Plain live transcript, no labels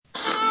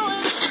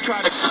try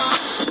to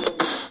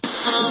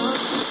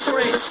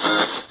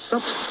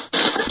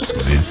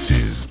This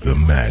is the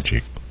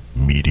Magic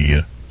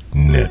Media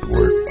Network. Open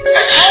up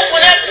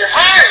your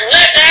heart and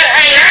let that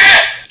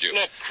hang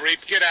out! Look, creep,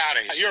 get out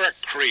of here. You're a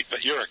creep,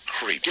 but you're a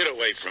creep. Get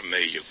away from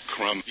me, you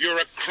crumb. You're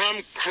a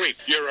crumb creep.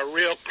 You're a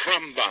real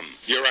crumb bum.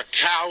 You're a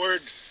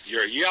coward.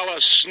 You're a yellow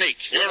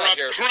sneak. You're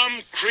a crumb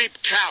creep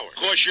coward.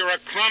 Of course, you're a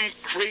crumb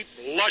creep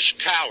lush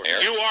coward.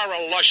 You are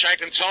a lush, I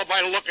can tell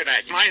by looking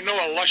at you. I know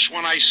a lush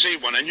when I see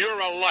one, and you're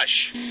a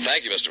lush.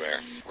 Thank you, Mr. Mayor.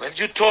 Well,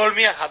 you told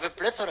me I have a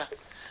plethora.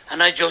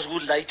 And I just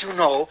would like to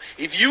know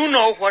if you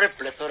know what a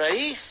plethora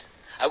is.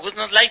 I would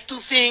not like to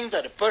think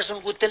that a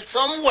person would tell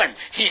someone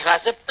he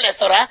has a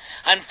plethora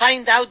and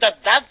find out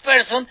that that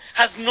person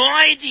has no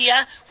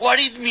idea what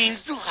it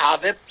means to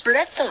have a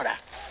plethora.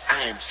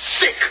 I am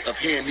sick of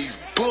hearing these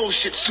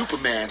bullshit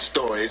Superman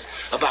stories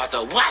about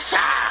the Wassa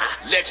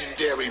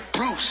legendary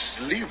Bruce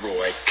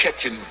Leroy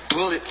catching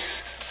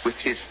bullets with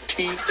his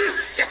teeth.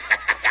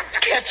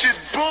 Catching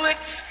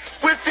bullets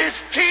with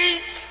his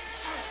teeth?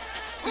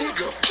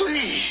 Nigga,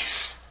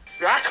 please.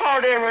 I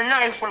called every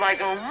night for like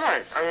a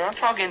month. I mean, I'm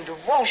talking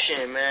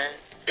devotion, man.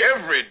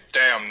 Every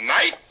damn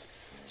night?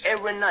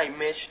 Every night,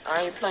 Mitch.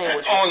 I ain't playing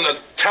with you. On the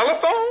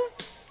telephone?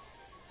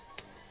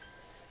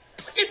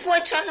 What this boy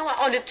talking about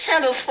on the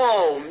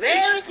telephone,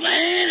 man?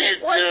 Explain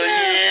it What to the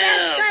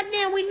hell? him.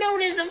 Goddamn, we know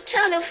there's a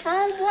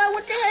telephone, boy.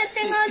 What the hell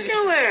thing I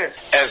doing?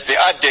 As the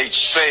adage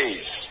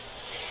says,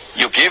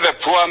 you give a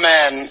poor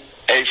man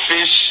a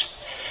fish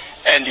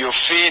and you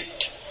feed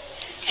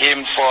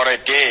him for a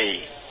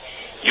day.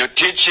 You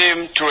teach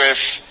him to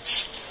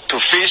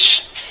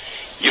fish.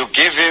 You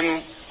give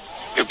him,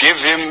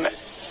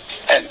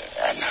 and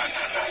no.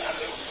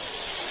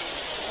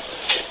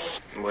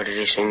 What did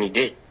they say he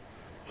did?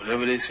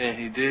 Whatever they saying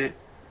he did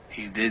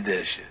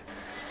that shit.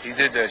 He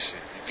did that shit.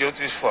 He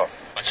guilty as fuck.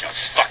 bunch of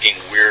fucking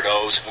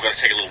weirdos. We're gonna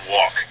take a little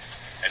walk.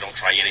 And don't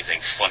try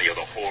anything funny or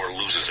the whore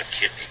loses a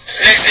kidney.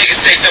 Next nigga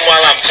say something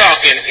while I'm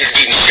talking is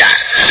getting shot.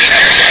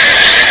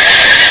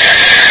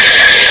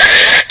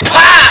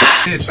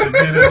 Bitch, and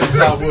then it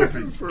stop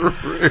whooping. For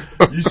real.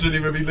 You shouldn't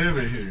even be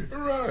living here.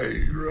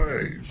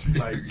 Right. She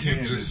like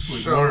Candace just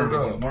with showed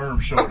Worm. up. Worm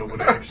showed up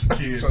with an extra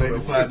kid. Showed They up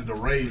decided to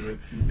raise it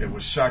and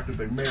was shocked that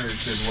their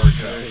marriage didn't work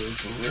out.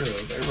 For real.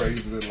 They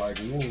raised it like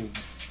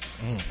wolves.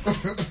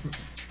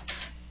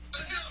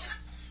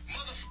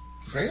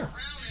 Damn.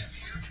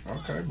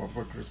 Okay,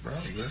 motherfucker Chris Brown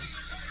is there.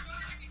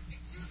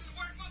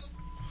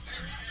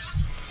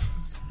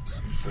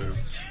 He said,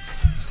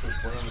 Chris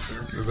Brown is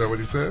there. Is that what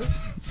he said?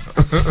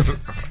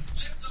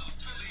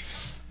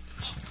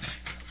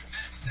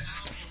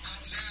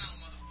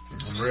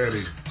 I'm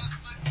ready.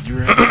 You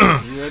ready?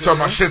 Turn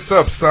my shits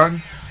up,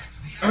 son.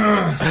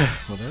 Well,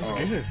 that's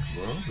good.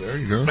 Well, there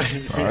you go.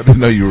 I didn't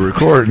know you were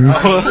recording.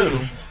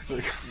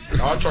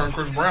 I'll turn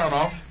Chris Brown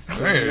off.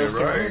 Man,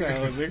 right? I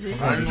had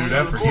to do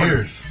that for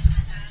years.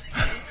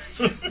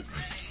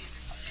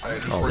 I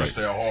had this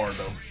freestyle hard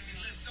though.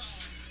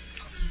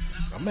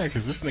 I'm mad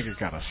because this nigga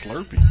got a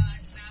Slurpee.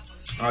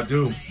 I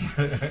do.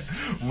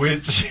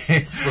 Which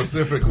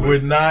Specifically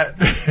would not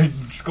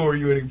score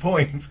you any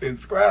points in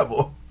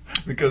Scrabble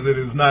because it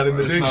is not in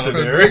the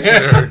dictionary.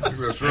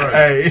 That's right.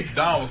 Hey,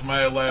 Don was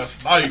mad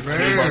last night.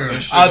 Man. About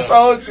this shit I up.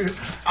 told you,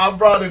 I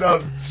brought it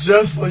up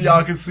just so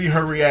y'all could see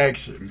her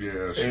reaction.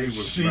 Yeah, And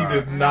she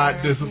did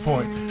not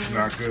disappoint.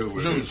 not good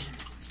with it. Juice,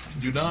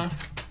 you done?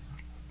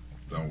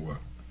 Done what?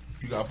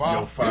 You got 5?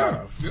 Yo,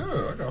 5.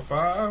 Yeah, I got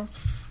 5.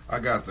 I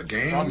got the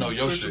game. I know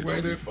your shit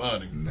gonna be situated.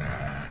 funny. Nah.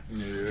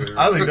 Yeah.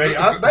 I think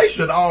they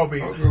should all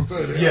be. I was gonna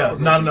say, they Yeah, all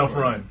not gonna be enough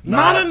funny. run.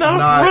 Not enough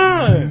not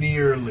run.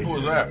 Nearly. Who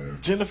was that?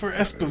 Jennifer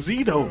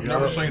Esposito.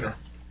 Never seen her.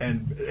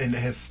 And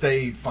has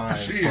stayed fine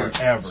She is.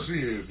 forever. She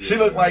is, She yeah.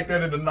 looked like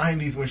that in the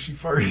 90s when she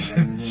first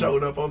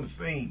showed up on the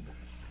scene.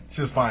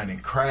 She was fine in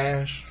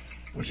Crash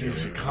when she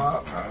was a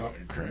cop.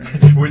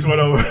 Which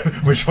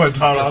one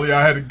taught all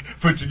y'all had to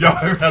put y'all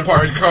had to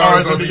park your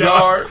cars in the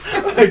yard?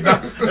 Like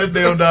that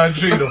damn Don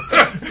Cheadle.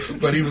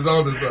 But he was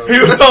on to something. He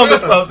was on to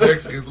something.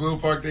 Mexicans will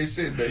park their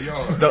shit in their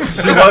yard. No,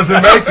 she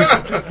wasn't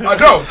Mexican. I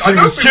know. She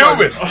was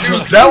Cuban.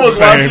 That was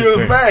why she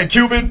was mad.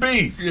 Cuban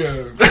B.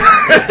 Yeah.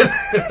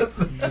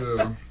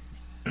 Yeah.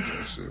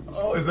 That shit was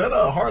Oh, is that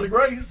a Harley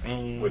Race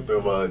with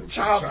the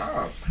chops?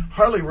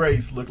 Harley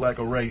Race looked like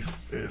a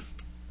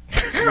racist.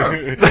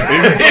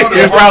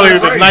 He's probably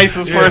the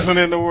nicest person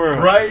in the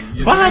world. Right?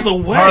 By the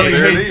way, Harley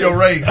there it hates is. your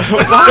race.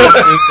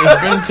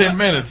 It's been 10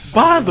 minutes.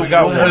 by the way,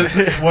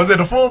 Was it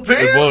a full 10?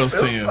 It was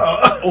 10.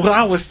 well,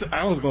 I was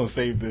gonna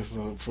save this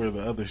for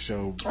the other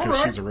show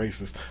because she's a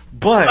racist,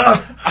 but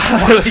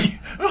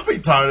Don't be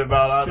talking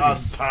about our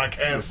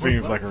podcast. it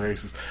seems like a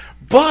racist.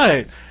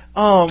 But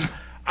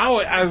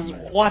I was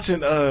watching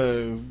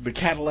the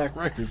Cadillac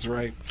Records,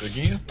 right?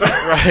 Again?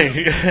 Right.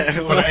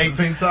 For the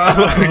 18th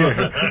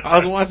time. I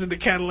was watching the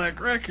Cadillac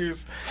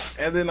Records,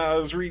 and then I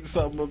was reading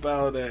something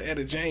about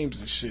Etta James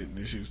and shit.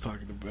 And she was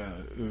talking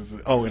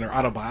about in her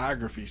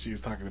autobiography, she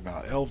was talking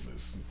about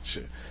Elvis and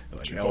shit.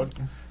 Like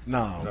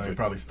No, he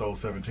probably stole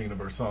 17 of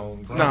her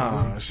songs.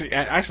 Nah, she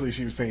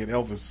was saying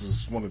Elvis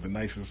was one of the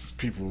nicest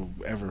people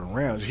ever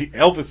around.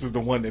 Elvis is the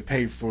one that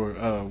paid for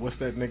what's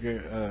that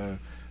nigga?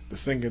 The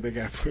singer they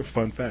got.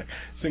 Fun fact: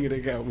 singer they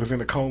got was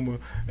in a coma,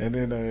 and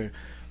then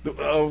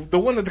the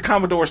one that the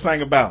Commodore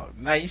sang about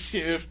night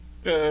shift.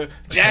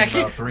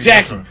 Jackie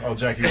Wilson.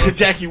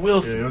 Jackie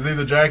Wilson. Yeah, it was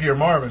either Jackie or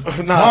Marvin.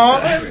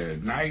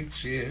 Marvin. Night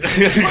shift.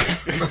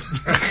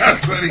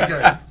 That's what he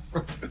got.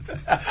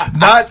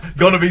 Not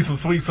gonna be some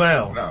sweet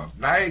sounds. No,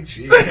 night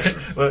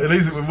shift. But at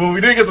least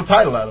we didn't get the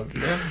title out of it.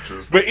 Yeah,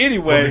 true. But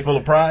anyway, was he full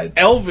of pride?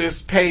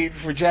 Elvis paid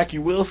for Jackie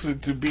Wilson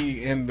to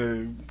be in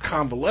the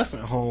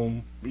convalescent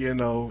home,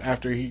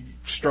 after he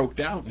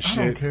stroked out and shit.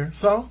 I don't care.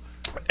 So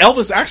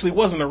Elvis actually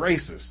wasn't a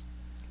racist.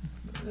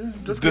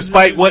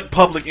 Despite what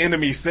Public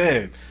Enemy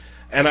said.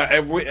 And I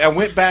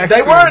went back.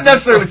 They weren't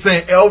necessarily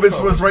saying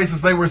Elvis was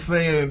racist.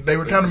 They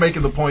were kind of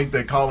making the point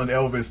that calling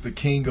Elvis the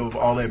king of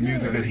all that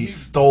music that he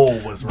stole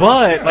was racist.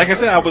 But, like I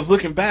said, I was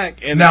looking back.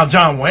 And now,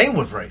 John Wayne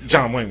was racist.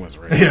 John Wayne was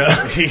racist.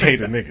 Yeah. He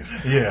hated niggas.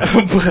 Yeah.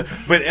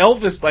 but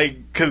Elvis,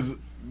 because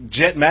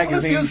Jet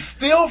Magazine. You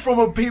steal from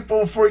a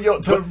people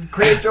to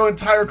create your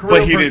entire career.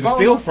 But he didn't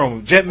steal from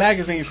them. Jet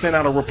Magazine sent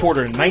out a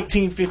reporter in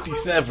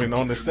 1957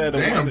 on the set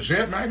of. Damn,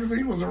 Jet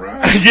Magazine was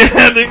around.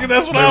 Yeah, nigga,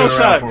 that's what I was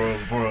shocked.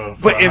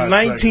 But in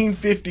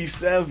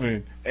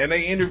 1957, and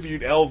they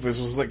interviewed Elvis,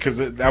 was like, because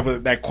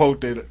that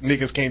quote that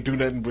niggas can't do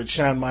nothing but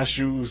shine my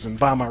shoes and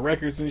buy my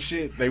records and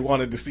shit. They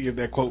wanted to see if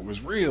that quote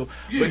was real.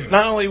 Yeah. But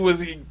not only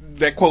was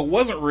that quote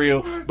wasn't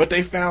real, but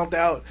they found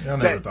out I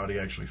never thought he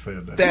actually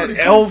said that. That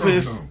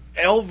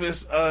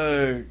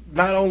Elvis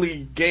not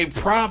only gave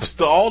props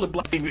to all the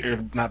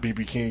not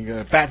BB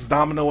King, Fats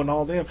Domino and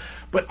all them,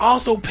 but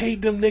also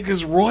paid them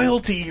niggas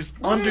royalties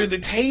under the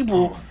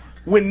table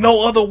when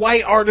no other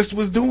white artist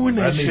was doing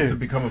that shit. That needs to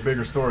become a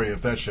bigger story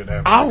if that shit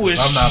happens. I was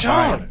I'm not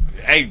shocked.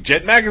 Hey,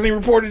 Jet Magazine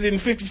reported it in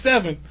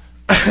 57.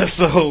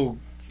 So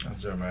that's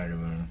Jet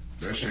Magazine.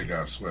 That shit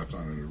got swept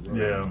under the rug.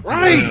 Yeah.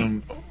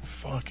 Right.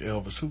 Fuck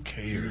Elvis. Who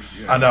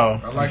cares? Yeah. I know.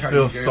 I like he how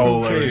still you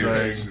stole gave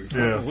everything.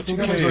 Yeah. What you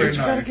got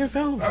against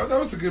Elvis? That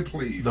was a good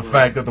plea. The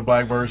fact that the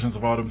black versions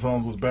of all them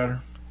songs was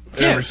better.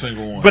 Yeah. Every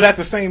single one. But at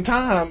the same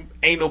time,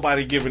 ain't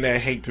nobody giving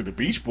that hate to the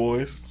Beach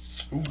Boys.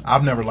 Ooh.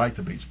 I've never liked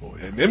the Beach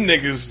Boys. And them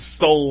niggas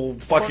stole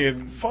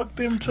fucking... Fuck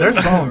them too. Their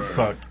songs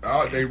sucked.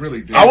 Oh, they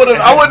really did. I wouldn't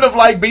have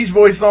liked Beach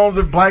Boys songs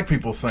if black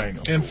people sang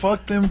them. And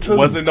fuck them too.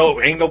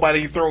 Ain't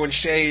nobody throwing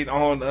shade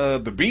on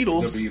the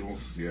Beatles. The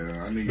Beatles,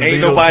 yeah.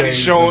 Ain't nobody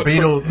showing... The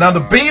Beatles. Now,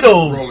 the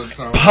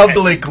Beatles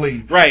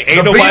publicly... Right.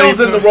 The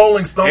Beatles and the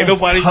Rolling Stones ain't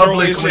nobody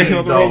publicly,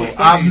 throwing though. Rolling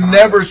Stones. I've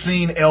never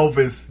seen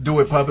Elvis do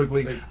it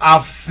publicly.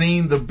 I've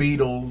seen the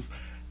Beatles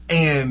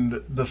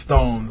and the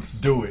Stones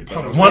do it.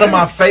 One of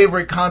my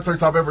favorite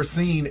concerts I've ever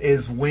seen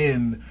is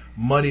when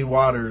Muddy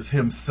Waters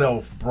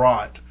himself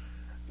brought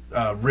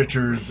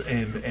Richards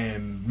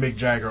and Mick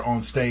Jagger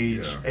on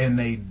stage, and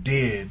they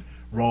did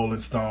Rolling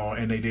Stone,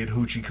 and they did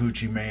Hoochie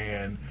Coochie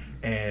Man,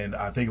 and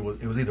I think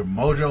it was either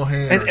Mojo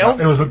Hand and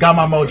or it was Got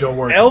My Mojo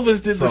Working.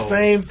 Elvis did the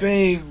same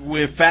thing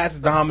with Fats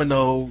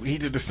Domino. He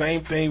did the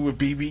same thing with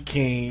BB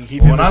King. He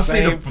did when the I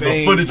see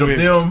the footage of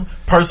them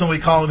personally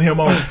calling him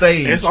on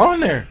stage, it's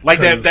on there. Like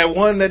that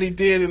one that he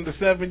did in the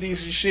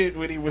 70s and shit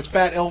when he was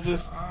Fat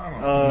Elvis.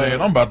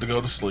 Man, I'm about to go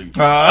to sleep.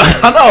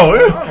 I know.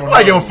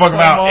 I don't give a fuck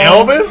about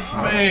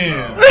Elvis.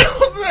 Man.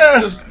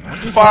 Just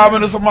 5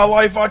 minutes of my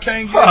life I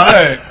can't get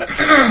back.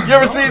 You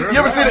ever see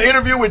the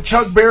interview with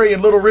Chuck Berry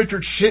and Little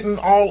Richard shitting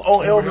all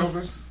on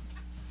Elvis?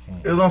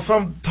 It was on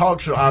some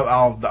talk show.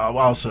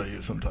 I'll show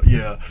you sometime.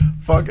 Yeah,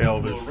 fuck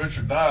Elvis. Little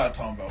Richard died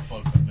talking about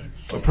fuck them niggas.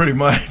 So pretty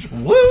much.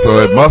 So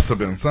it must have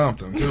been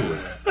something to it.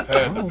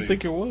 I don't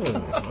think it was.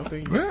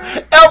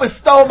 Elvis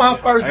stole my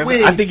first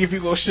wig. I think if you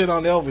go shit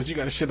on Elvis, you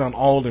got to shit on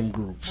all them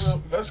groups.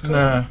 Well, that's cool.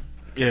 Nah.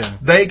 Yeah.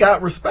 They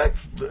got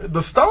respect.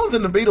 The Stones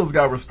and the Beatles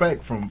got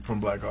respect from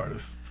black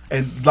artists.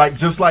 And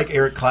just like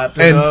Eric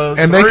Clapton does.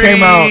 And they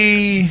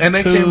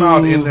came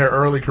out in their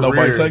early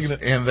careers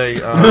and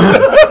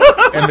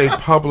they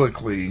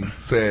publicly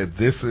said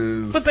this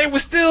is. But they were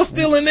still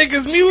stealing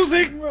niggas'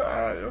 music.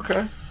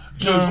 Okay.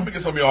 Just let me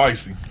get some of your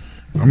icy.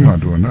 I'm not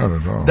doing that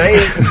at all. They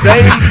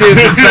did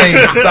the same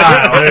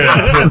style.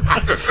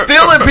 Yeah.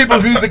 Stealing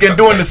people's music and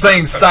doing the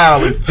same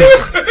style is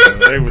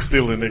different. They were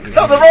stealing niggas.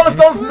 No, the Rolling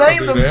Stones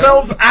named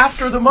themselves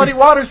after the Muddy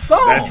Waters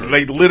song.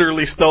 They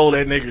literally stole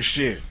that nigga's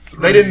shit.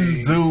 They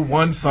didn't do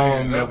one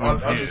song that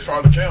was. I just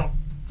tried to count.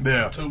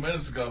 Yeah. 2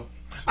 minutes ago.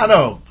 I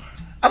know.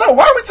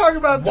 Why are we talking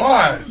about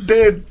why?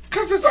 Dead?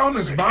 Because it's on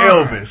his mind.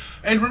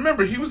 Elvis. And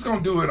remember, he was going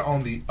to do it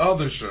on the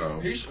other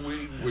show. Y'all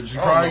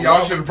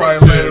should have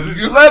probably let him do it.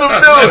 Do it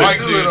on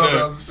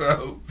the other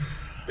show.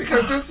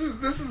 Because this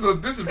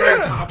is very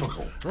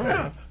topical.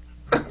 Right.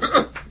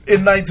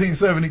 In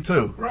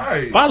 1972.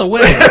 Right. By the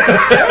way.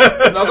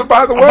 Another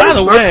by the way.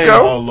 Let's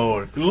go. Oh,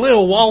 Lord.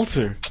 Lil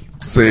Walter.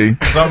 See,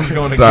 something's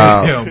going to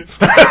get him.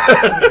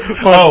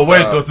 Oh,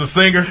 wait, the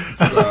singer?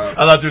 I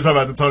thought you were talking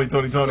about the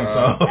Tony song.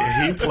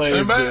 He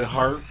played the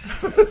harp,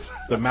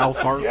 the mouth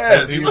harp.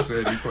 Yes. He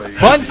said he played.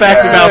 Fun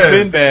fact about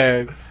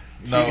Sinbad,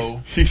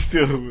 No. He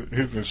still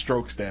is in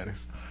stroke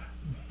status.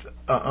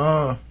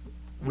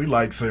 We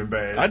like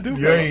Sinbad. I do.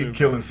 You like ain't Sinbad.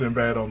 killing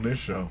Sinbad on this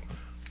show.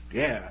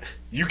 Yeah,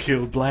 you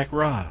killed Black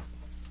Rob.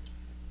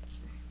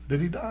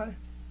 Did he die?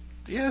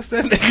 Yes,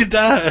 that nigga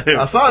died.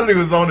 I saw that he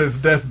was on his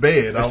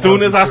deathbed. As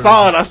soon as I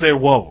saw it, I said,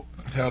 "Whoa!"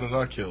 How did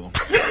I kill him?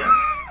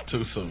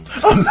 Too soon.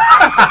 Son of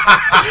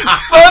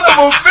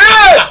a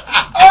bitch!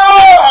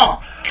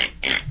 Oh!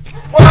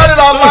 Why did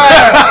I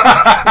laugh?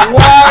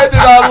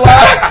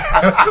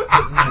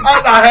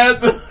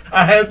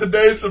 I had the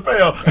Dave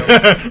Chappelle.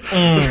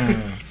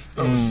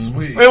 That was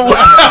sweet. It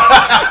was.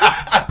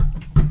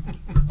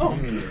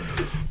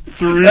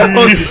 3.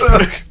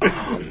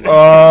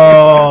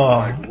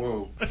 Oh. Like,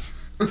 whoa.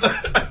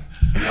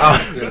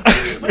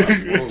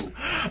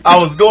 I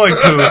was going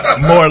to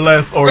more or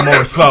less or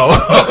more so,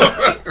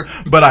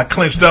 but I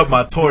clenched up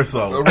my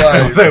torso. Right.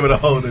 I was able to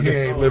hold it. He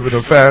ain't living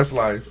a fast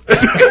life.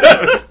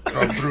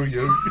 Come through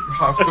your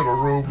hospital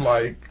room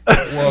like,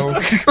 whoa.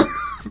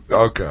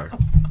 Okay.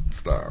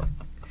 Stop.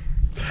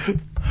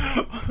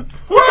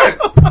 What?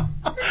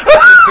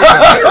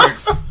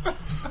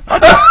 I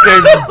just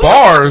gave you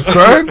bars,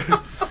 son.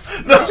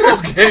 I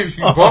just gave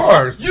you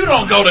bars. You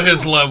don't go to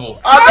his level.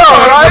 I know,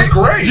 right? It was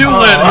great. You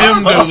let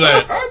him do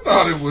that. I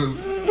thought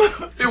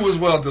it was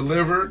well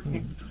delivered.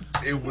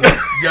 It was,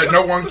 yeah,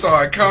 no one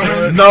saw it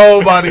coming.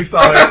 Nobody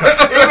saw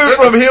it. Even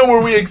from him,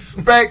 where we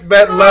expect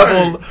that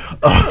level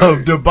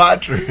of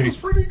debauchery, It was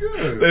pretty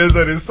good. is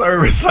at his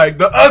service. Like,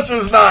 the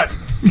usher's not,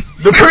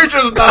 the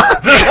preacher's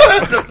not.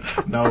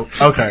 No,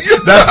 okay,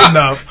 that's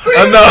enough.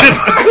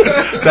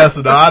 Enough. That's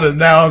enough.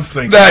 Now I'm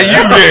sinking. Now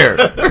you there.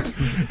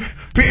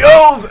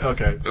 POs.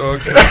 Okay.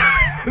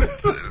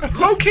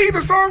 Low key, the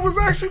song was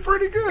actually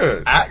pretty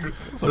good.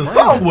 The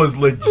song was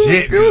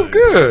legit. It was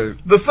good.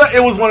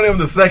 It was one of them.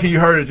 The second you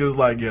heard it, just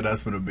like, yeah,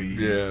 that's finna be.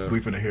 Yeah. We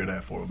finna hear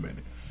that for a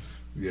minute.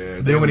 Yeah.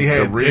 Then when he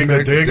had the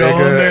remix, Digga on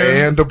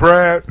there. and the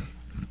Brat.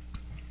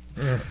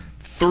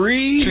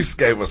 3. She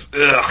gave us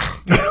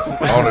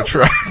on the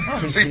track.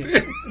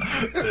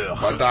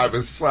 My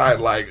diamond slide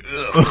like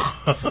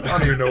I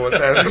don't even know what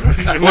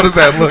that. What does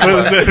that look like?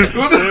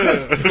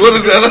 What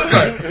does that look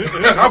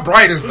like? How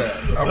bright is that?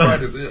 How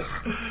bright is it?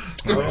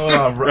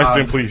 Rest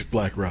in peace,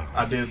 Black Rob.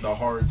 I did the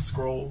hard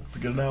scroll to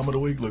get an album of the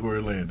week. Look where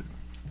it landed.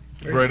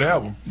 Great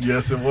album.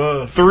 Yes, it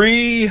was.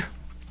 3,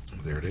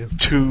 There it is.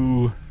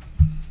 2,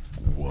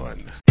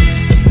 1.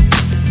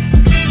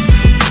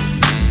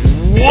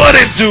 What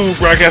it do,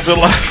 broadcasting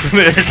live from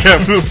the Air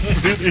Capital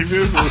City.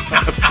 This is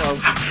Hot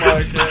Sauce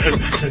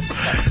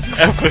Podcast.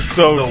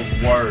 Episode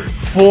The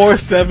worst.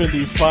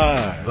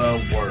 475.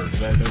 The worst.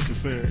 Is that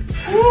necessary?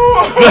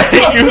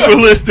 Thank you for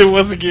listening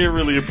once again.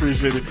 Really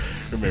appreciate it.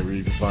 Remember,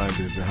 you can find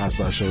us at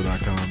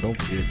hotsauceshow.com.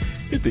 Don't forget,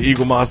 hit the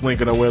Eagle Moss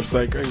link on our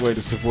website. Great way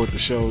to support the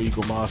show.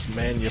 Eagle Moss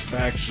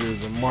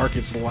manufactures and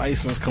markets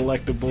licensed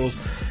collectibles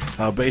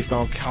based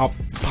on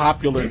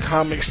popular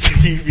comics,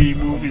 TV,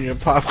 movie, and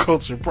pop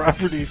culture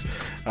properties.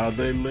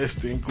 They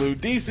list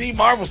include DC,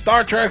 Marvel,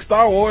 Star Trek,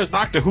 Star Wars,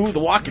 Doctor Who, The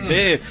Walking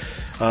Dead.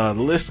 The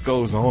list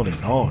goes on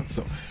and on.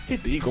 So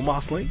hit the Eagle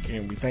Moss link,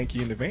 and we thank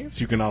you in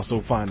advance. You can also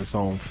find us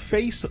on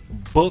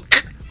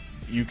Facebook.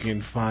 You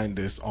can find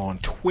us on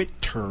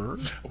Twitter.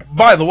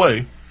 By the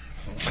way,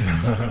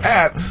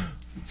 At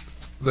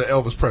the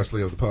Elvis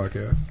Presley of the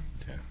podcast.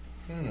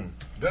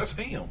 that's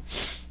him.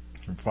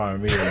 You can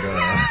find me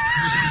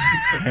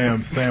at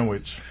Ham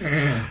Sandwich.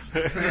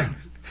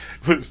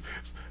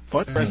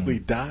 Fuck Presley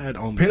died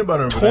on Peanut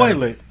butter the and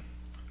toilet.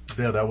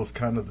 Yeah, that was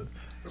kind of the.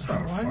 That's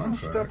not a Why fun you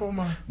fact. step on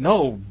my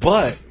No,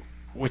 but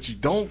what you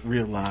don't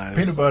realize,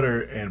 peanut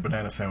butter and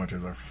banana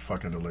sandwiches are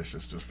fucking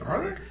delicious. Just for the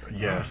Are they? record.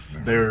 Yes,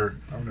 they're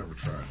I've never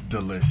tried.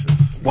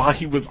 delicious while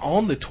he was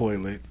on the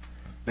toilet,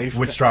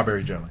 with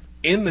strawberry jelly.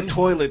 in the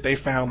toilet they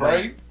found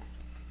Right?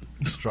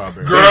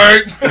 Strawberry.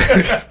 Great.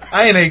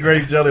 I ain't ate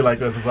grape jelly like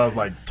that since I was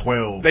like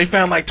 12. they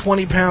found like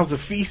 20 pounds of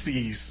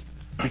feces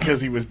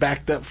because he was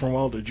backed up from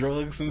all the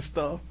drugs and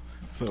stuff.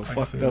 So it can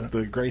fucked see up that.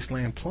 the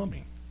Graceland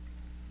plumbing.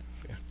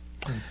 Yeah.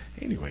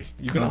 Anyway,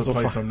 you can Another also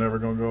place find, I'm never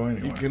gonna go you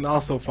anyway. can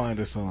also find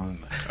us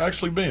on.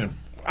 Actually been.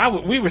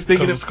 We was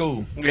thinking Because of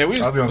school. Yeah, we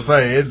I was gonna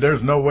say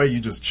there's no way you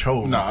just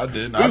chose. No, I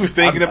didn't. We was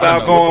thinking I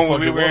about know what going the when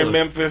fuck we it were in was.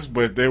 Memphis,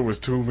 but there was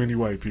too many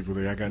white people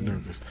there. I got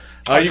nervous.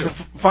 You can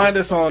find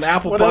us on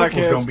Apple What else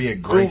was Podcasts, gonna be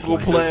at Google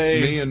Graceland?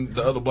 Play. Me and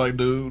the other black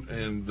dude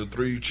and the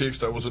 3 chicks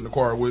that was in the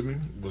choir with me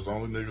was the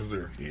only niggas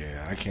there.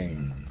 Yeah, I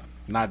can't.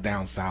 Not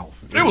down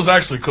south. It was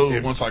actually cool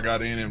once I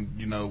got in and,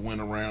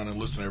 went around and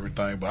listened to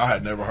everything, but I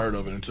had never heard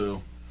of it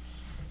until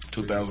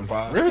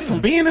 2005. Really,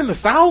 from being in the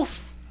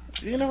south,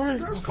 you never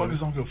heard. Motherfuckers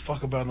don't give a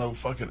fuck about no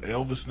fucking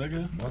Elvis,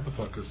 nigga.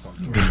 Motherfuckers don't.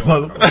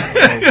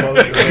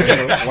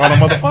 Why the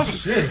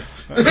motherfuckers?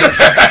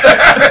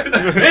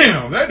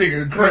 Damn, that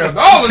nigga grabbed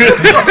all of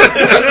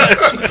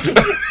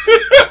it.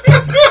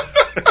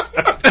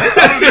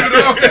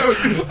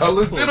 A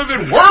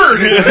legitimate word.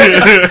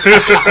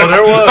 Oh,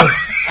 there was.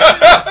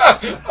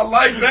 I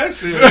like that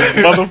shit.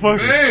 Motherfucker.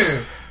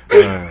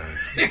 Man.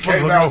 It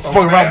came out so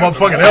Fuck around, fast.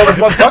 motherfucking Elvis,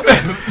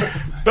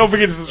 motherfucker. Don't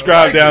forget to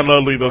subscribe,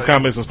 download, leave those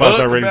comments, and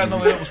 5-star ratings.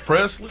 Elvis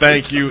Presley.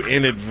 Thank you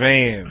in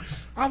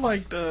advance. I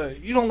like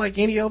you don't like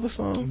any Elvis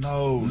song?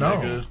 No,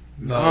 nigga.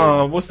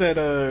 No. What's that?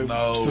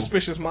 No.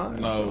 Suspicious Minds?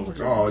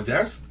 No.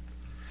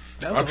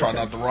 I try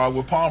not to ride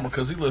with Palmer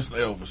because he listens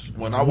to Elvis.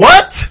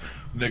 What?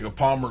 Nigga,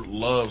 Palmer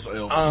loves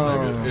Elvis.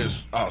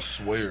 Nigga, I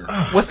swear.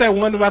 What's that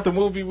one about the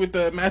movie with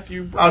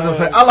Matthew? I was gonna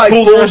say I like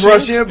Fools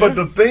Rush In, but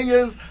the thing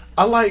is,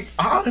 I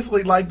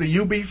honestly like the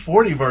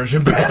UB40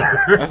 version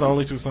better. That's the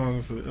only two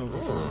songs of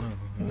Elvis.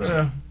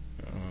 Yeah.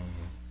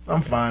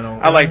 I'm fine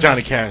on. I like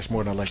Johnny Cash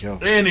more than I like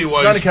Elvis.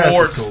 Anyway, Johnny Cash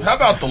sports. is cool. How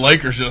about the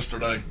Lakers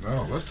yesterday?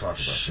 No, let's talk about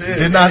Shit,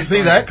 Did not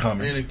see that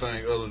coming.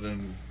 Anything other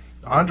than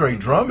Andre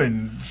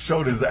Drummond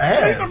showed his He's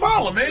ass. the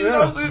baller, man. You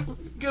know,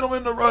 get him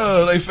in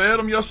the. They fed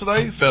him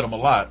yesterday. Fed him a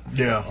lot.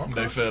 Yeah,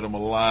 they fed him a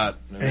lot,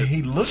 and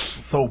he looks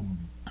so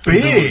He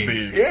big. do look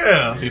big.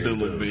 Yeah, He do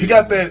look big. He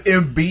got that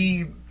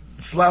Embiid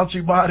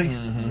slouchy body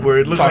where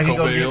it looks like he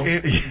Taco gonna Bell.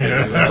 get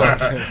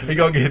he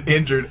gonna get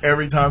injured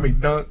every time he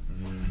dunk.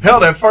 Hell,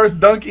 that first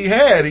dunk he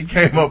had, he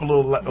came up a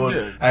little.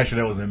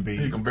 Actually, that was Embiid.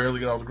 He can barely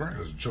get off the ground.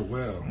 That's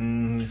Joel.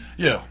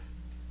 Yeah,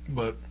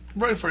 but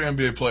ready for the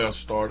NBA playoffs to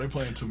start. They're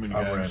playing too many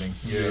games.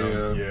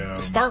 Yeah.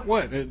 Start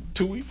what?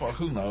 2 weeks? Fuck,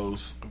 who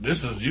knows?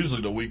 This is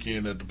usually the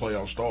weekend that the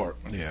playoffs start.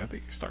 Yeah, I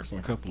think it starts in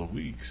a couple of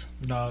weeks.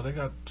 No, they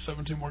got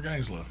 17 more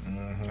games left.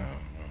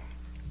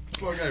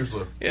 12 games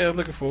left. Yeah,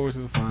 looking forward to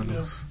the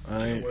finals.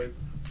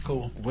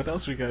 Cool. What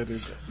else we got to do?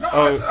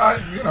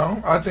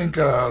 No, I think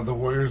the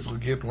Warriors will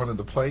get one of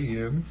the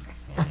play-ins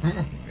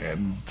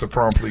and to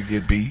promptly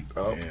get beat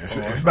up.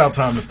 It's about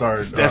time to start.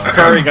 Steph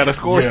Curry got to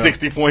score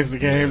 60 points a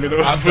game.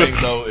 I think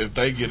though, if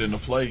they get in the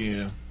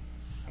play-in,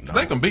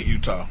 they can beat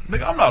Utah.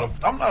 Nigga,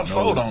 I'm not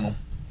sold on them.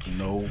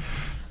 No.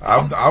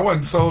 I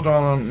wasn't sold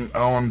on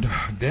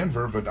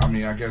Denver, but I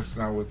mean, I guess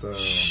now with the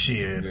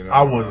shit,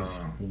 I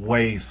was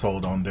way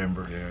sold on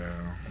Denver.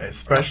 Yeah,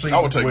 especially I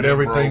would take with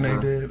Denver everything over-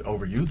 they did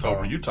over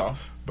Utah.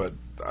 But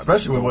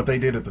especially with what they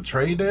did at the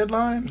trade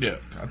deadline. Yeah,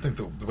 I think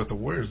but the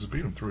Warriors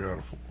beat them 3 out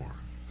of 4.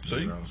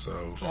 See, so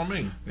that's what I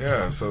mean.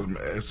 Yeah, so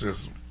it's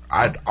just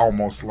I'd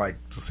almost like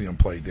to see them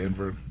play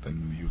Denver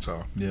than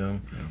Utah. Yeah,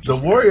 the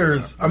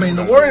Warriors. I mean,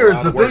 the Warriors.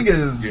 The thing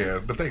is,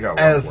 but they got a lot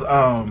as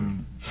of work.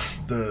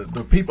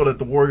 The people that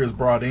the Warriors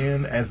brought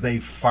in, as they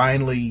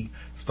finally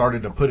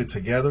started to put it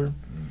together,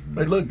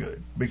 they look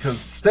good because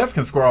Steph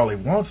can score all he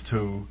wants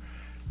to.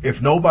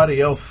 If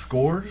nobody else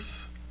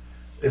scores,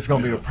 it's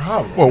going to be a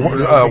problem.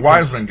 Well,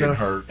 Wiseman getting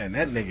hurt. And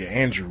that nigga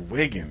Andrew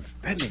Wiggins,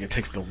 that nigga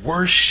takes the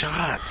worst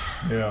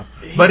shots. Yeah.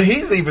 But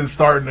he's even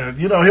starting to,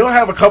 he'll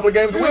have a couple of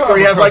games a week where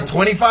he has like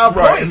 25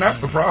 points. And that's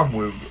the problem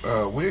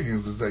with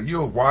Wiggins is that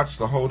you'll watch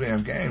the whole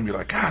damn game and be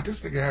like, God,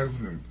 this nigga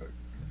hasn't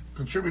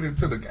contributed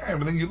to the game.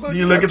 And then you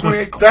look at the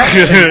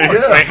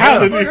stats. Like, how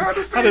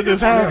did this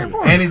happen?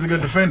 And he's a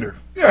good defender.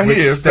 Yeah, he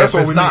is. That's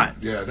what we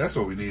not. need. Yeah, that's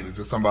what we need. Is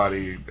just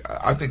somebody.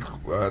 I think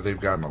they've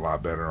gotten a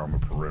lot better on the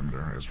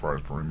perimeter as far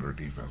as perimeter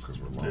defense because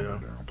we're longer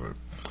now. But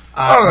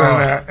other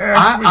than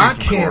that, I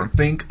can't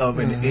think of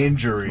an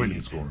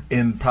injury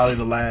in probably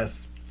the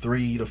last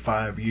 3 to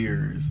 5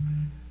 years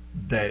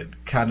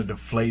that kind of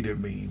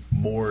deflated me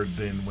more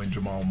than when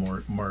Jamal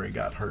Murray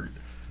got hurt.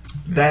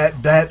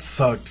 That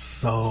sucked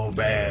so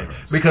bad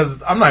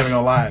because I'm not even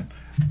gonna lie.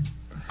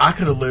 I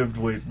could have lived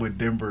with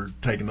Denver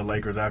taking the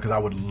Lakers out because I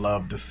would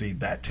love to see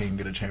that team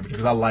get a championship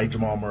because I like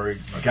Jamal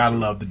Murray. Gotta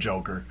love the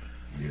Joker.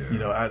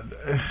 Yeah.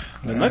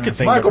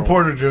 Michael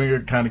Porter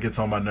Jr. kind of gets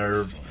on my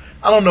nerves.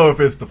 I don't know if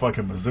it's the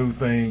fucking Mizzou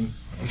thing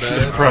or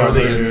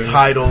the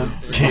entitled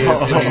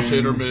kid.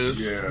 Hit or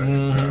miss. Yeah,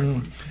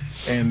 exactly.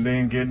 And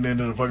then getting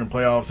into the fucking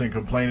playoffs and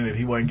complaining that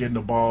he wasn't getting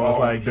the ball. It's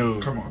like,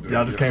 dude, come on, dude.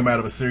 Y'all just came out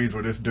of a series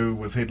where this dude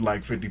was hitting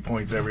like 50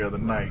 points every other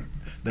night.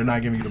 They're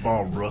not giving you the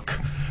ball, Rook.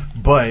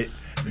 But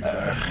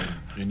exactly.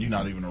 And you're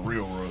not even a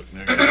real Rook,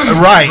 nigga.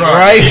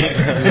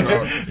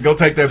 right. Go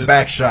take that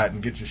back shot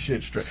and get your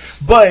shit straight.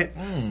 But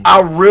I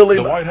really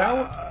Dwight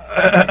Howard.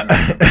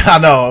 I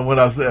know when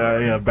I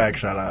said back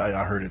shot,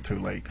 I heard it too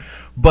late.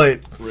 But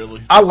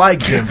really, I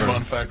like Denver.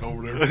 Fun fact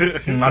over there.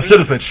 I should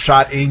have said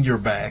shot in your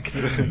back,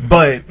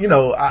 but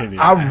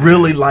I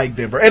really like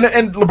Denver, and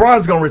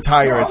LeBron's gonna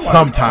retire at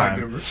some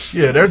time.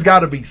 Yeah, there's got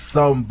to be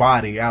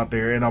somebody out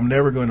there, and I'm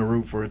never going to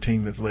root for a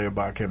team that's led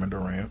by Kevin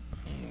Durant.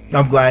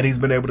 I'm glad he's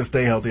been able to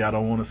stay healthy. I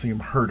don't want to see him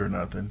hurt or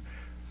nothing.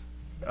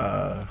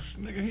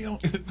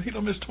 Nigga, he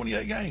don't miss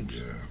 28 games.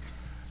 Yeah.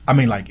 I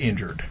mean, like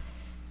injured.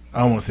 I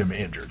don't want to see him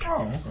injured.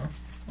 Oh, okay.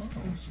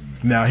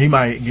 Now he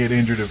might get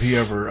injured if he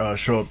ever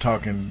show up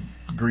talking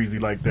greasy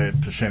like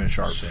that to Shannon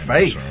Sharp's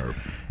face.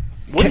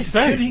 What did he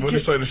say? What did he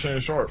say to Shannon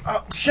Sharp?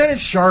 Shannon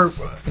Sharp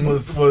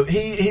was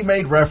he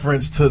made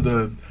reference to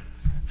the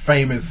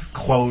famous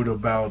quote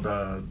about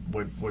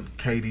what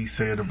KD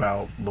said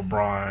about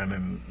LeBron,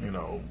 and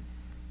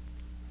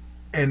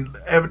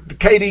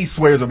KD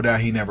swears up and down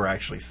he never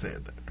actually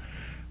said that.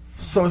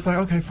 So it's like,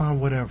 okay, fine,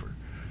 whatever.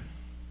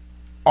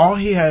 All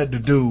he had to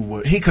do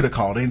was he could have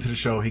called into the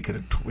show. He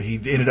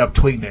ended up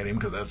tweeting at him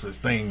because that's his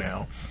thing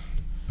now.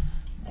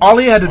 All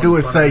he had to do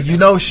is say, you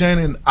know,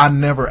 Shannon, I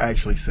never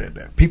actually said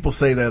that. People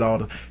say that all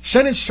the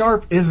Shannon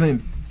Sharp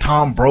isn't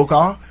Tom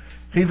Brokaw.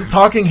 He's a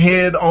talking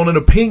head on an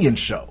opinion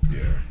show. Yeah.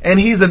 And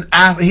he's a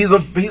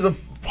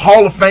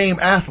Hall of Fame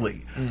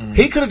athlete. Mm.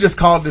 He could have just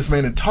called this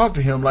man and talked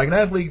to him like an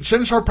athlete.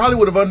 Shannon Sharp probably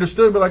would have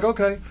understood and be like,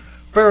 okay,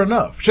 fair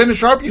enough. Shannon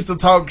Sharp used to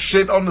talk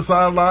shit on the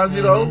sidelines,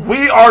 you know.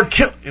 We are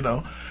you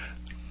know.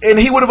 And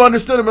he would have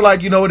understood and be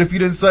like, you know what, if you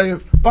didn't say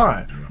it,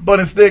 fine. But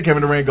instead,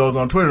 Kevin Durant goes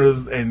on Twitter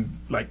and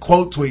like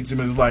quote tweets him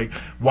and is like,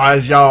 why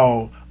is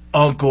y'all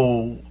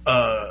Uncle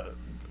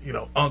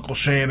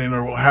Shannon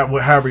or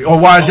however, or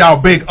why is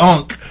y'all Big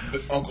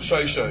Uncle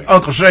Shay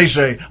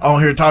Shay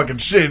on here talking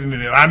shit and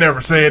I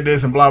never said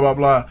this and blah, blah,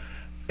 blah.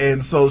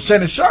 And so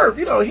Shannon Sharp,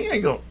 you know, he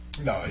ain't going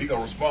to. No, he going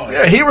to respond.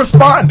 Yeah, he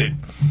responded.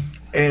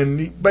 And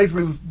he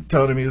basically was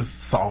telling him he was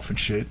soft and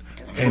shit.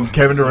 And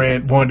Kevin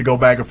Durant wanted to go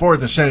back and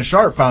forth, and Shannon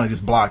Sharp finally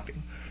just blocked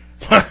him.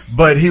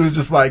 But he was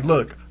just like,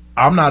 look,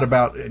 I'm not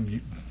about,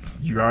 and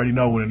you already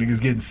know when a nigga's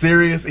getting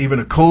serious, even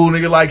a cool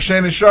nigga like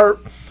Shannon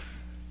Sharp,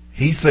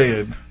 he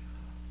said,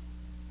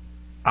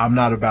 I'm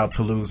not about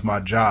to lose my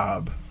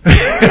job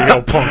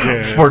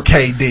for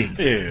KD.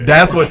 Yeah.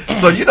 That's what.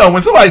 So you know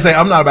when somebody say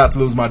I'm not about to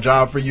lose my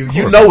job for you,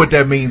 you know what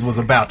that means was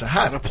about to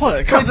happen.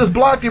 So he just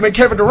blocked him, and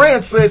Kevin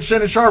Durant said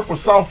Shannon Sharp was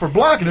soft for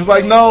blocking. It's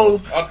like no.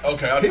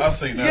 I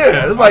seen that.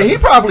 Yeah, it's like he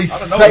probably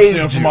saved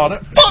you. From all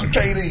that. Fuck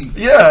KD.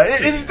 Yeah,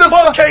 it's the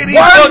fuck KD.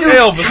 Why Fuck are you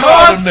Elvis,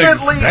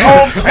 constantly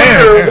on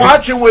Twitter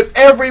watching what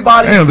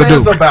everybody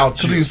says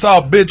about you? You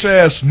soft bitch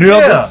ass snip.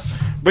 Yeah.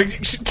 But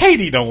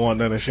KD don't want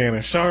none of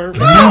Shannon Sharp.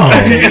 No.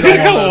 He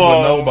don't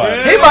want none with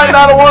nobody. He might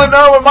not have wanted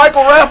none with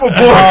Michael Rappaport.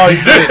 Oh,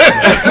 he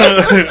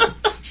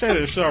did.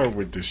 Shannon Sharp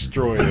would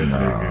destroy that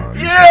nigga.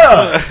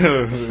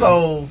 Yeah.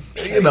 So,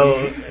 you know,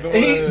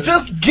 he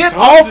just get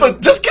off of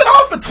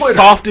Twitter.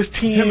 Softest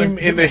team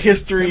in the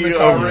history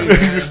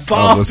of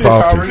softest.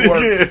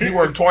 He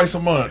worked twice a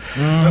month.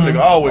 That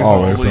nigga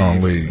always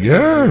on league.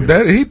 Yeah,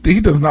 that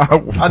he does not.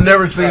 I've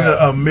never seen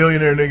a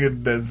millionaire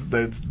nigga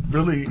that's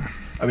really.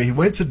 I mean, he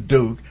went to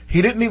Duke.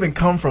 He didn't even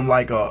come from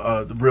like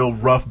a real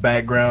rough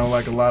background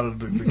like a lot of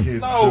the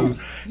kids do.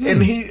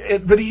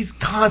 And but he's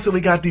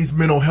constantly got these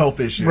mental health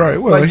issues. Right.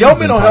 Well, like your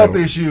mental health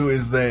issue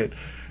is that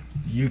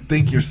you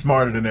think you're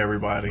smarter than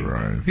everybody.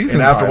 Right.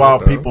 And after a while,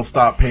 people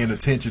stop paying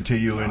attention to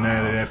you, and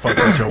that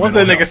fucks with your once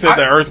that nigga said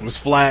the Earth was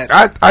flat.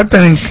 I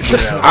think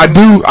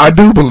I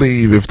do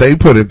believe if they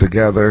put it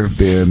together,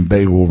 then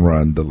they will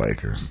run the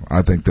Lakers.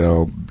 I think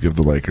they'll give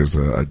the Lakers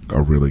a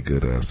really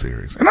good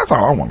series, and that's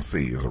all I want to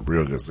see is a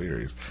real good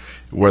series.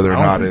 Whether or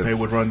not they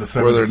would run the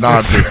 76ers. Whether or not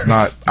it's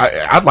not,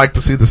 I'd like to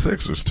see the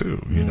Sixers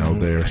too. You know,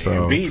 there.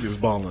 So Embiid is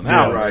balling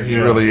out. Right, he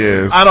really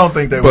is. I don't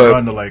think they would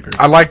run the Lakers.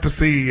 I like to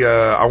see.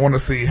 I want to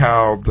see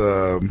how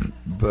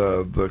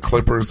the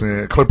Clippers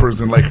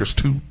and Lakers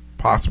too,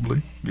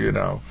 possibly. You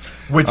know,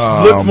 which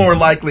looks more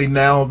likely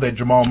now that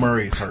Jamal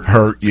Murray's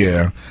hurt.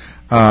 Yeah.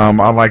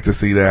 I like to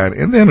see that,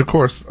 and then of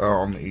course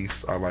on the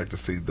East, I like to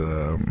see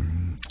the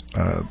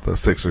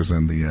Sixers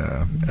and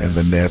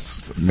the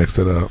Nets mix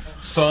it up.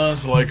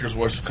 Suns, Lakers,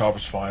 Western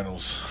Conference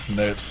Finals.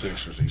 Nets,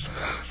 Sixers, Eastern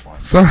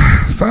Conference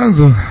Finals. Suns,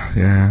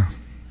 yeah.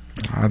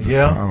 I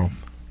don't.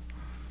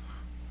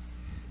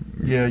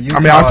 Yeah, I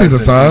mean, I see the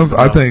Suns.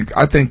 I think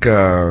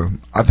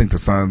the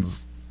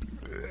Suns.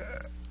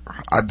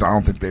 I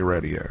don't think they're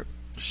ready yet.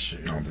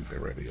 Shit. I don't think they're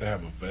ready yet. They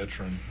have a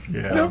veteran.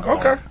 Yeah.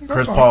 Okay.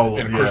 Chris Paul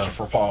and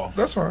Christopher Paul.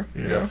 That's right.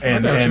 Yeah.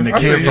 And the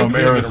kid from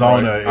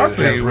Arizona has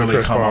really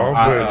Chris come Paul,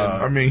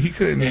 on. I mean, he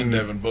couldn't. And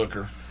Devin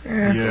Booker.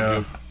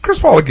 Yeah. Chris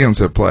Paul will get him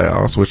to the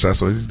playoffs, which that's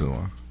what he's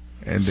doing.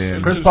 And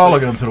then Chris Paul will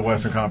get him to the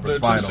Western Conference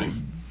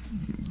Finals.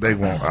 They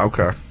won't.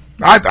 Okay.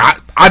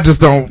 I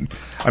just don't.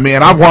 I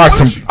mean, I've watched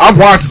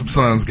some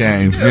Suns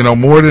games. You know,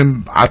 more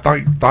than I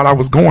thought I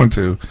was going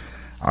to.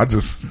 I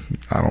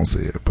don't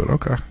see it, but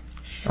okay.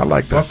 I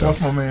like that.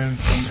 What's my man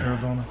from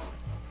Arizona?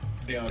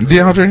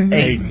 DeAndre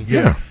Ayton.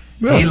 Yeah.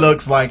 He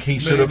looks like he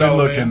should have been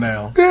looking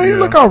now. Yeah, he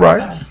look all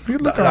right. I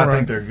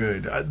think they're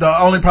good. The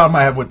only problem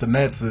I have with the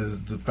Nets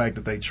is the fact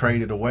that they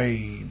traded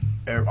away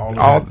they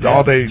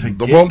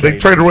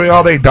traded away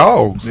all their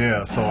dogs.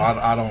 Yeah, so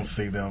I don't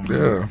see them.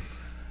 Yeah.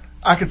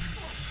 I could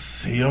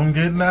see them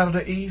getting out of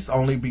the East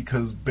only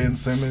because Ben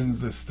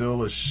Simmons is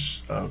still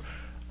an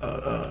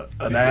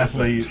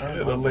athlete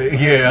in the league.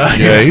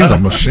 Yeah, he's a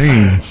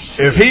machine.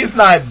 If he's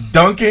not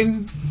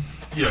dunking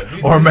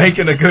or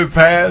making a good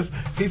pass,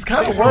 he's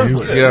kind of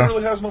worthless. He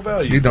really has no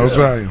value. He knows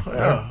value.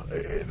 Yeah.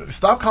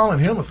 Stop calling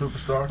him a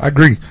superstar. I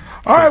agree.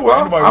 All right,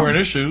 well, wearing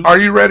his shoes. Are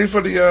you ready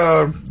for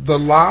the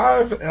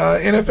live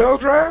NFL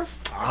draft?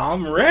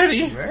 I'm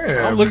ready.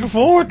 Man, I'm looking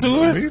forward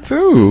to it. Me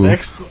too.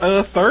 Next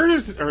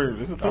Thursday, or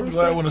is it Thursday? I'm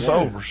glad when it's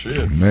over.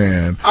 Shit,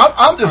 man.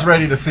 I'm just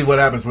ready to see what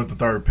happens with the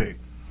third pick.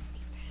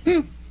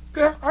 Yeah,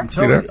 I can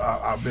see that.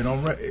 I've been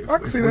on.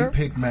 If we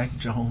pick Mac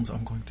Jones,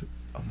 I'm gonna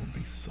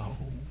be so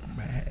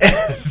mad.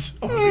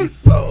 I'm gonna be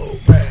so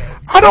mad.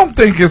 I don't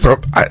think it's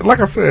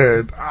like I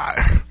said.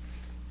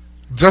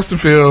 Justin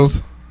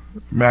Fields,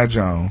 Mac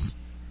Jones.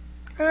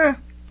 I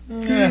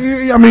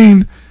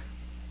mean,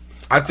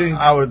 I think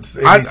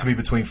it needs to be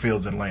between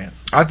Fields and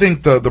Lance. I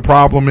think the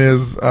problem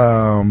is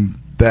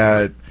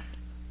that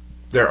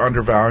they're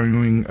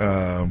undervaluing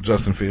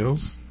Justin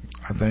Fields.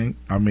 I think.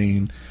 I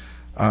mean,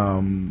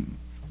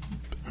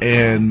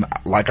 and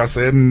like I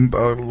said in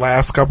the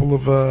last couple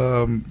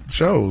of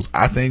shows,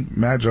 I think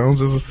Mac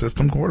Jones is a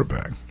system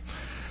quarterback.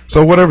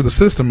 So whatever the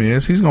system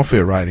is, he's gonna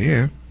fit right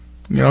in.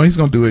 You know, he's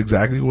gonna do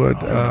exactly what. I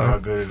don't know how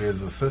good it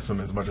is, the system,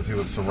 as much as he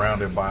was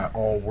surrounded by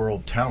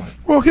all-world talent.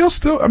 Well, he'll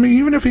still. I mean,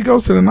 even if he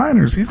goes to the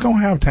Niners, he's gonna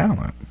have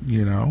talent.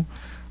 You know.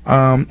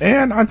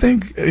 And I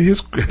think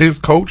his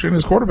coach and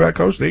his quarterback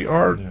coach, they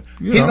are. Yeah.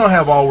 He's going to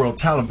have all-world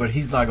talent, but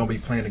he's not going to be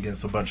playing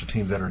against a bunch of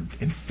teams that are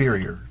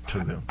inferior to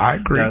them. I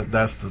agree.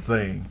 That's the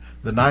thing.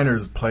 The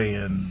Niners play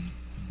in,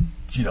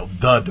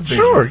 the division.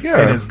 Sure,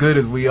 yeah. And as good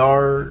as we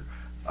are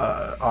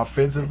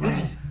offensively,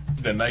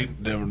 then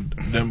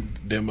them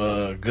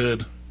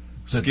good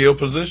skill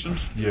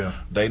positions,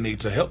 they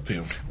need to help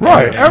him.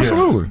 Right,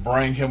 absolutely.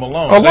 Bring him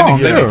along. They need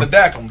to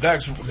DAC him.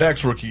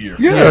 Dak's rookie year.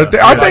 Yeah,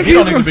 I think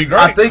he's going to be great.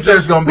 I think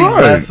there's going to be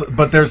less,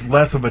 but there's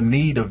less of a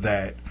need of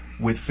that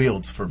with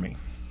Fields for me.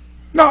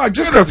 No,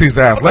 just because he's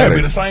athletic. It'd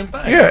be the same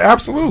thing. Yeah,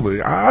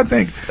 absolutely. I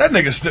think that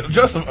nigga still,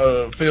 Justin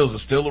Fields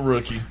is still a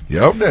rookie.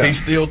 Yep. Yeah. He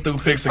still threw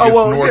picks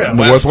against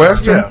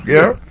Northwestern.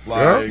 Yeah.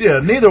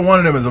 Neither one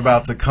of them is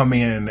about to come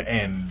in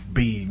and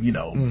be,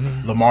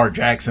 Lamar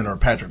Jackson or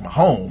Patrick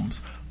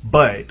Mahomes.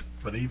 But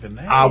even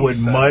that, I would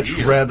much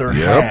rather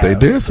have. They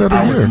did set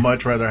I would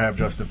much rather have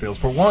Justin Fields.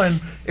 For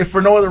one, if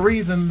for no other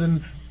reason,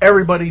 then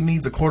everybody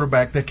needs a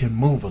quarterback that can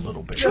move a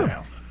little bit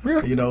now.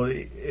 Yeah.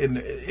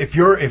 And if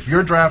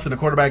you're drafting a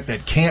quarterback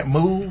that can't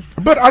move,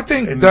 but I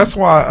think that's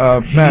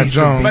why Mac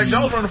Jones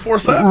running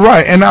 4-7,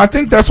 right? And I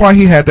think that's why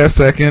he had that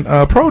second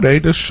pro day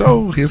to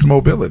show his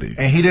mobility.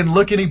 And he didn't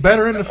look any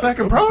better in the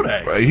second pro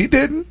day. He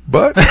didn't,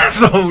 but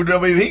so I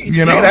mean, he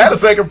had a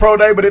second pro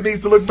day, but it needs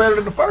to look better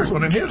than the first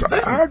one. And his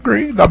didn't. I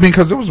agree. I mean,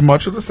 because it was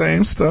much of the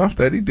same stuff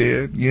that he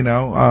did,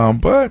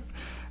 but.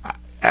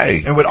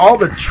 Hey. And with all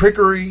the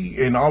trickery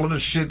and all of the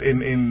shit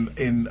in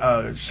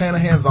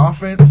Shanahan's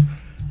offense,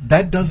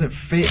 that doesn't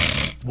fit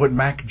what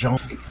Mac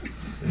Jones.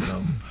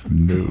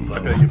 No, my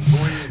brother.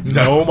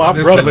 No,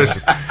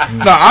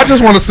 I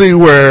just want to see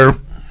where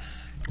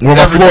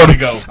my Florida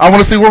go. I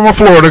want to see where my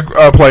Florida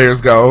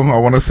players go. I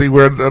want to see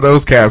where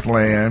those cats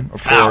land.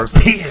 Of course,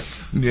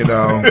 he's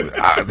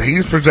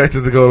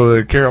projected to go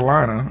to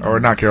Carolina, or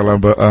not Carolina,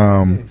 but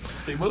to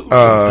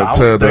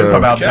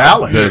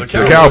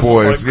the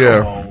Cowboys.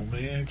 Yeah.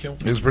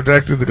 He's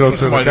projected to go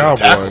to the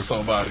Cowboys.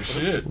 Somebody,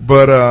 shit.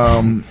 But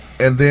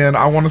and then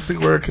I want to see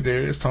where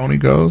Kadarius Toney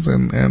goes,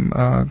 and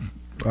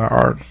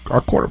our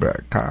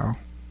quarterback Kyle,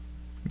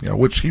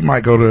 which he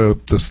might go to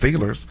the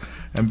Steelers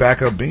and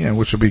back up Ben,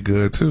 which would be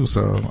good too.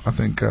 So I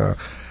think, on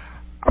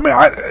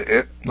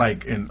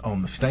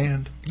the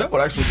stand. That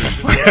would actually be.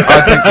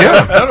 I think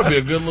that'll be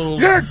a good little.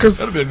 because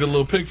that'll be a good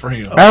little pick for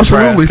him.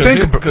 Absolutely,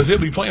 because he'll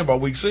be playing by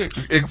week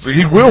 6.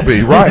 He will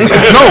be right.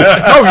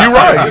 No, you're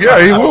right.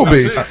 Yeah, he will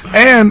be.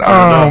 And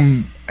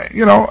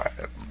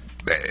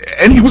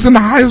and he was in the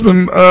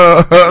Heisman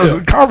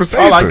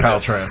conversation. I like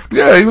Kyle Trask.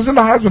 Yeah, he was in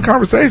the Heisman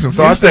conversation.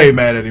 So I stayed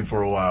mad at him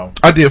for a while.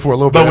 I did for a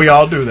little bit, but we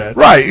all do that,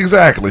 right?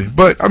 Exactly.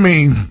 But I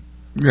mean,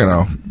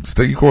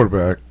 still your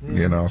quarterback.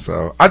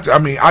 So I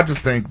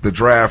just think the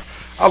draft.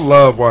 I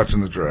love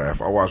watching the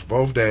draft. I watch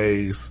both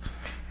days.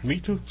 Me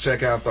too.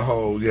 Check out the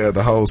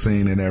whole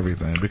scene and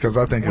everything, because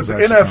I think it's the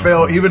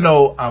NFL. Even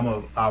though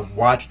I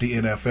watch the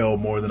NFL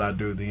more than I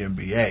do the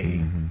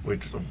NBA,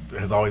 which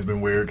has always been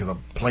weird because I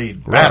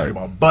played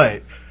basketball.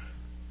 But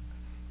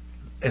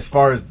as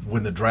far as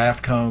when the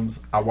draft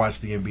comes, I watch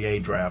the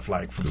NBA draft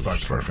from start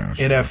to finish.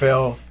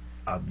 NFL,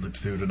 I look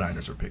to the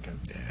Niners are picking,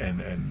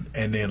 and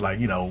then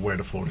where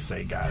the Florida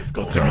State guys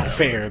go. But to be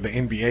fair, the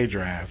NBA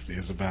draft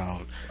is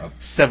about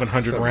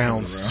 700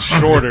 rounds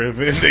shorter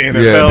than the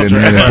NFL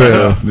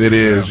draft. The NFL. It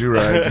is. You're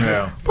right.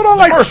 Yeah. But I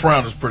like the first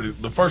round is pretty.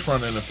 The first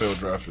round of the NFL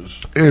draft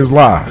is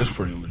live. It's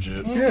pretty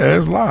legit. Yeah,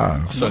 it's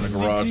live. I sat in the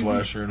garage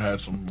last year and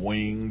had some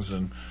wings,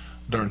 and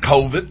during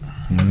COVID,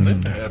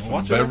 they had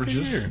some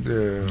beverages.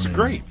 Yeah, it's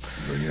great.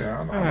 But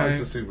I like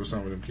to see where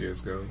some of them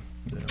kids go.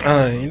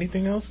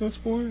 Anything else in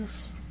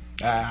sports?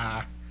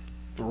 The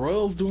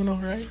Royals doing all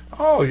right.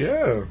 Oh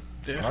yeah.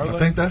 I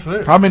think that's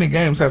it. How many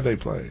games have they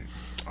played?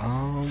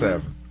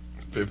 7,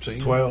 15,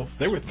 12.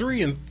 They were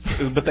 3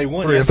 but they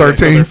won 3 and 13.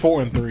 So they're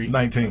 4-3.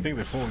 19. I think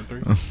they're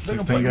 4-3.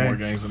 16 more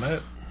games than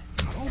that.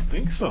 I don't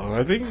think so.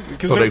 I think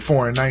so. They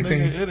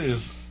 4-19. It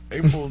is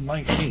April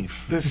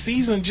 19th. The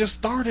season just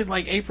started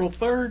April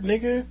 3rd,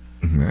 nigga.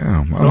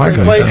 Yeah, I like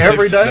they play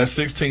every day. That's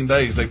 16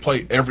 days. They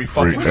play every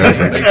fucking day.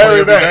 They play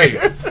every day.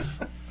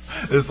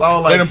 It's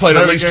all they done played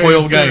at least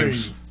 12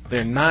 games.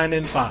 They're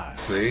 9-5.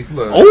 See,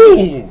 look.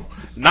 Ooh,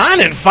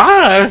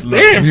 9-5.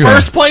 They're in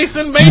first place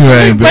in Major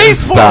League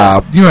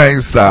Baseball. You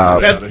ain't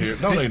stop. Get out of here.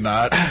 No, they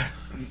not.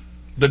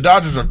 The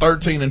Dodgers are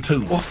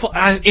 13-2. Well,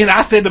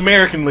 I said the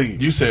American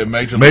League. You said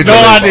Major League. No,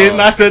 I didn't.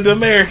 I said the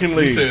American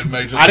League. You said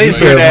Major League. I didn't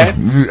say that.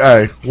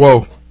 Hey,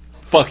 whoa.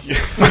 Fuck you.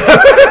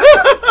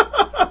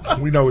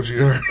 We know what you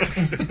heard.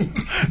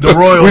 The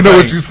Royals. We know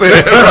what you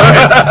said.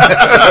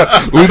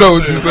 We know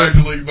what you said.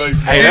 Major League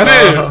Baseball. Hey,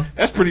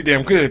 that's pretty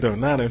damn good though.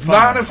 9-5.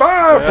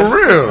 9-5 for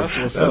real.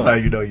 That's how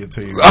you know your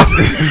team.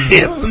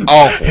 It's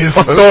awful.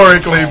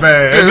 Historically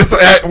bad.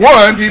 At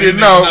one, he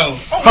didn't know.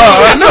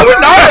 No, we're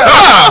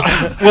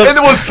 9-5. And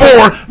it was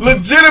 4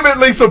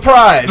 legitimately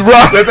surprised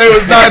that they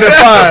was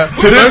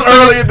 9-5 this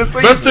early in the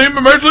season. Best team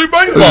in Major League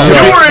Baseball.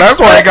 That's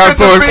why I got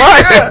so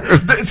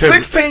excited.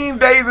 16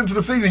 days into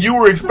the season, you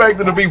were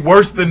expecting to be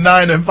worse than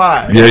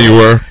 9-5. Yeah, you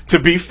were. To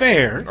be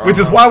fair, which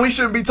is why we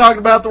shouldn't be talking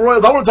about the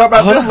Royals. I want to talk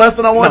about them less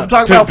than I want to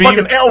talk about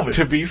fucking Elvis.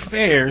 To be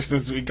fair,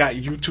 since we got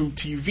YouTube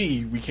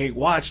TV, we can't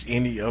watch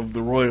any of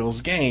the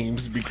Royals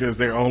games because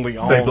they're only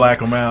on they black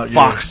them out,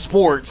 Fox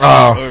Sports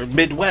or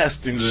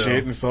Midwest and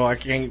shit, and so I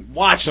can't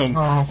watch them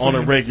on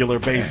a regular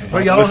basis.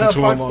 But y'all don't have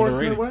Fox Sports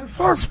Midwest?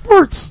 Fox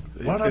Sports.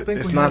 Why do I think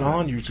it's not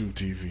on YouTube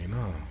TV?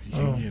 No, you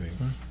can't get it.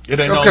 It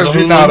ain't just because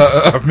you're not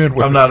a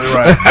Midwest. I'm not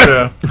right.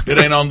 Yeah. It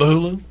ain't on the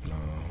Hulu.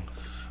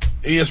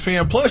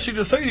 ESPN Plus, you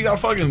just say you got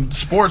fucking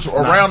sports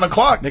around the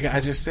clock. Nigga,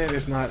 I just said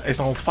it's not. It's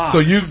on Fox. So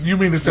you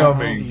mean to tell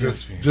me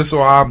just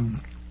so I'm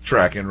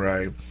tracking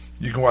right?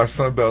 You can watch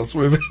Sunbelt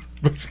Swimming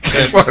at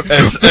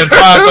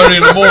 5:30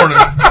 in the morning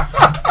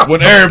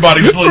when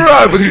everybody's sleeping.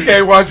 Right, but you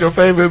can't watch your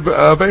favorite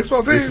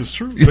baseball team. This is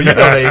true. But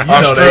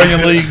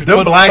Australian League,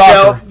 them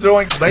blackout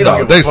joints, they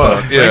don't give a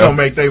fuck. Yeah. They gonna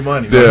make their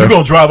money. Yeah. You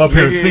gonna drive up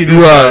here and see this?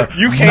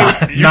 You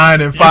can't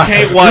 9-5. You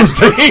can't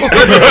watch.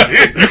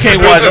 You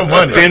can't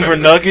watch Denver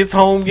Nuggets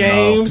home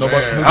games. We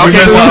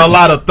missing a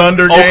lot of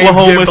Thunder games.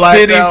 Oklahoma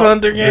City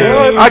Thunder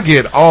games. I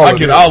get all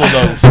of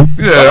those.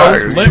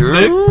 Yeah.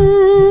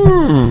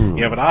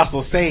 Yeah, but I also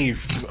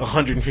save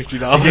 $150.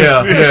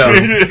 Yeah.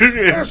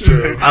 That's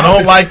true. I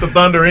don't like the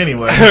Thunder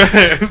anyway.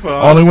 So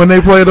only when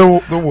they play the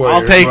Warriors.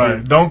 I'll take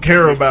it. Don't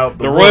care about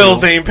the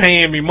Royals. Ain't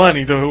paying me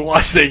money to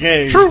watch their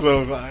games. True.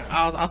 So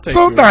I'll take it.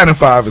 So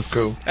 9-5 is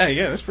cool. Hey,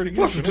 yeah, that's pretty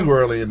good. What's too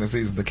early in the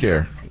season to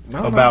care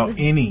about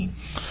any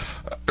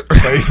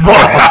baseball?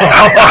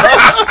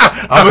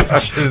 Let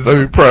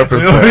me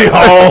preface that. Be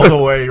all the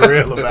way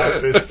real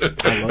about this.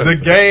 The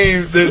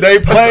game that they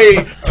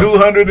play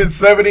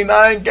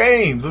 279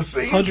 games a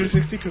season.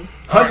 162.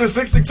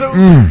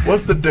 162.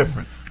 What's the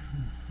difference?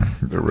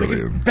 There really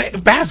is.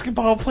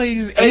 Basketball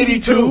plays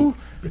 82.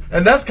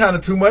 And that's kind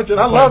of too much, and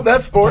I love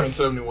that sport.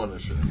 71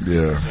 and shit.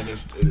 Yeah. And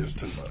it is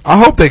too much. I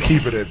hope they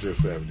keep it at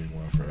just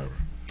 71 forever.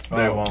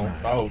 They won't.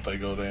 I hope they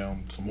go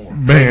down some more.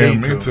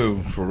 Man, me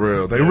too. For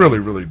real. They really,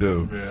 really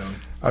do. Yeah.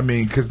 I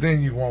mean, because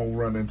then you won't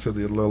run into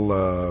the little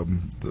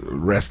the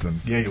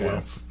resting. Yeah, you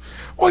will.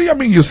 Well, I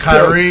mean, you'll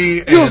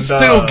Kyrie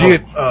still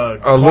get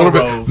a little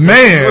bit. Cornrows.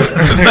 Man.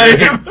 What's his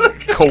name?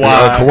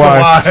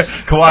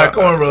 Kawhi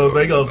cornrows.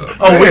 They goes.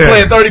 Oh, we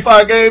playing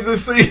 35 games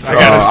this season.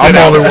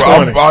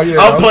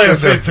 I'm playing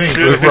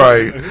 15.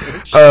 Right.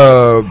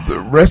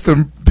 Rest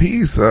in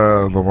peace,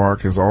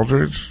 LaMarcus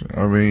Aldridge.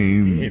 I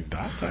mean, he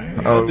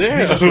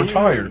just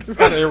retired. He's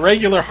got an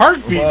irregular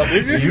heartbeat.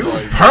 You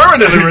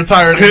permanently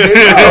retired.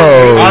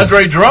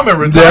 Andre Drummond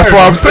retired. That's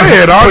what I'm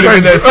saying. Put him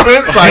in that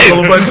spin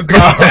cycle a bunch of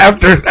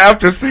times.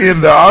 After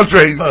seeing the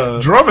Andre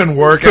Drummond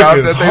workout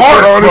his that they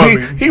heart put on from him,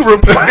 he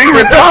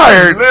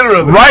retired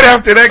literally right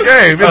after that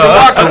game in the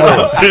locker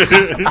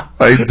room.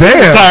 Like,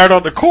 damn, retired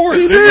on the court.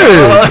 He did.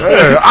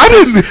 I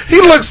didn't. He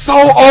looked so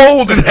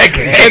old in that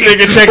game. That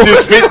nigga checked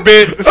his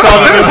Fitbit, saw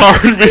that his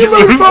heartbeat. He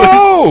looked so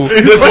old.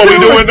 This what we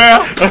doing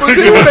now? But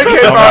then when they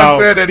came out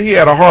and said that he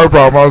had a heart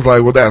problem, I was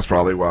like, well, that's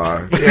probably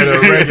why. He had a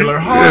regular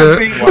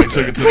heartbeat. Why he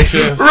took it to the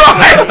chest.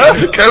 Right.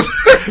 Because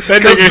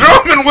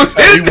Drummond was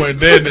he went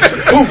dead.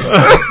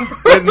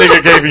 That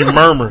nigga gave him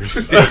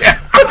murmurs.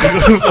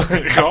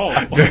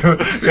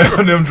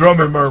 Them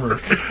Drummond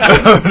murmurs.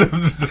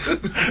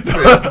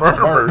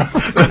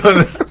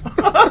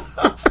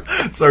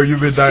 Sir, you've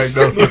been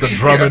diagnosed with a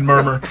Drummond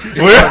murmur.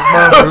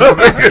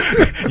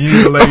 You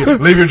need to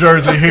leave your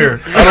jersey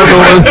here. I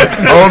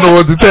don't know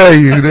what to tell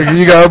you, nigga.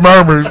 You got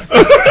murmurs.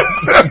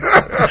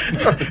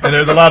 And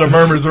there's a lot of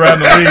murmurs around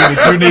the league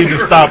that you need to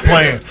stop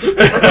playing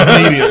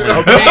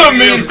immediately.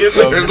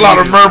 There's a lot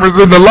of murmurs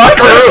in the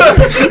locker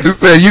room. They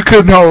said you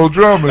couldn't hold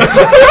Drummond.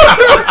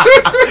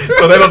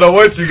 So they don't know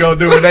what you're going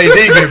to do when AD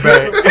get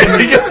back.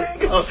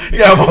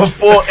 You have a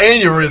full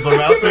aneurysm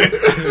out there.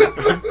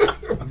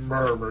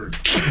 Murmurs.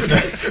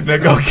 Now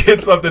go get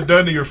something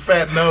done to your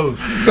fat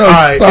nose. No,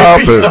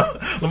 stop it.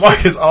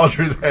 LaMarcus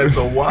Aldridge has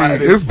the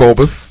widest. It's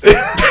bulbous. It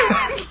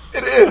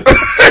is.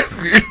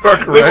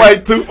 Look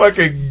like two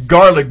fucking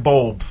garlic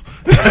bulbs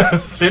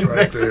sitting right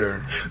next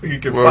there. You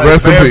can Well, fight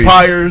rest in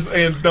vampires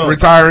and dunks.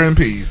 Retire in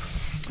peace.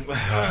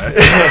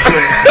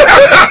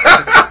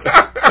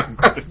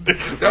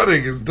 That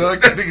nigga's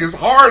dug. That nigga's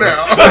hard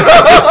out.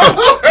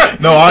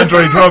 No,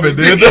 Andre Drummond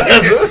did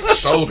that.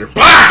 Shoulder.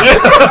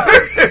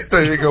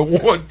 That nigga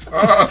one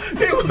time.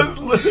 He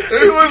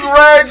was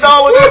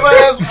ragdolling his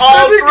ass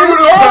all through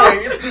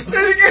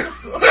the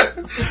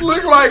game.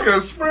 Look like a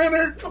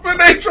sprinter, but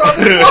they try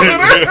to pull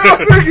it out.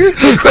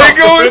 They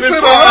go into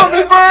the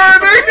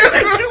hummingbird.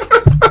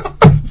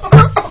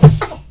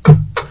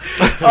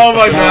 Oh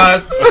my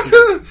God.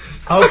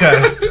 Okay.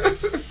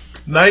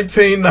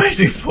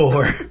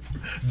 1994.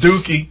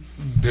 Dookie.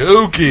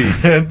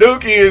 And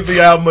Dookie is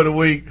the album of the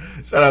week.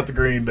 Shout out to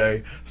Green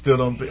Day. Still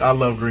don't think I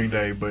love Green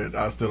Day, but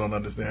I still don't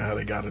understand how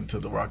they got into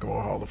the Rock and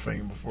Roll Hall of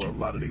Fame before a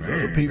lot of these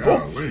other people.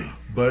 Golly.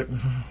 But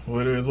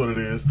what it is, what it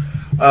is.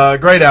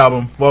 Great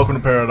album. Welcome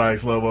to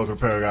Paradise. Love Welcome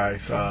to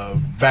Paradise.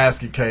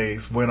 Basket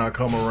Case. When I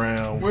Come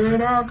Around.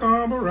 When I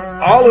Come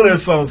Around. All of their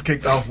songs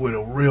kicked off with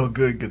a real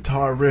good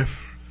guitar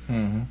riff.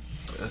 Mm-hmm.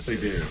 They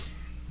did.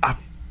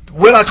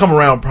 When I Come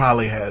Around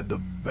probably had the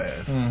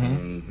best.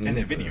 Mm-hmm. And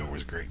the video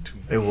was great too.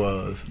 It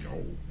was.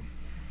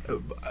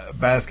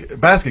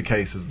 Basket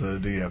Case is the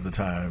do you have the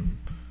time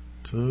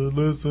to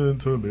listen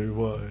to me?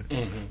 Why?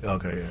 Mm-hmm.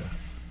 Okay, yeah.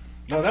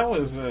 No, that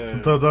was.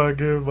 Sometimes I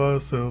give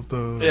myself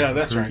the. Yeah,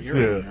 that's right.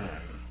 You're right.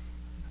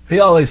 He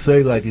always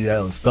say like he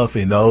had stuff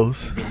he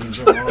knows.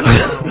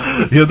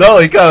 You know,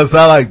 he kind of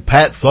sound like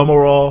Pat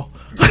Summerall.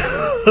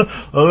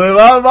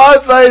 My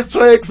face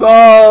tricks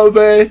on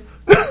me.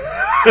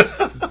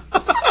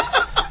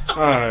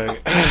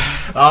 Alright.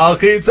 I'll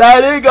keep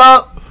setting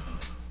up.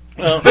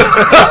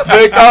 I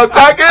think I'm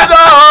cracking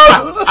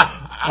up.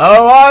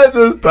 Otherwise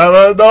it's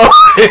paranoid.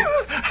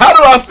 How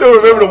do I still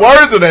remember the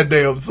words of that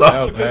damn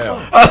song?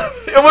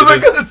 It was a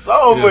good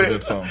song, but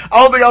I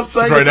don't think I've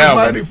sang it since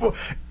 '94.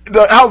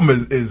 The album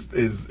is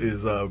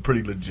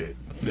pretty legit.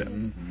 Yeah.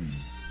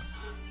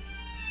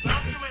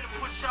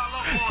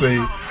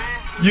 See,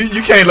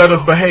 you can't let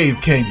us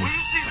behave, can you?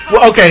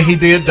 Well, okay, he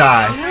did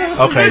die.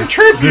 Okay,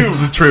 this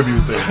is a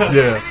tribute thing.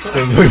 Yeah,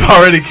 because we've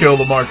already killed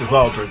LaMarcus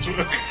Aldridge.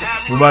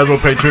 We might as well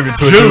pay tribute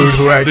to a dude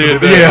who actually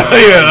did.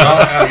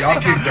 Yeah. Y'all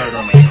keep dirt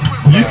on that.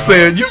 You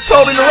said you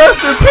told him to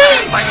rest in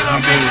peace.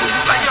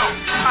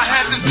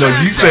 No,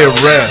 you said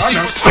rest.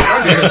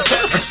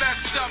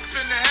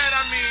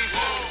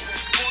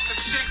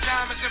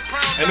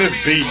 And this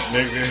beat,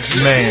 nigga.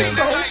 Man.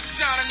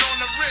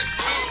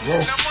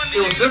 Well, it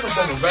was different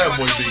from the Bad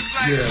Boy beat.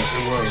 Yeah,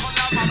 it was.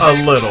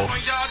 A little.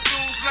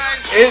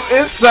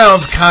 It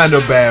sounds kind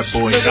of Bad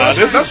Boy.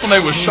 That's when they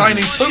was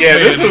shiny suit. Yeah,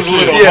 this was a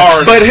little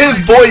hard. But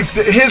his voice,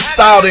 his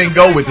style didn't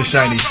go with the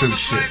shiny suit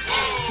shit.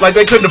 Like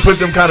they couldn't have put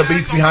them kind of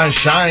beats behind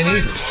Shine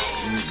either.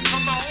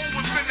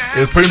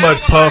 It's pretty much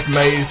Puff,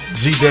 Maze,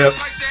 G-Dep.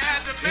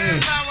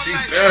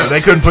 They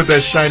couldn't put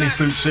that shiny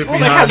suit shit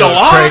behind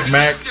Craig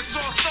Mack.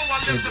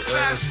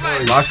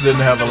 Lox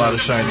didn't have a lot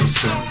of shiny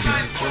suit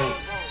beats.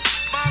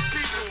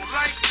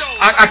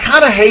 I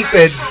kind of hate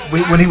that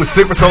when he was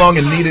sick for so long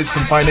and needed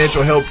some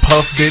financial help,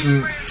 Puff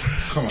didn't.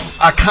 Come on.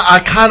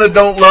 I kind of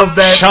don't love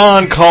that.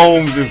 Sean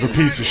Combs is a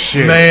piece of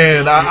shit.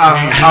 Man,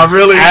 I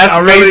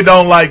really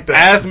don't like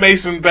that. Ask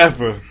Mason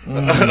Betha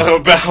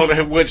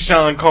about what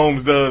Sean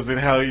Combs does and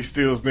how he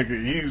steals nigga.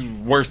 He's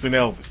worse than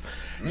Elvis.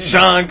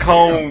 Sean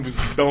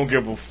Combs don't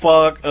give a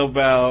fuck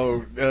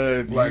about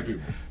black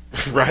people.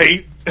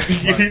 Right?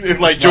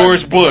 Like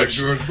George Bush.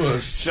 Like George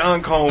Bush.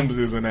 Sean Combs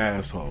is an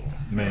asshole.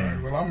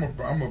 Man. Well, I'm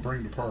gonna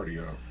bring the party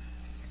up.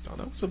 Oh,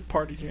 that was a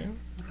party jam.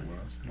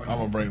 I'm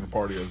gonna bring the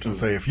party up too.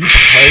 Say if you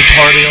play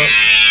Party Up,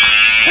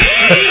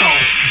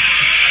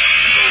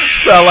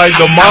 sound like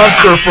the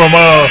monster from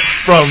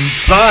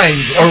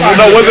Signs, or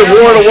no, was it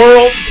War of the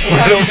Worlds?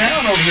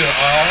 Down over here,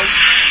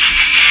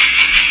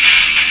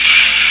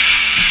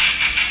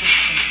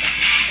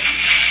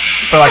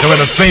 I feel like I'm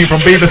in a scene from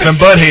Beavis and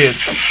Butthead.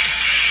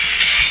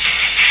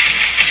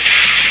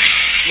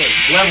 Look,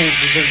 Levels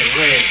is in the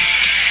red.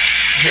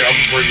 Here, I'm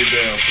gonna bring it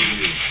down for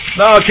you.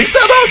 No, keep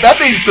that up. That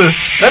needs to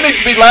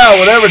be loud.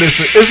 Whatever this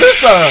is. Is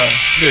this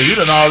Yeah, you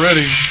done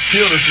already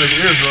killed this nigga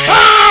eardrum.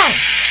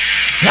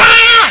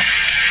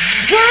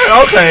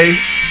 Okay.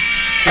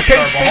 I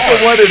can't think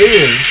of what it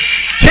is.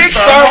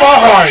 Kickstart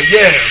my heart.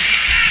 Yes.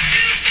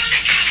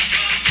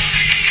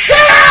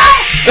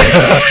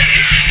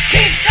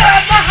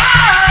 Kickstart my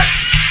heart.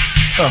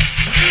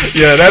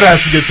 Yeah, that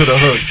has to get to the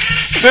hook.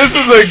 This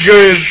is a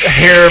good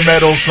hair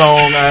metal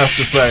song, I have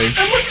to say.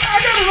 Hey, look,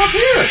 I got it up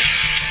here.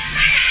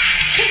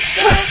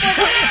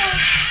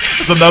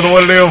 It's another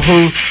one of them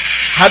who,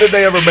 how did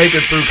they ever make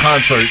it through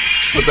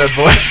concerts with that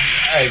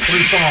voice? Hey,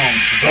 3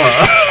 songs.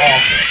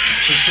 Awesome.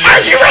 Are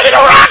you ready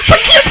to rock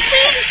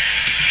Poughkeepsie?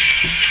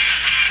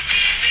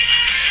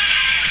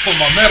 For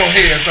my metal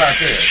heads out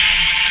there.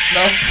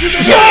 No?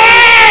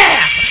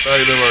 Yeah! I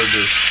ain't never heard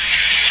this.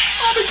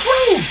 Oh, the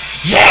crew.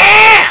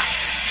 Yeah!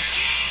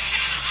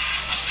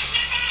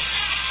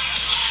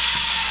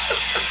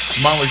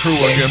 Motley Crue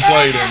wasn't getting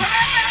played in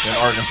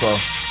Arkansas.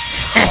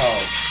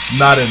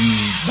 Not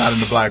in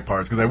the black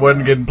parts, because they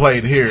wasn't getting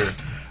played here.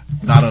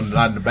 Not in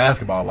the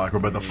basketball locker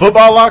room, but the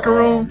football locker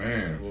room.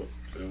 Man.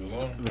 It was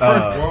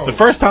on. The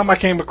first time I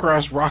came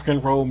across rock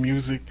and roll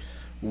music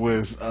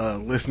was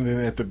listening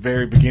at the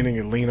very beginning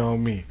of Lean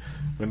On Me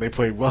when they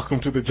played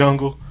Welcome to the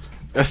Jungle.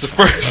 That's the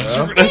first.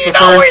 That's the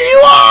first where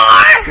you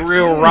are.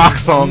 Real rock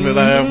song that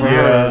I ever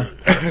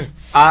heard.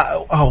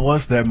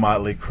 What's that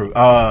Motley Crue?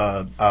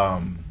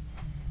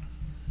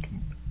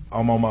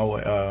 I'm on my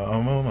way.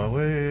 I'm on my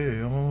way.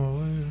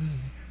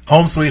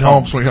 Home Sweet Home.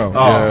 Home Sweet Home. Oh.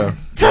 Yeah.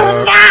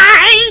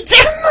 Tonight.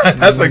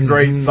 That's a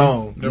great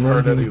song. Never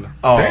heard that either.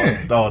 Oh,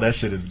 that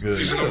shit is good.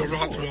 I'm a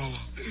Rottweiler,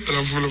 and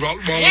I'm from the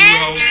Rottweiler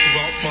house to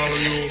Rottweiler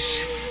yours.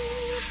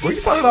 Where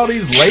you finding all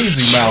these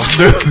lazy mouth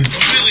dudes?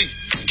 Silly,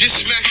 get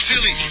smacked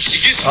silly, you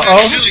get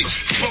smacked silly.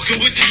 Fucking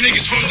with these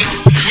niggas from the.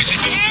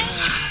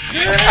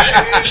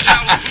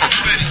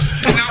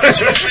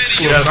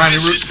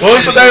 What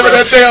was the name of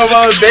that damn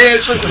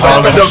dance?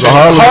 Harlem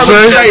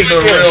Shake. The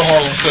real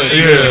Harlem Shake.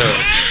 Yeah.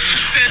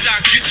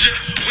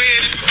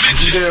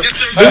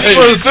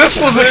 This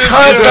was a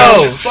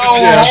condo. So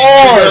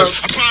hard.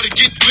 I probably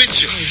get with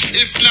you,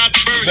 if not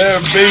burn. That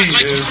beat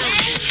is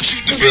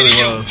really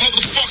was.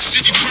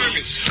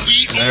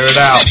 Air it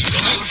out.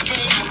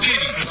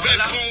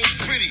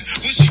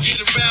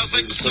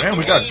 Damn,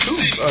 we got two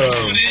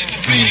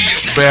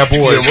Bad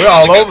Boy. Yeah, we're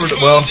all over it.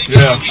 Well,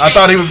 yeah. I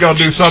thought he was gonna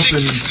do something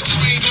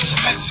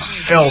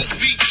else.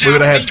 We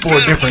would have had 4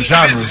 different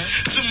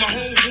genres.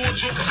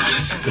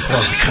 This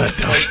one's a cut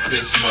though. Take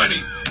this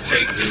money.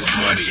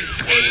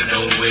 Ain't no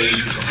way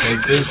you can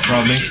take this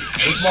from me.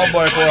 This my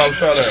black boy out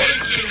shout out.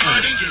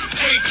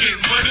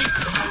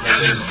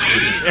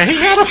 Yeah, he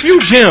had a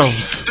few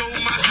gems.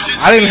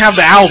 I didn't have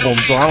the album,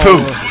 so I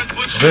don't know.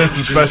 This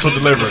is Special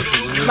Delivery.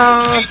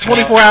 Nah,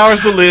 24 Hours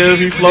to Live.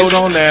 He flowed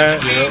on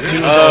that.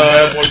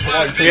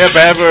 Yeah,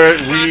 Bad Boy.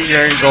 We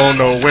ain't going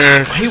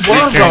nowhere. He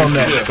was on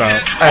that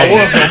stuff. I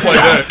was gonna play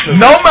that.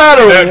 No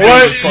matter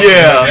what,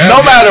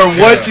 no matter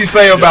what you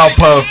say about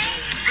Puff,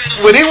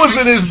 when he was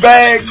in his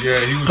bag,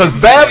 because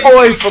Bad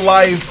Boy for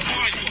Life,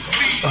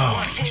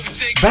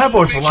 Bad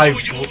Boy for Life,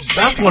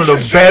 that's one of the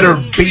better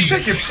beats.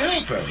 Check your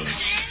tail feather.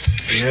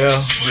 Yeah.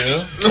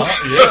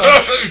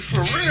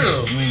 For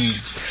real.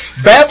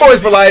 Bad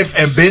Boys for Life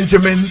and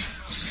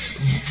Benjamins,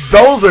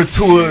 those are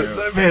two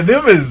of, man,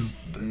 them is,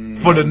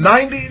 for the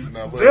 90s,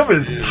 them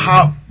is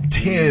top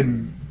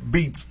 10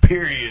 beats,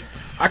 period.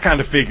 I kind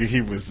of figured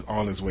he was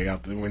on his way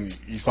out there when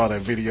you saw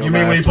that video. You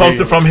mean when he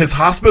posted from his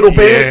hospital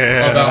bed?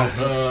 Yeah.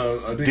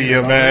 About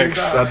DMX.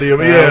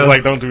 Yeah. I was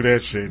like, don't do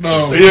that shit.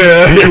 No.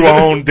 Yeah. You were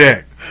on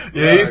deck.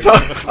 Yeah,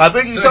 I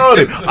think he told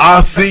him,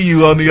 I'll see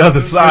you on the other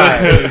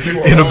side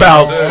in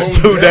about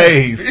 2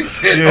 days. He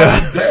said,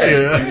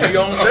 Yeah. We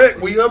on deck.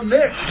 We up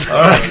next.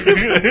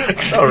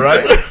 All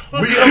right.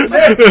 We up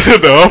next.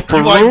 The upper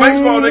You like room.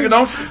 baseball, nigga,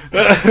 don't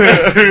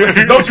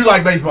you? Don't you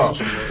like baseball?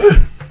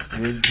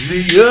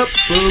 The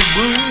upper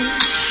room.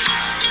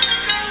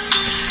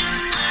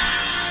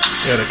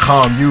 Yeah, to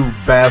calm you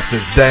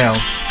bastards down.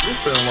 This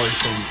sound like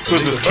some.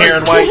 Was this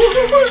Karen White?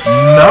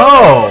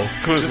 No.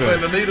 This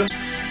ain't Anita.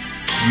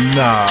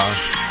 Nah.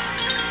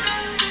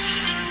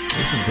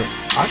 This is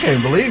I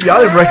can't believe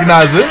y'all didn't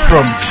recognize this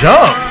from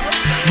Jump.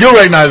 You'll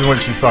recognize it when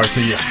she starts,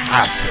 so you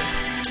have to.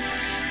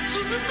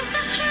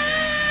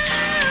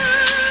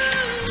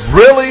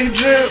 Really,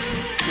 Jim?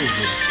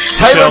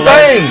 Taylor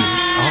Dane.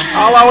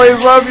 I'll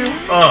always love you.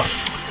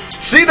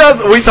 She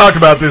does. We talked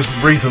about this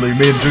recently,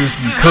 me and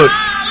Juice and Cook.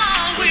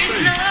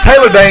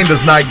 Taylor Dane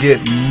does not get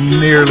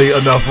nearly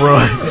enough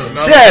run.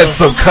 She had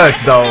some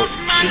cuts, dog.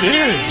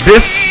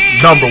 This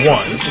number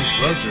 1.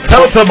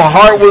 Tell It To My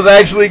Heart was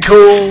actually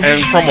cool.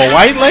 And from a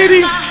white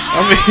lady?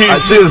 I mean,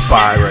 she was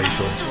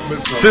biracial.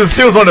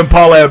 She was one of them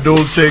Paula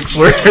Abdul chicks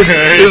where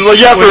it's like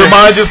you have to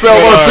remind yourself,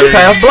 oh, she's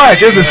half black,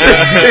 isn't she?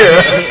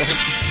 Yeah.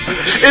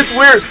 It's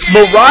weird.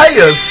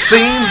 Mariah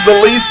seems the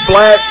least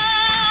black,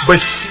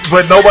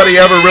 but nobody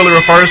ever really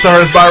refers to her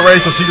as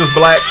biracial. She's just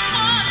black.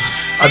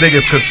 I think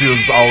it's because she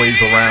was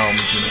always around,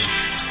 you know.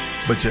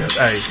 But yeah,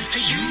 hey.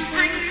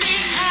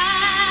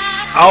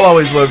 I'll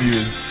Always Love You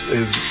is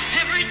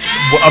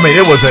I mean,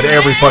 it was at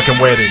every fucking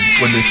wedding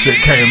when this shit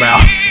came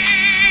out.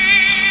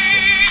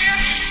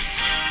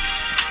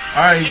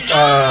 Alright,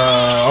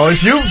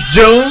 it's you,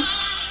 June.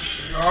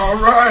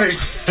 Alright.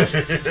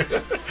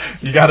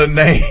 You got a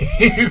name.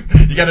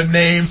 You got a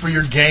name for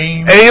your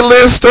game.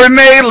 A-list or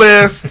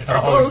nay-list. I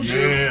Oh, told you.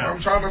 yeah. I'm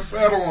trying to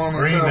settle on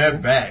Bring a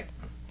that back.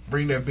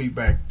 Bring that beat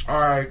back.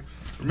 Alright.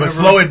 But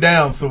slow it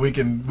down so we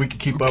can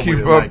keep up with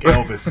it like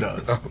Elvis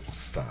does. Oh,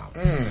 stop.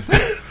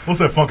 What's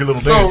that funky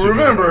little So dance?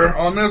 remember,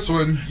 on this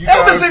one, you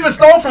Elvis guys, even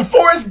stole from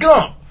Forrest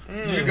Gump. you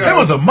It guys,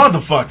 was a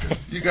motherfucker.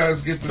 you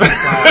guys get to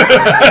decide if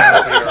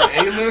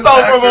they're A-list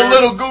Stole from a actors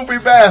little goofy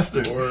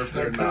bastard. or if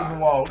they're not.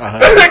 Walk.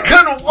 They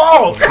couldn't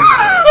walk.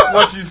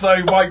 What you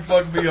say, Mike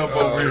fucked me up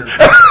over here.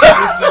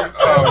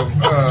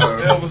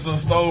 Elvis done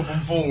stole from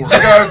Ford.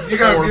 You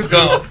guys Forrest get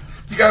Gump.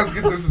 you guys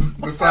get to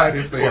decide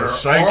if they are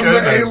Shaking on the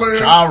and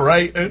A-list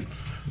gyrating.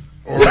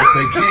 or if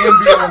they can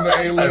be on the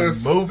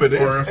A-list And moving or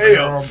his if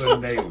they're hips.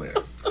 on the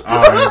nay-list. All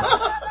right.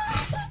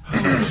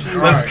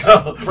 Let's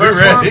go. We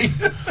ready?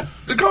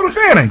 Dakota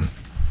Fanning.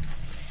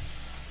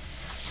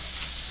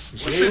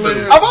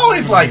 I've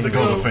always liked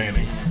Dakota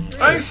Fanning.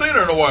 I ain't seen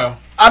her in a while.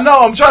 I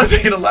know. I'm trying to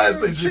think of the last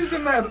thing. She's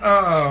in that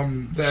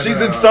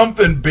She's in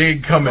something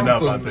big coming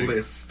up, I something think.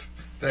 list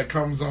that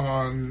comes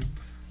on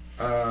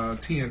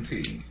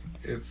TNT.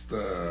 It's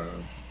a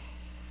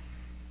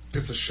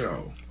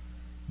show.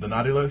 The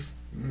naughty list?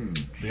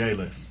 The A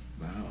list.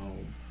 No,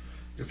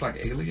 it's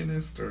like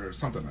Alienist or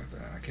something like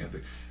that. I can't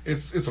think.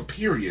 It's a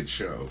period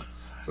show.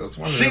 So it's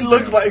one of She them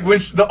looks damn like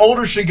the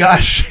older she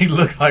got, she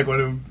looked like one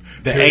of them.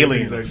 The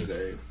alienist.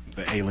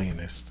 The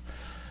alienist.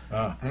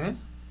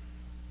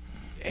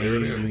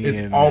 Alienist.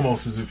 It's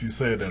almost as if you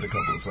said that a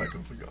couple of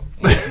seconds ago.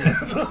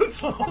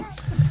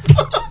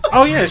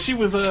 Oh yeah, she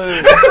was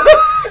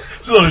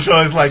She's on the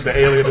show. It's like the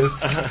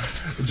alienist.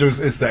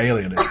 It's the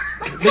alienist.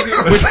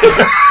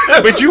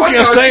 but you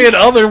kept saying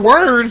other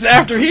words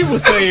after he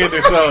was saying it.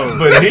 So,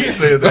 but he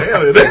said the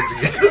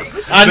alienist.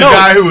 I know. The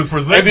guy who was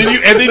presenting.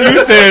 And then you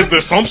said the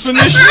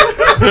Thompsonish,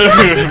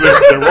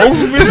 the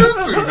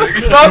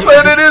Roosevelt. No, I'm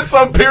saying it is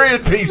some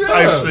period piece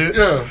type shit.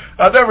 Yeah.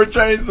 I never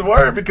changed the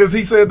word because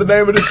he said the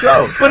name of the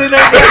show. But it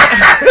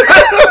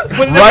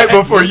ain't right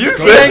before you it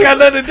said ain't got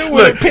nothing to do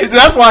with Look, it.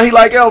 that's why he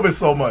like Elvis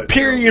so much.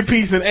 Period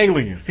piece and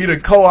alien. He the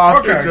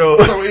co-author. Okay, Joe.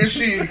 so is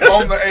she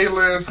on the A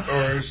list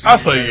or is she? I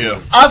say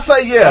yeah. I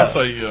say yeah. I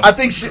say yeah. I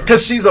think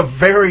because she's a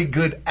very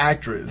good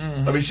actress.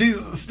 I mean, she's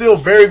still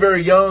very,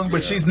 very young,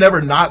 but she's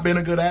never not been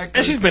a good actress.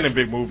 And she's been in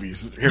big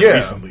movies here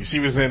recently. She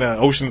was in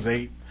Ocean's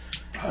 8.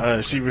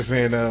 She was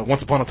in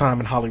Once Upon a Time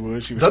in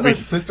Hollywood. She was Doesn't her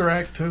sister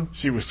act too?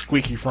 She was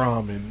Squeaky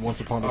Fromm in Once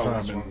Upon a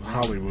Time in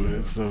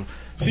Hollywood. So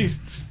she's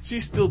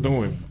still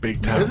doing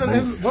big time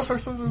movies. What's her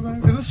sister's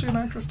name? Isn't she an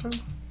actress too?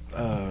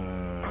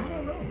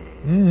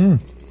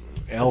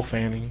 Elle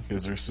Fanning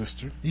is her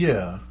sister.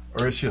 Yeah,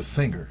 or is she a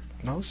singer?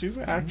 No, she's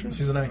an actress.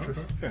 She's an actress.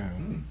 Yeah.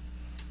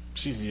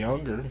 She's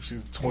younger.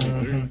 She's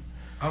 23.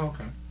 Oh,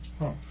 okay.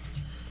 Huh.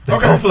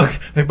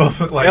 They both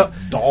look like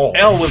dolls.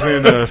 Elle was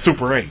in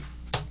Super 8.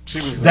 She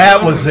was.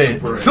 That was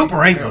it.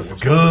 Super 8 was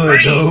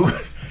good, dude.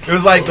 It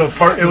was like the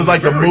first. It was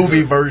like the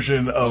movie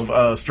version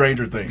of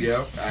Stranger Things.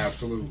 Yep,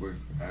 absolutely.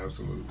 It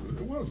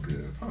was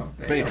good, huh?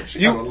 But Damn,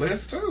 she got a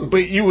list too.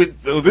 But you would.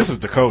 Oh, this is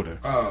Dakota.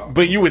 Oh.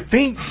 But you would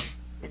think,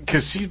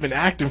 because she's been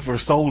acting for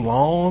so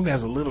long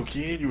as a little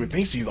kid, you would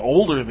think she's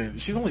older than.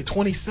 She's only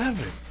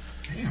 27.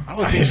 Damn, I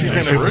would think she's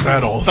in her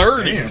that old.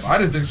 30s. Damn, I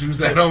didn't think she was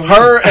that old.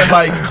 Her and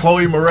like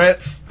Chloe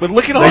Moretz. But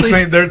look at all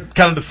they're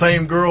kind of the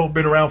same girl,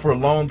 been around for a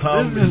long time.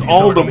 This is She's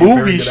all the already a very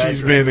movies good she's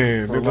actress been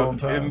in for a long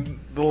time. in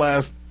the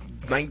last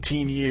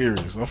 19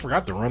 years. I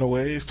forgot The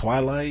Runaways,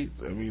 Twilight.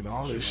 I mean,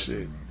 all this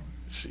shit.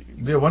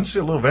 Yeah, wasn't she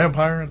a little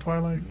vampire in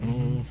Twilight?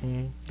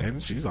 Mm-hmm.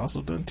 And she's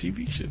also done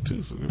TV shit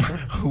too. So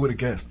who would have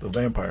guessed a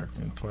vampire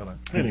in Twilight?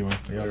 Anyway,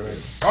 yeah, right.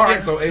 All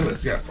right, so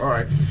A-list, yes. All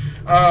right.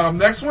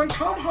 Next one,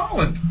 Tom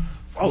Holland.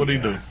 Oh, what did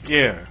he do?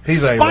 Yeah,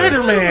 he's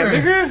Spider-Man,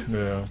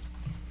 nigga.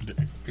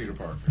 Yeah, Peter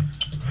Parker.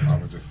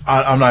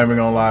 I'm not even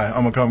gonna lie.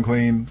 I'm gonna come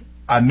clean.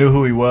 I knew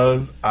who he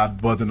was. I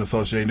wasn't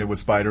associating it with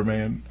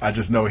Spider-Man. I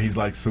just know he's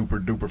like super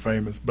duper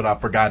famous, but I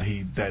forgot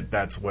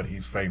that's what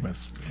he's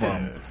famous from.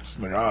 Yeah. This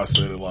nigga, I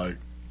said it like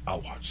I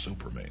watch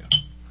Superman.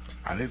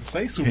 I didn't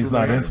say Superman. He's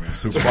not in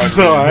Superman.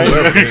 So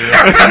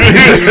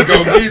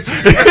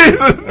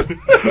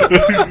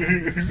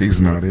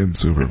He's not in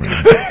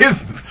Superman.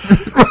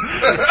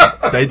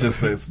 They just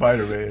said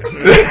Spider-Man.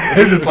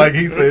 It's just like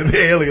he said the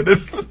alien.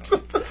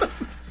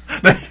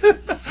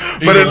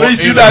 But at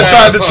least you're not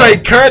trying to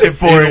take credit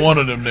for Either it. one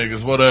of them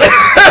niggas, whatever.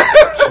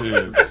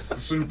 Shit.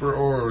 Super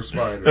or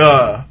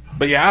Spider.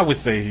 But yeah, I would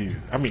say you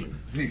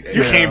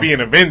can't be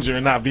an Avenger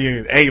and not be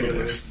an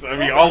A-list. I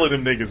mean, all of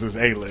them niggas is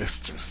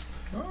A-listers.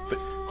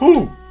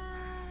 Who?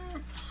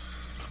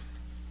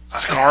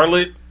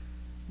 Scarlett,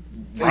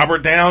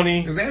 Robert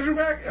Downey. Is Andrew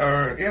Mack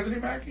or Anthony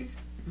Mackie?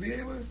 Is he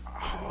A-list?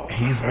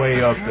 He's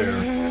way up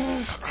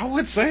there. I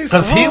would say so.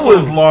 Because he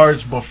was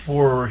large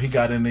before he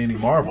got into any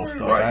Marvel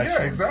stuff, Right,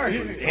 actually. yeah,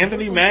 exactly.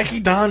 Anthony Mackie,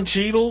 Don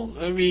Cheadle.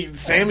 I mean,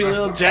 Samuel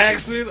L.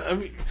 Jackson. I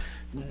mean,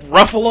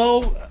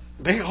 Ruffalo.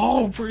 They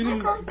all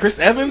pretty. Chris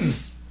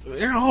Evans.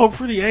 They're all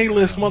pretty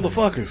A-list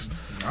motherfuckers.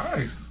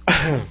 Nice.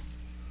 Okay.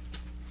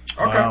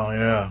 Wow,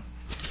 yeah.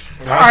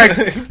 All right,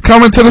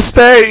 coming to the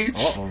stage.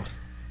 Uh-oh.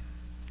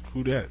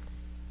 Who that?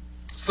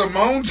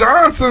 Simone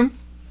Johnson.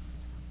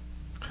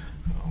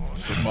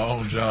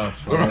 Simone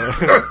Johnson.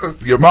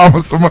 Your mama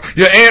Simone.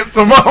 Your aunt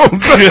Simone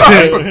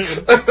Johnson.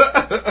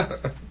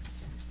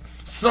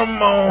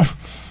 Simone.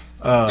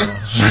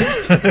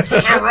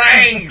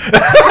 Sherane.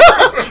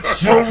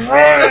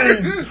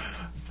 Sherane.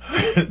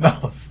 No, I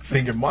was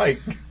singing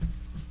Mike.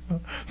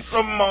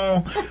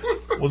 Simone.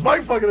 Was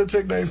Mike fucking a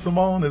chick named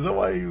Simone? Is that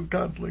why he was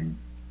constantly...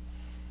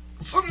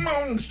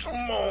 Simone.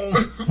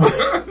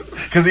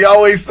 Because he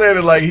always said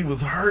it like he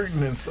was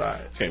hurting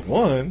inside. Okay,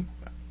 one,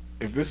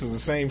 if this is the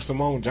same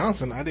Simone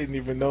Johnson, I didn't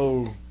even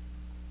know.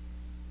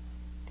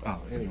 Oh,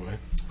 anyway.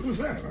 Who's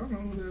that? I don't know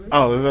who that is.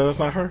 Oh, that's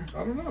not her? I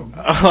don't know.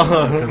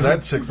 Because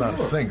that chick's not a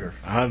singer.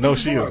 I know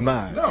she is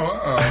not.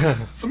 No,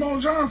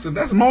 Simone Johnson.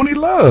 That's Moni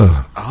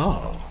Love.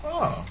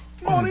 Oh.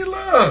 Moni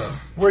Love.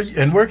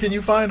 Where can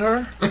you find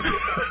her?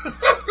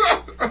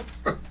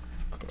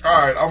 All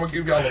right, I'm going to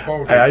give y'all a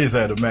bonus. Hey, I used to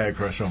have a mad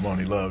crush on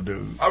Moni Love,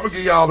 dude. I'm going to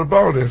give y'all the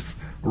bonus.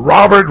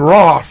 Robert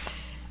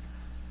Ross.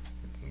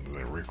 Is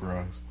that Rick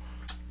Ross?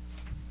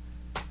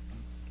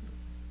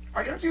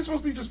 I guess you're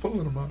supposed to be just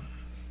pulling them up.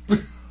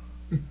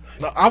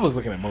 No, I was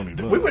looking at Moni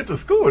Love. We went to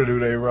school to do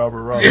that,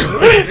 Robert Ross. Yeah,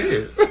 we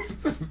did.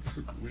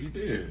 We He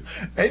did.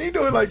 Ain't he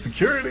doing like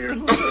security or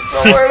something?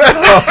 Somewhere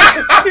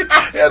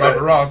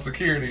Robert Ross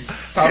security,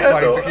 top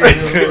flight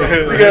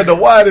security. He had the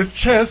widest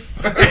chest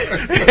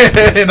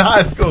in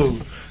high school.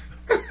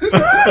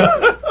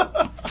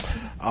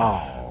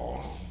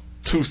 Oh,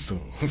 too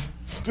soon.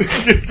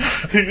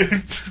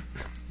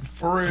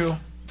 For real.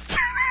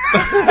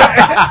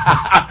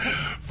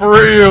 For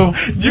real.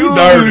 You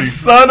dirty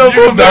son of a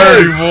dirty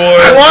bitch. boy.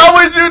 Why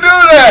would you do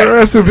that?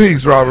 Rest in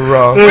peace, Robert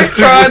Ross. We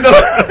trying to.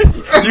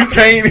 You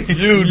can't.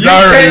 You dirty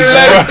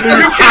Can't boy.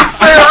 you keep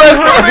saying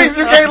rest in peace.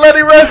 You can't let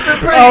him rest in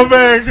peace. Oh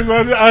man, because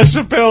I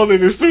Chappelled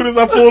it. As soon as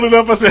I pulled it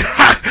up, I said,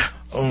 "Ha!"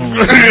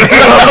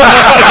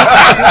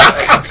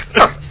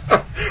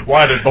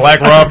 Why did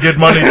Black Rob get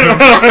money too?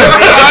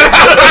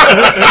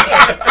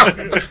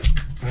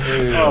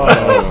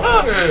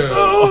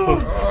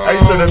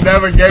 I should have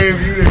never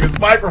gave you niggas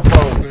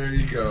microphone. There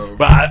you go.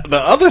 But the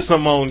other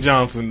Simone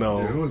Johnson,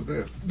 though, Yeah, who is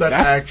this? That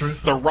that's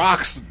actress. The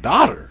Rock's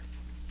daughter.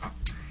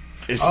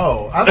 Is-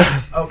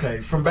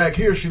 Okay. From back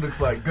here, she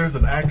looks like there's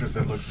an actress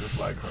that looks just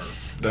like her.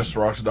 That's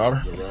Rock's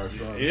daughter.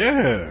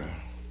 yeah.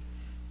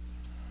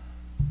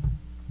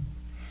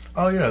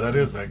 Oh yeah, that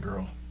is that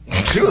girl.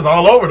 She was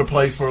all over the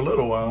place for a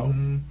little while.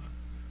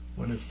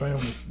 When his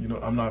family,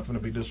 I'm not going to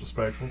be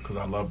disrespectful because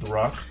I love The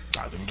Rock.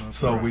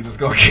 So we just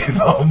gonna keep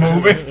on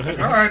moving.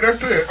 All right,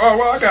 that's it. Oh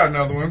well, I got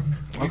another one.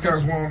 You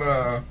guys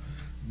want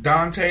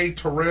Dante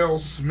Terrell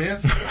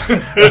Smith?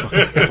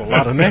 That's a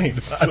lot of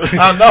names.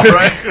 I know,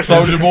 right?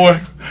 Soldier Boy.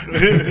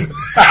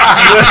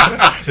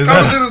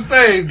 Come to the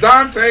stage,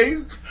 Dante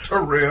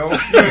Terrell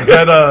Smith. Is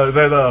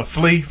that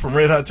Flea from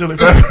Red Hot Chili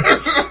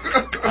Peppers?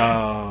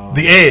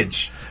 The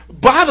Edge.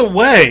 By the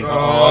way, hold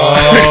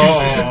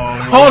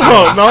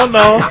on, no.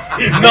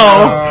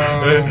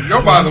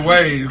 Go by the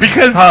way.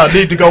 Because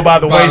need to go by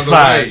the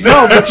wayside.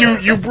 No, but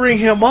you bring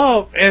him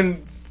up,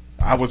 and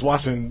I was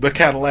watching the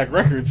Cadillac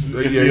Records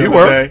the you other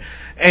were. day,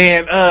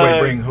 and Wait,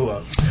 bring who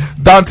up?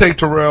 Dante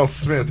Terrell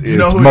Smith is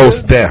know who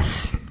Most it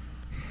is?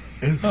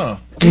 Def.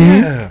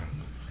 yeah.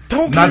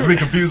 Don't Not get to be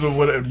confused with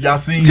what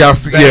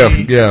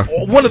Yasin. Yeah.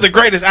 one of the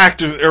greatest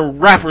actors or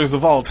rappers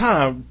of all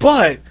time,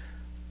 but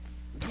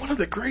one of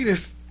the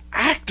greatest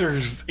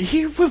actors.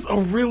 He was a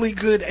really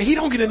good. He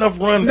don't get enough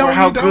run for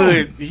how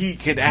good he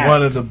could act.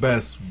 One of the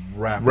best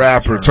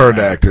Rapper turned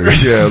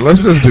actors. Yeah,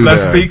 let's just do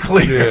Let's that. be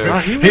clear.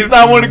 Yeah. He's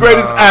not one of the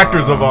greatest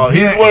actors of all.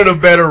 He's one of the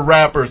better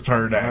rappers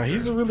turned actors.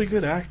 He's a really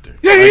good actor.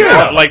 Yeah, he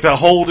is. Like to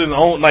hold his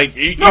own. Like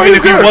even he's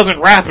if good. he wasn't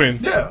rapping.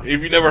 Yeah.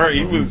 If you never heard,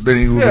 he was. Then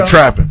he was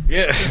trapping.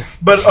 Yeah.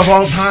 But of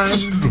all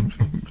time,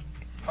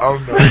 I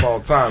don't know if all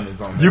time is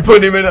on there. you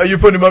putting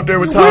him up there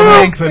with Tom Will.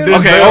 Hanks and Denzel.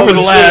 Okay, over the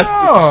and last. shit?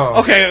 Oh.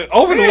 Okay,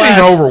 over the He ain't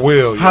last over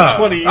Will. Huh.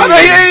 20 years. I know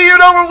he ain't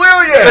even over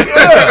Will yet.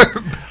 Yeah.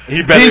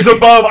 He's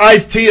above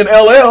Ice-T and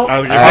LL. I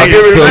was gonna say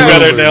he's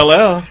better than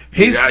LL.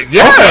 He's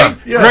Yeah.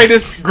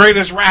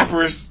 Greatest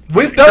rappers.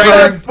 We've done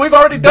that. We've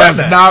already done That's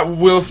that. not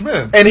Will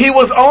Smith. And he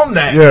was on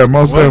that. Yeah,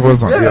 Most Def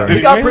was on. Yeah, Yeah. he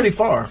got pretty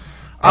far.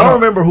 I don't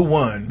remember who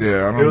won.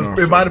 Yeah, I don't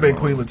know. It might have been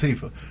Queen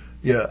Latifah.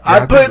 Yeah, I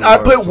I think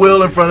it put was.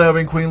 Will in front of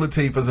him. Queen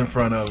Latifah's in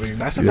front of him.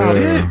 That's about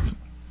it.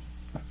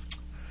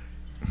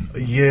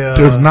 Yeah,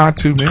 There's not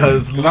too many.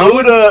 because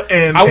Luda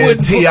and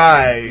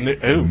T.I.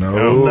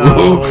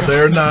 No,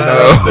 they're not.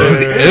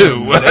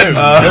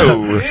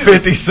 No.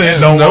 50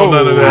 Cent don't want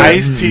none of that.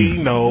 Ice-T,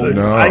 no.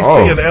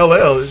 Ice-T and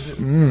LL.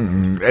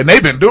 And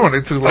they've been doing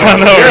it too long. I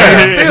know,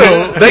 right?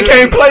 Still, they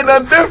can't play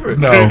nothing different.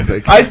 No,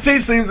 they can't. Ice-T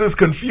seems as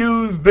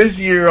confused this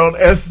year on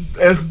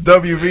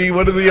SWV.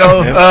 What is he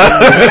on?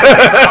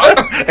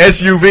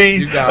 SUV.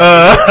 You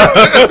got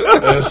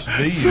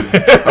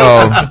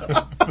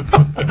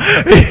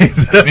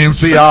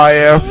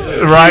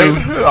NCIS.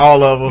 Right?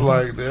 All of them.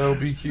 Like the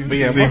LBQ. But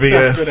yeah, Most CVS.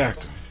 Def, good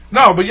actor.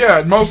 No, but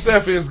yeah, Most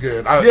Def is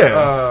good.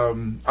 Yeah.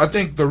 I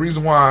think the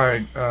reason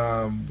why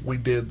we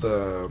did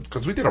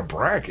because we did a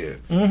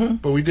bracket,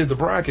 but we did the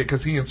bracket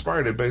because he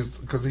inspired it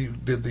because he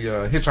did the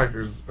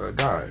Hitchhiker's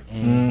Guide,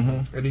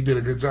 and he did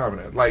a good job in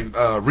it. Like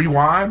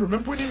Rewind,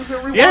 remember when he was in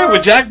Rewind? Yeah,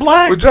 with Jack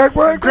Black. With Jack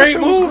Black, that Great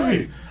shit was movie.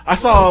 great. I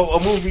saw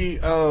a movie.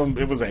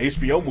 It was an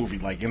HBO movie,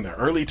 like in the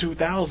early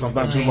 2000s,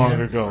 not too long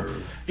ago.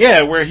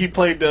 Yeah, where he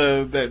played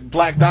that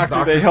black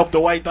doctor that helped the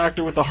white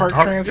doctor with the heart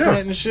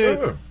transplant and shit.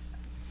 Yeah.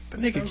 The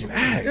nigga can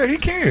act. Yeah, he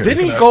can.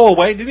 Didn't he go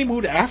away? Didn't he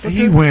move to Africa?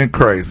 He went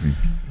crazy.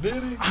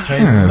 Changed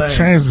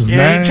Changed his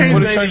Yeah, name. he What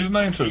did he change his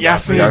name to?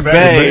 Yasin Yasin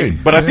Bey. Bey.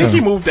 But I think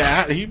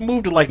Yeah. he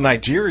moved to like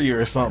Nigeria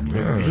or something.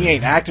 Yeah. He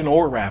ain't acting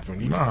or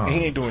rapping. He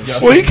ain't doing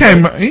shit. Well, he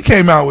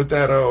came out with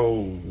that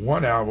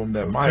one album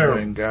that Mike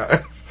went got.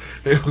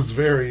 It was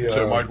very.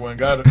 So Mike went and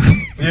got it.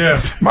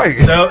 Yeah. Mike.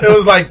 No, it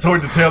was like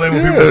toward the tail end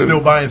when people were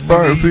still buying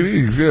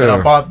CDs. Yeah. And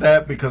I bought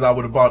that because I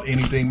would have bought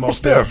anything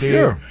Most Def did.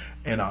 Yeah.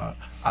 And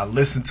I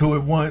listened to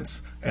it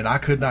once, and I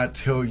could not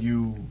tell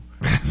you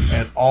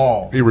at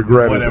all He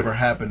regretted whatever it.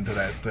 happened to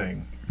that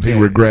thing. He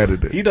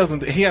regretted it.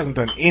 He hasn't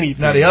done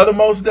anything. Now the other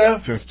Most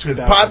Def, Since his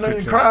partner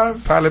in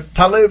 2015. crime,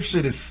 Talib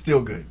shit is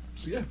still good.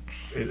 Yeah.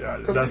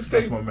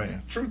 That's my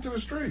man. True to the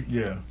street.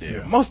 Yeah.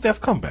 Most Def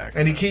come back.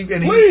 And he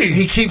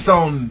Please. keeps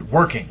on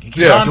working. He keeps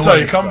Yeah, on I'm doing telling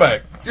you, his come stuff.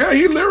 back. Yeah,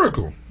 he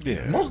lyrical.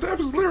 Yeah. Most Def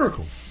is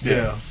lyrical.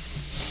 Yeah.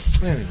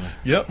 Anyway.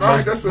 Yep. All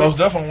right, that's it. Most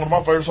definitely one of my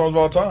favorite songs of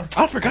all time.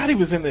 I forgot he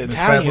was in the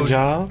Italian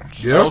Job.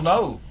 Yep. Oh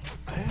no.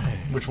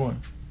 Which one?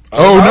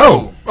 Oh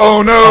no!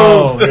 Oh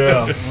no! Oh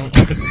yeah.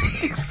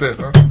 He said,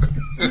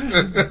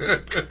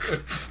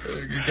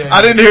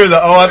 I didn't hear the.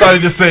 Oh, I thought he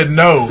just said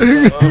no.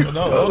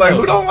 No. I was like,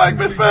 who don't like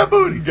Miss Fat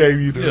Booty? Gave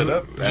you this.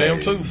 Yeah, that jam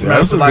too.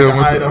 Smells like an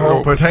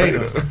Idaho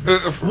potato.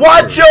 For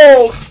Watch real.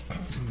 your.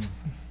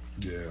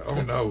 Yeah.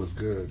 Oh no, it's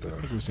good though.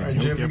 All right,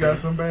 Jim, you got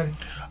somebody?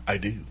 I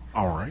do.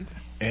 All right.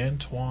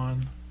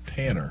 Antoine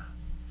Tanner.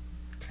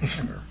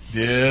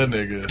 Yeah,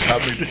 nigga. How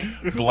many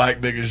black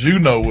niggas you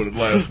know with a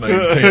last name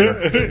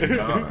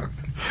Tanner?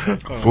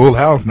 Full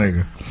House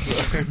nigga.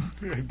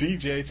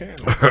 DJ Tanner.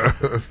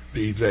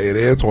 DJ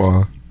and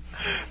Antoine.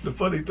 The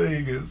funny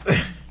thing is,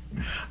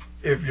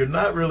 if you're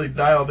not really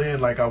dialed in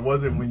like I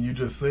wasn't when you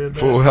just said that.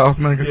 Full House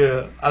nigga.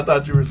 Yeah, I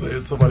thought you were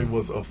saying somebody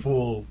was a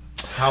full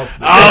house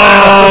nigga.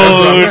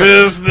 Oh,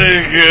 this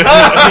nigga.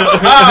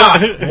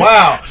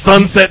 Wow.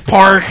 Sunset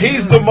Park.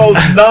 He's the most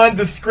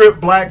nondescript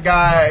black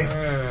guy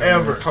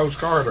ever. Coach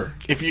Carter.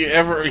 If you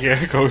ever,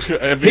 Coach.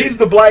 He's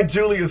the black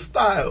Julius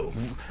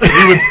Stiles.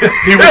 He was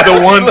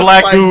the one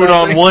black Like dude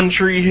nothing. on One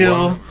Tree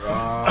Hill.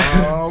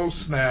 Oh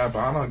snap!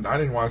 I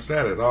didn't watch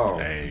that at all.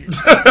 Hey,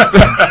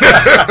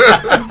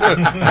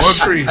 One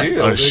Tree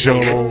Hill. a nigga.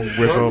 show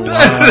with a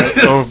lot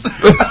of.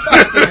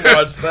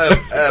 Watch that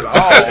at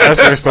all. That's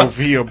where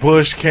Sophia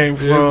Bush came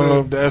from.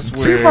 it? That's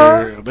She where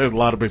fine? there's a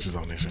lot of bitches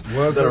on this show.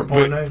 Was that her it?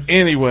 porn But name?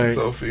 anyway,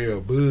 Sophia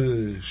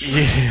Bush.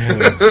 yeah,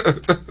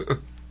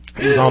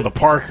 he was on the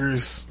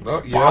Parkers,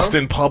 Oh, yeah?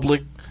 Boston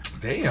Public.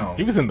 Damn.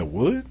 He was in the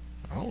Wood.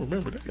 I don't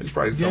remember that. He's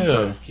probably Yeah.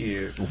 somebody's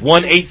kid.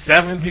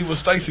 187. He was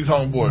Stacy's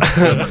homeboy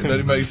that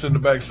he made sit in the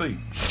back seat.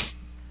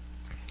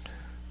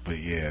 But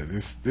yeah,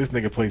 this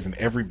nigga plays in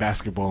every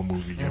basketball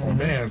movie My ever.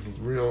 man's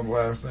real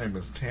last name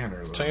is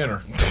Tanner. Though.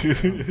 Tanner.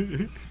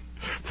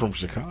 From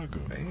Chicago.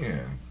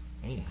 Man.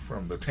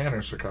 From the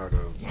Tanner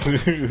Chicago.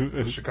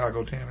 The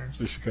Chicago Tanners.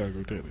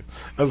 Chicago Tennis.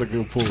 That's a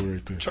good pull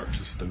right there. Church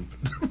is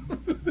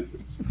stupid.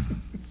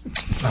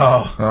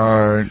 Oh,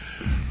 All right.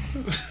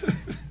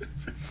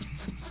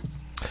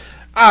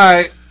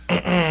 Alright.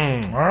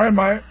 All right,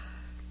 Mike.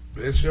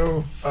 It's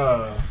your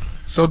I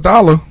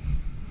dollar.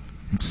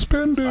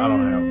 Spend it.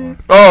 don't have one.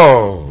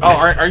 Oh.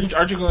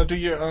 aren't you gonna do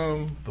your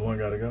The one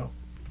gotta go.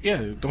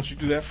 yeah, don't you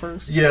do that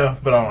first? Yeah,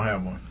 but I don't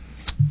have one.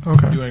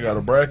 Okay. You ain't got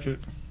a bracket.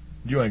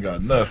 You ain't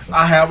got nothing.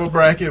 I have a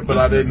bracket, but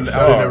I didn't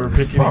ever pick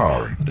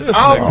Sorry. This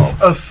I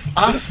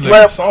nigga-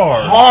 slept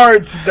sorry.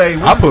 hard today.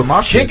 We I put was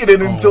my shit kicking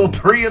it until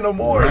 3 in the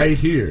morning. Right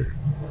here.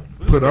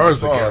 Put ours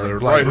sorry. together.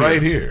 Like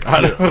right here.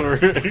 I know,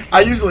 right?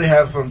 I usually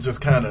have some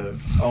just kind of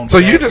on. So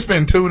tap. you just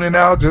been tuning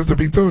out just to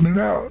be tuning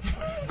out?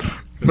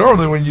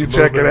 Normally when you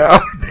check it out,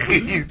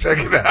 you check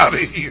it out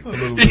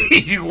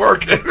and you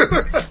work it.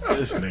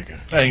 This nigga.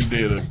 Ain't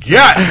did a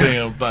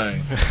goddamn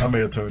thing. I may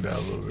have turned down a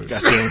little bit.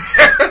 Got them,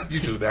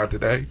 You tuned out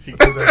today.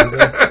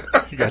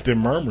 he got them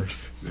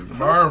murmurs.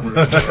 Murmurs,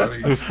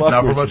 buddy. Fuck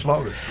Not for with much you.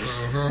 longer.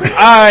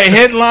 Alright,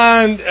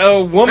 headline,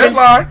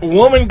 Headline.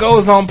 woman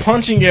goes on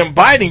punching and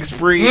biting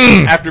spree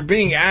after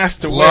being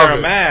asked to Love wear a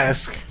it.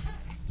 mask.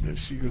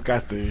 She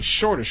got the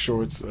shortest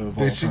shorts of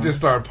all Did she time. just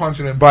start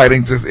punching and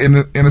biting just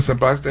innocent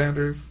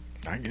bystanders?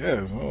 I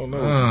guess. I don't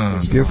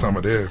know. Get some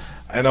of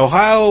this. An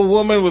Ohio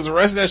woman was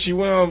arrested as she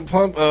went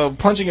on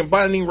punching and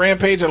biting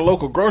rampage at a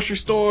local grocery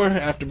store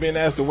after being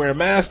asked to wear a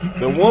mask.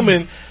 The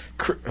woman,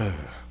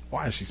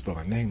 why is she spell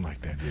her name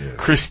like that? Yeah.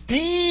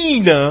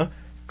 Christina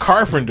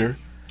Carpenter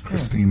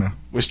Christina.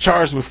 was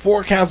charged with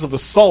 4 counts of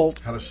assault.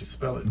 How does she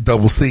spell it?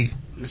 Double C.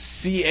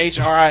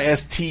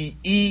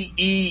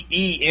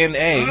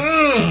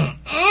 CHRISTEEENA.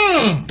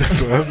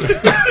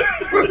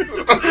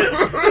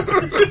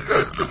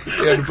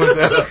 You had to put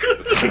that up.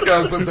 You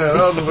gotta put that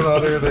other one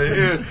on there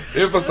to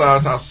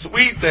emphasize how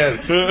sweet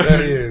that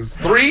is.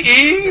 3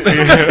 E's?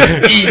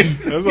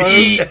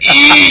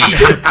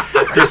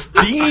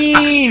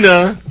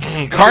 Christina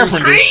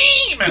Carpenter,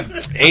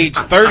 age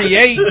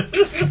 38,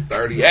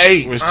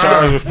 38. was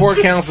charged with 4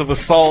 counts of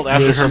assault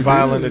after her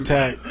violent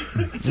attack.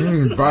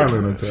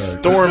 Violent attack.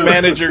 Store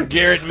manager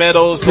Garrett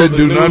Meadows Couldn't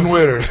do nothing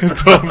with her.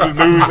 told the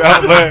news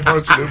outlet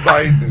Punching and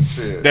biting and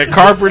shit. that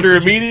Carpenter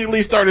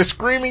immediately started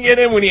screaming at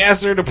him when he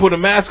asked her to put a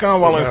mask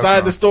on while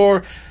inside the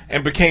store,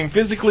 and became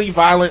physically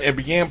violent and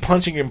began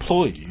punching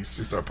employees.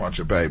 She started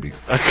punching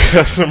babies. A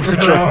customer She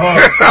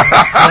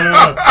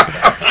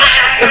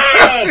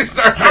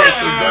started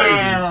punching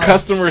babies.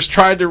 Customers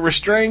tried to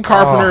restrain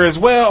Carpenter as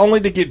well, only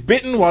to get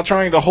bitten while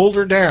trying to hold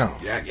her down.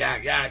 Yak,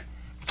 yak, yak.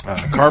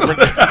 Carpenter.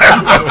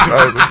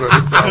 That's what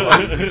it sounds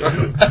like.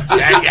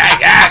 Yak, yak,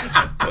 yak.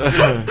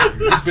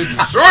 This bitch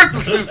is short,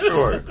 too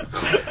short.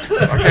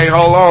 I can't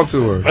hold on to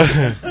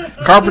her.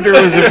 Carpenter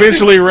was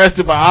eventually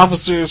arrested by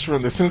officers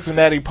from the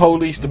Cincinnati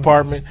Police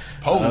Department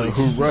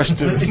who rushed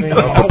to the scene.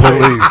 Not the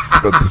police,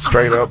 but the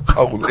straight up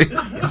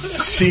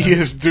police. She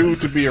is due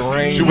to be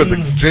arraigned. She went to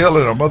jail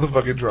in a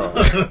motherfucking draw.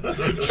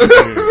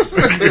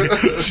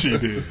 She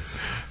did.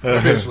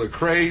 That bitch look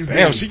crazy.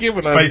 Damn, she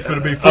giving a Face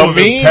finna be full of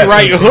mean tattoo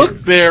right tattoos.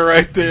 hook there,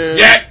 right there.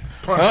 Yeah.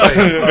 Punch face.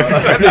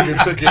 That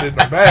nigga took it in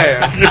the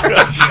mask.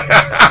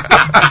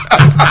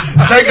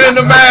 Take it in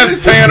the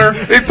mask, Tanner.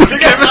 He took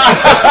it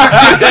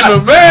in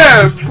the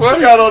mask.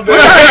 What? Got on there.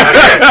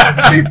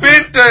 He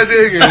bit that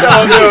nigga.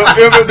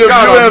 The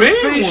Got a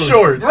UFC mean one.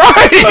 shorts.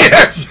 Right.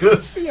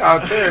 Yeah. She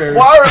out there.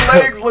 Why her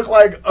legs look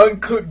like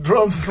uncooked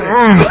drumsticks?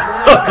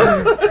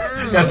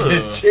 Got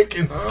that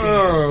chicken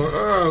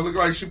skin. Look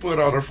like she put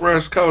on a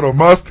fresh coat of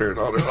mustard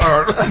on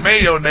her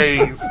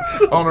mayonnaise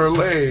on her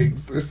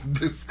legs. It's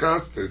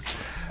disgusting.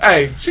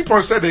 Hey, she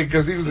punched that nigga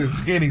because he was in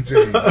skinny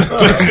jeans.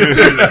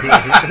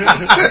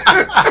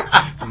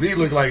 He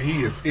looked like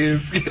he is in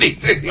skinny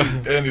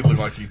jeans. And he looked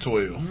like he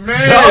 12.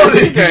 Man,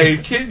 he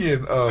gave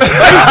Kenyon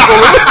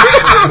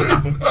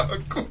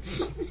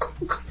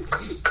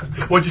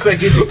What'd you say,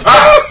 Kenyon?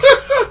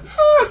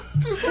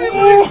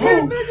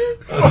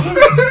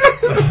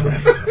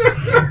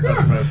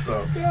 That's messed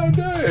up. God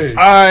dang.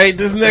 All right,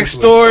 this next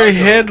story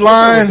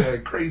headline.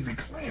 That crazy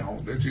clown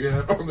that you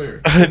had on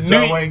there.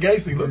 John Wayne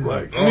Gacy looked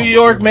like. New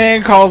York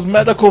man calls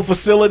medical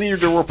facility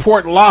to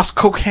report lost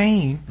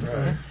cocaine.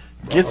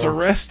 Gets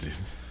arrested.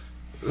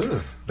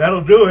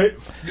 That'll do it.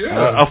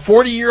 Yeah. A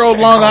 40-year-old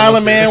Long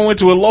Island man went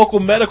to a local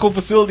medical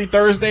facility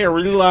Thursday and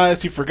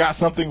realized he forgot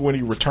something when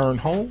he returned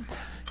home.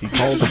 He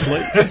called the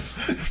police.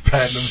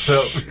 Patting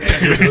himself.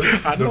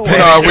 I know.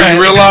 When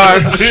you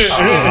realize,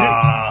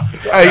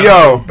 hey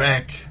yo,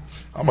 back.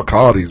 I'm gonna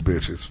call these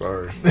bitches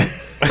first.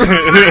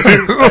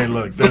 Hey,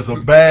 look, there's a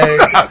bag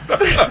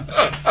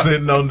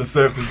sitting on the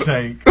septic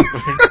tank.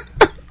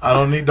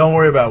 Don't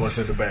worry about what's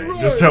in the bag.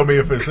 Just tell me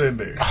if it's in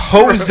there.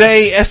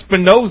 Jose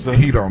Espinoza.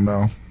 He don't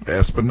know.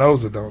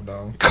 Espinoza don't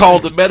know.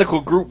 Called the medical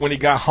group when he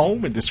got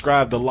home and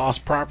described the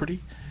lost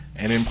property.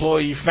 An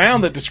employee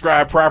found the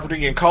described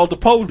property and called the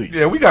police.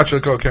 Yeah, we got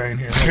your cocaine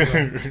here.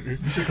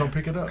 You should come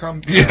pick it up.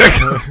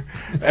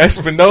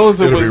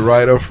 Espinoza It'll was be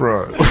right up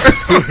front.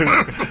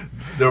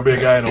 There'll be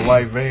a guy in a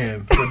white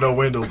van with no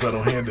windows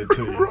that'll hand it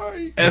to you.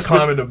 Right. Just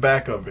climb in the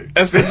back of it.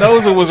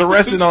 Espinoza was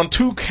arrested on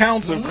 2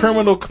 counts of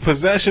criminal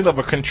possession of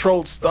a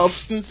controlled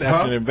substance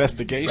after an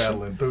investigation.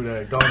 Battling through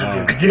that. Go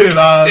on, get it,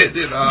 Oz.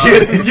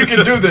 Get it. You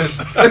can do this.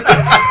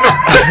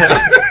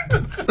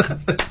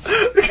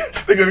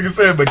 They're going to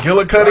say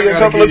McGillicuddy a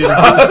couple of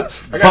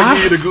times. I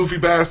gotta give you the goofy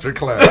bastard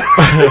clap.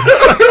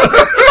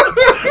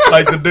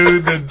 Like the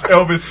dude that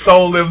Elvis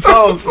stole them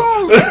songs.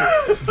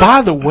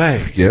 By the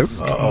way,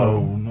 yes.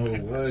 Oh, no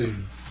way.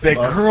 That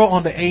girl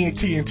on the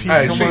AT&T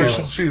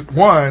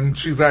commercial.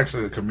 She's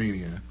actually a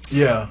comedian.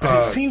 Yeah. But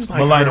it seems like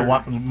Melina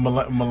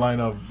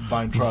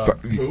Weintraub.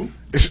 Who?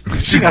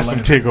 She got some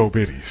tiggle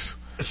bitties.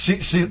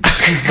 She's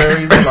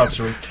very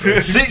voluptuous.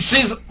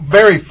 She's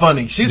very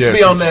funny. She used to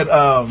be on that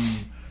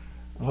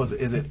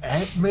is it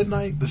At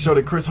Midnight? The show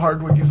that Chris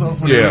Hardwick used to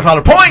host when he was on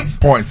the Points.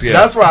 Points, yeah.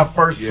 That's where I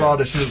first saw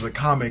that she was a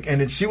comic,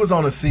 and then she was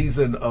on a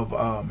season of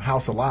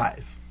House of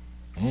Lies.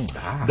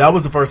 That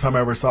was the first time I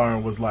ever saw her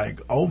and was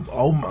like, oh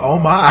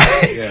my.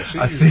 Yeah,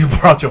 I see you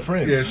brought your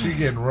friends. Yeah, she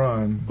getting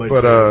run.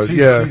 But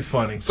she's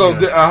funny. So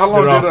how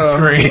long Get off the did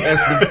screen.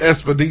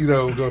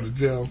 Espedito go to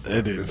jail?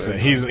 It didn't say.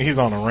 He's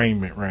on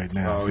arraignment right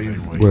now. So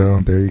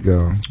Well, there you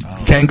go.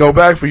 You can't go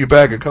back for your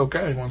bag of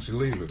cocaine once you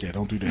leave it. Yeah,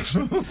 don't do that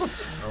shit.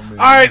 All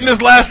right, in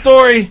this last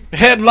story,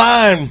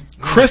 headline,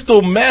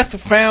 crystal meth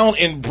found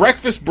in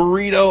breakfast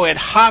burrito at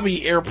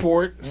Hobby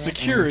Airport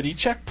security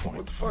checkpoint.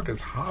 What the fuck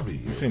is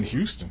Hobby? It's in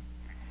Houston.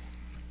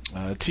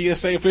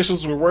 TSA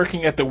officials were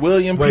working at the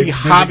William Wait, P. did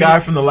Hobby. the guy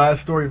from the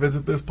last story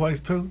visit this place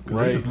too? Because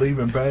Right. he was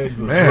leaving bags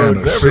of Man,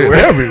 drugs shit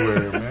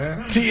everywhere,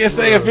 man.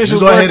 TSA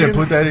officials Go ahead working and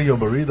put that in your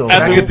burrito.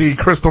 At Can I the- get the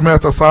crystal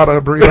meth asada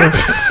burrito?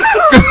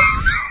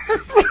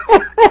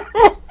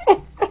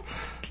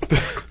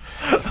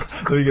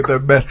 Let me get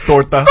that meth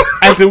torta.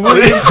 at the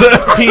William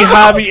P.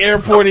 Hobby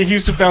Airport in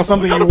Houston found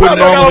something you wouldn't Got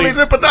all normally these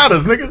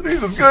empanadas, nigga.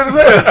 These is good as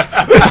hell.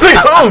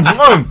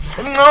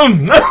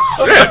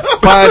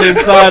 find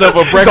inside of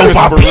a breakfast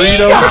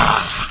burrito.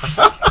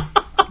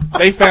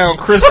 They found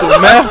crystal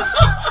meth.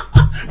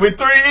 With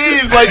 3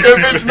 E's like that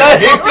bitch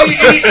name.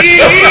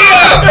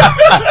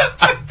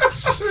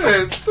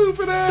 Shit,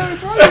 stupid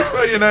ass. Why you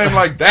spell your name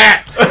like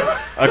that?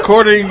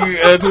 According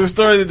to the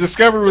story, the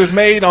discovery was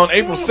made on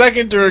April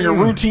 2nd during a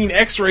routine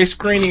X-ray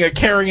screening of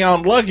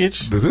carry-on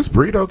luggage. Does this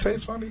burrito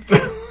taste funny?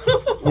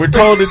 We're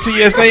told the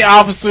TSA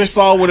officer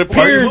saw what Why are you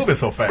appeared moving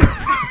so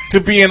fast?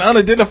 to be an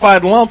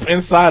unidentified lump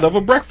inside of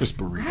a breakfast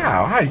burrito.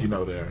 How you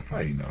know that? How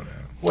you know that?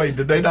 Wait,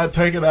 did they not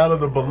take it out of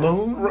the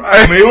balloon?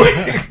 I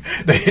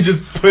mean, they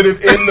just put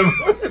it in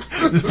the.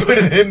 Just put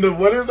it in the.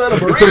 What is that? A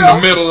burrito? It's in the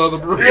middle of the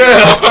burrito.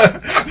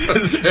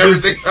 Yeah.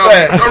 Everything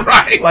fat, else.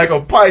 Right. like a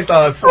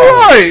python swallow.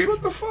 Right.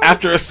 What the fuck?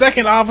 After a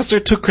second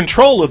officer took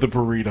control of the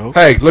burrito,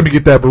 Hey, let me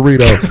get that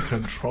burrito.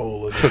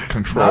 Control of it. Took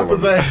control. Not of it.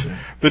 possession.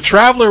 the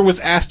traveler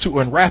was asked to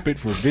unwrap it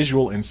for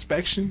visual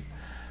inspection.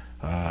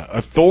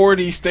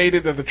 Authorities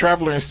stated that the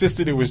traveler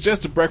insisted it was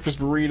just a breakfast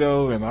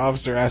burrito, and the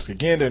officer asked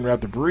again to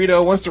unwrap the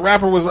burrito. Once the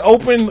wrapper was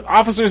open,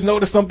 officers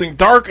noticed something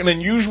dark and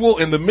unusual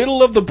in the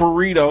middle of the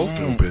burrito.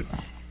 Stupid.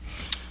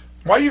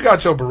 Why you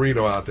got your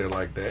burrito out there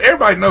like that?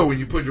 Everybody know when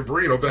you put your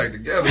burrito back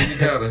together, you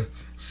gotta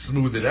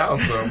smooth it out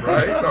some,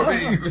 right? I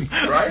mean,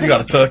 right? You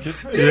gotta tuck it.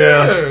 You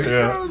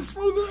gotta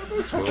smooth it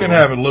out. You can't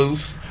have it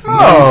loose.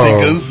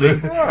 Oh,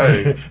 Loosey-goosey.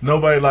 Right.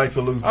 Nobody likes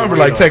a loose burrito. I would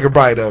like take a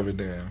bite of it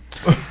then.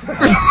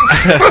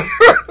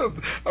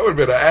 I would have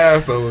been an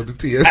asshole with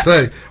the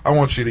TSA. I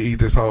want you to eat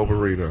this whole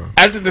burrito.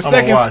 After the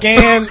second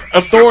scan,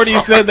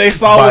 authorities said they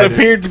saw what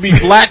appeared to be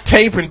black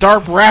tape and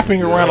dark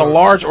wrapping around a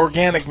large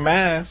organic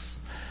mass.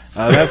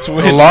 That's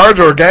when a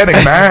large organic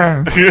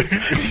mass.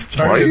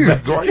 Why you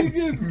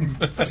getting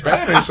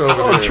Spanish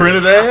over there?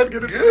 Trinidad?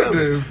 Get it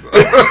Goodness.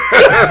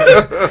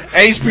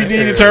 HPD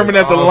determined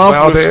that the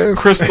lump was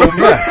crystal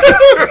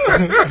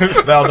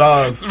meth.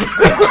 Valdez.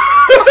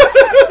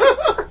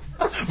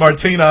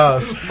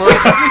 Martinez.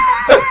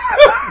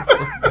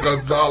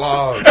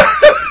 Gonzalez.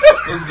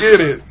 Let's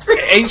get it.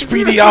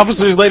 HPD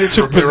officers later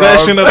took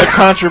possession of the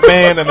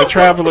contraband and the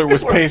traveler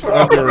was placed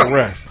under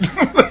arrest.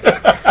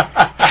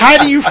 How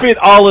do you fit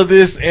all of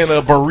this in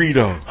a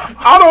burrito?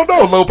 I don't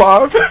know,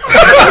 Lopez.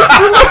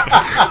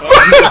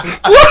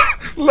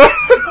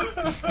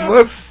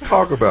 Let's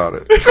talk about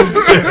it.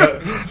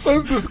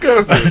 Let's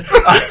discuss it.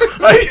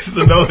 I used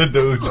to know the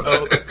dude,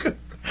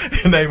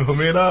 though. Named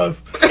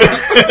Jimenez.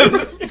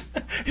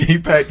 He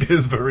packed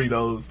his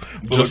burritos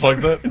Just like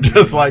that?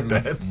 Just like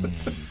that.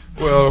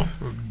 Well,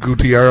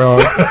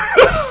 Gutierrez.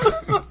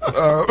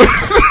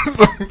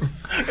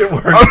 It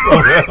works so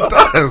well. It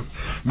does.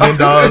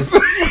 Mendoza.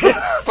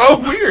 So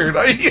weird.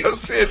 Your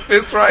shit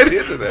fits right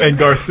into that. And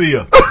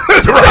Garcia.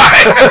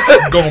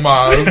 Right.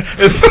 Gomez.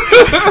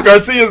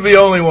 Garcia's the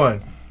only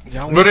one.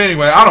 But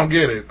anyway, I don't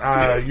get it.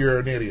 You're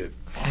an idiot.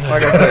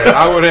 Like I said,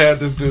 I would have had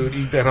this dude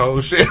eat that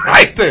whole shit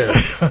right there.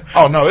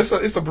 Oh no, it's a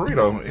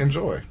burrito.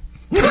 Enjoy.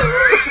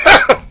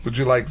 Would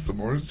you like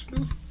some orange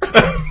juice?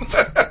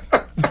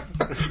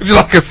 Would you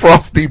like a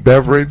frosty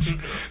beverage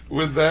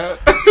with that?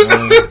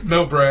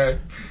 No brag.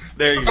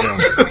 There you go.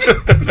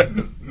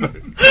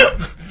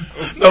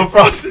 No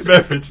frosty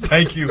beverage.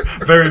 Thank you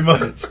very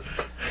much.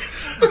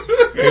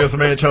 Got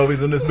some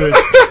anchovies in this bitch.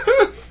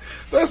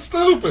 That's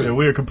stupid. Yeah,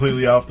 we are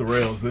completely off the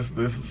rails. This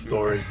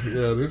story.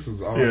 Yeah, this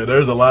is awful. Yeah,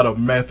 there's a lot of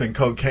meth and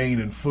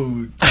cocaine and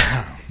food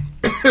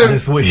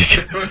this week.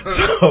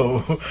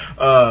 So,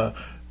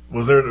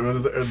 was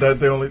that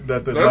the only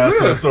that the last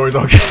of the stories?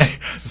 Okay.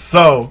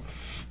 So,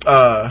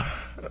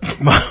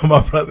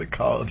 my brother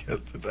called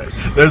yesterday.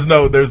 There's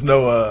no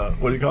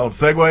what do you call them,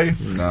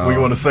 segues? No. When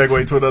you want to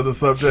segue to another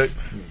subject,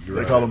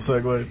 they call them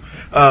segues.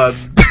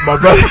 My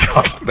brother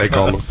called. They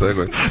call them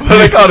segues.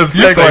 They call them segues.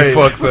 You say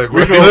fuck segue.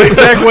 We go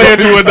segue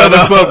into another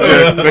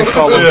subject. They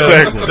call them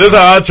segues. This is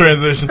how I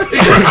transition.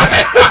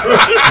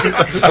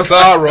 That's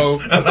how I roll.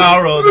 That's how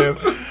I roll, then.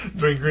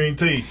 Drink green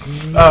tea.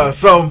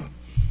 So,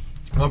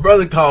 my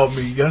brother called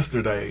me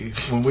yesterday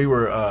when we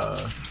were, I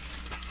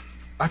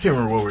can't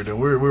remember what we were doing.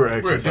 We were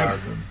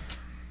exercising.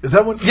 Is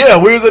that when? Yeah,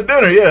 we was at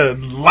dinner. Yeah,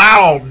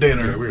 loud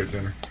dinner. Yeah, we were at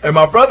dinner. And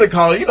my brother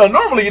called. You know,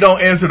 normally you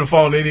don't answer the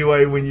phone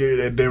anyway when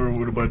you're at dinner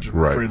with a bunch of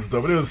friends and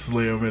stuff. But it was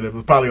slim, and it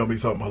was probably gonna be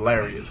something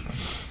hilarious.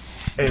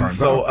 And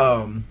so,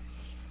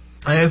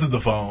 I answered the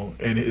phone,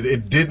 and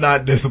it did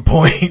not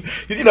disappoint.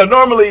 You know,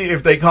 normally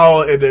if they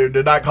call and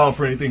they're not calling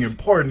for anything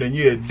important, and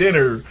you're at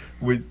dinner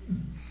with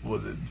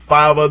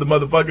 5 other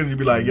motherfuckers, you'd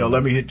be like, "Yo,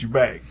 let me hit you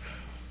back."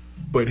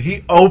 But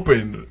he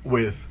opened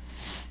with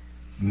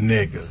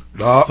nigga.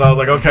 So I was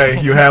like, okay,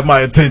 you have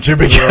my attention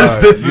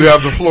because you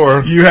have the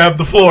floor. You have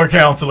the floor,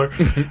 counselor.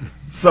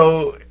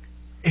 So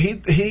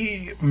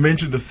he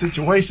mentioned a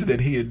situation that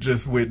he had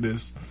just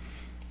witnessed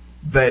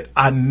that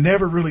I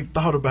never really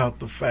thought about,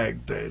 the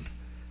fact that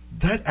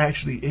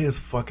actually is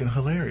fucking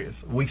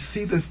hilarious. We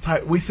see this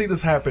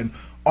happen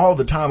all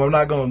the time. I'm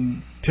not going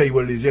to tell you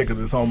what it is yet because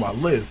it's on my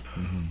list.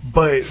 Mm-hmm.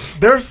 But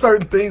there are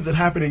certain things that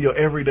happen in your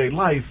everyday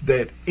life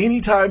that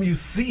anytime you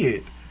see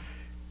it,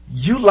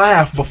 you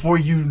laugh before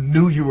you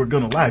knew you were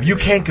going to laugh. You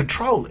can't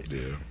control it.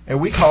 Yeah. And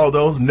we call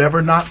those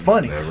never not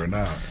funny. Never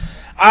not.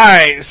 All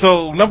right,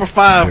 so number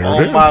 5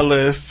 on my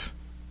list,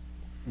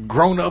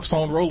 grown-ups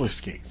on roller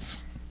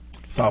skates.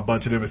 Saw a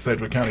bunch of them in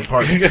Sedgwick County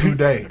Park in 2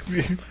 days.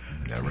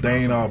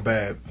 They ain't all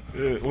bad.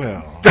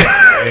 Well,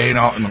 ain't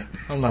all. No.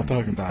 I'm not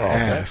talking about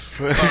ass.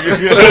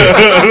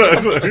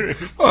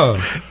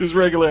 Just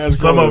regular ass.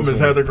 Some of them is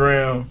Heather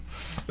Graham.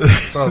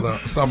 Some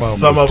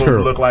of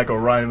them look like a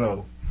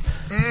rhino.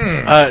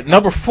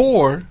 Number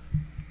 4.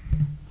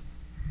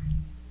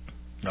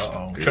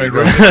 Uh-oh. Here we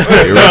go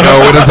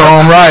with his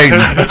own writing.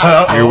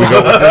 Here we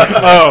go.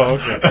 Oh,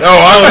 okay. No,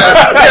 I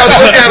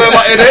look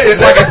at it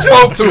like I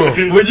spoke to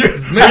him.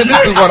 Nigga,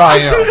 this is what I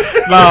am.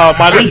 Nah,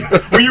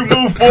 when you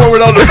move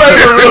forward on the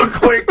paper real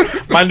quick.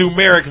 My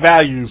numeric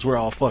values were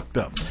all fucked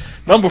up.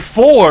 Number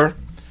 4,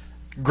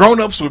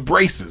 grown-ups with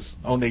braces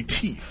on their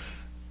teeth.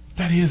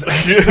 That's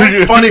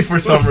funny for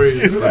some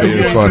reason. That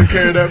is funny.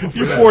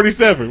 You're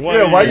 47.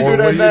 Why you do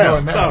that now?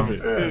 Stop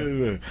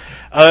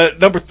it.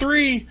 Number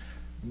 3,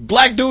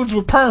 black dudes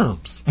with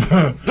perms.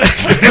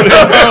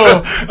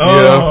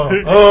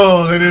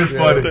 It is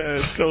funny.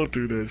 Don't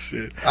do that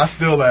shit. I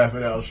still laugh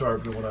at Al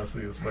Sharpton when I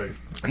see his face.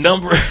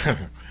 Number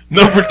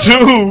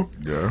 2.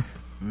 Yeah.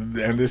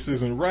 And this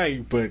isn't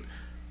right, but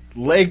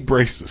leg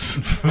braces.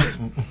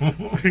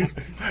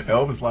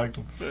 Elvis liked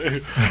them.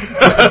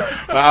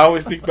 I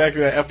always think back to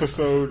that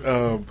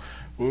episode.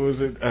 What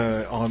was it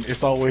on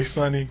It's Always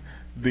Sunny?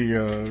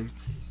 The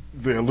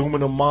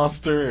aluminum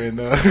monster, and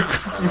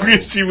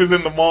she was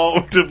in the mall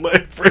with the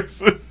leg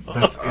braces.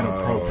 That's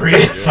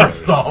inappropriate.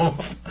 First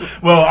off,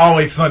 well,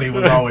 Always Sunny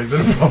was always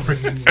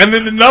inappropriate. And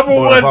then the number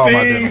one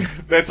thing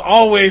that's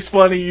always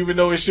funny, even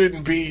though it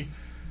shouldn't be,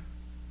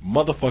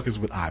 motherfuckers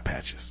with eye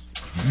patches.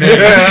 You had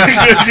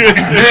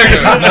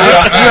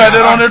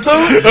that on there too?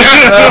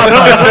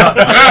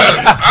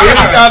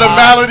 Any kind of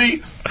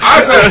malady. I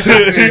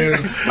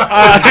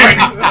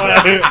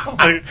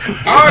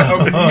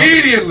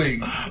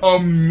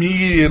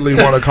immediately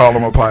want to call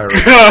him a pirate.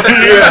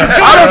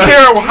 I don't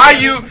care how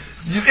you.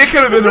 It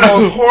could have been the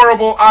most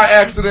horrible eye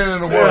accident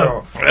in the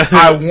world.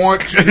 I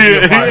want you to be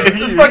a pirate.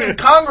 This fucking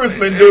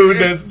congressman dude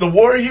that's the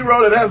war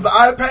hero that has the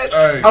eye patch.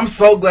 Hey. I'm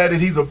so glad that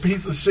he's a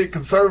piece of shit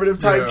conservative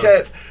type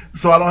cat,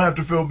 so I don't have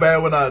to feel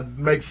bad when I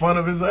make fun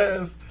of his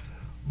ass.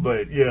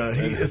 But yeah,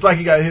 it's like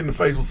he got hit in the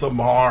face with something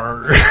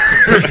hard.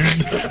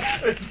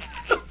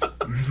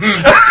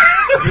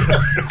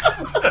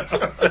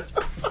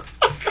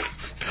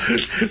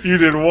 You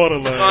didn't want to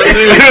laugh. I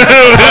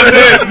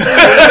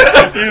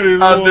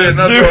did.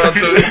 That's what I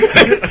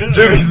took.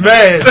 Jimmy's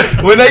mad.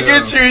 When they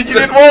get you, you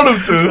didn't want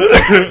them to.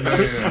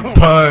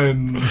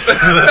 Puns.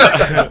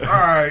 All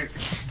right.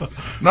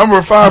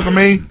 Number 5 for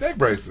me, neck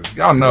braces.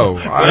 Y'all know.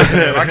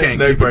 I can't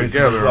Neck keep it braces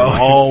together.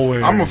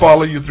 Always. I'm going to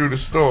follow you through the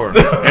store.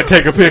 And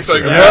take a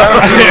picture.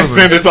 And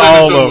send it to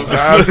all of us.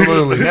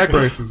 Absolutely. Neck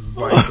braces is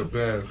like the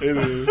best. It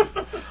is.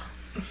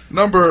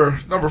 Number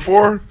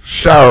 4,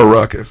 shower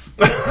ruckus.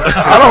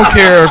 I don't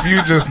care if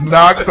you just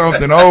knock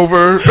something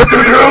over or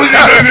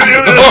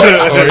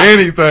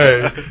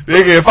anything.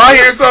 Nigga, if I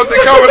hear something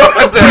coming up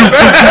at that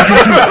back,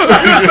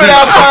 You sit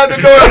outside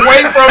the door and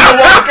wait for him to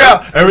walk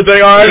out.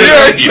 Everything all right?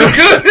 yeah, you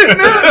good in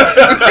there?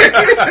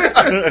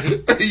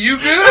 You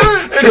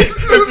good? And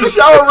the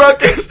shower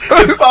ruckus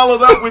is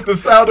followed up with the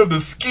sound of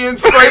the skin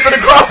scraping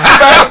across the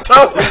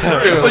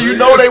bathtub, so you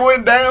know they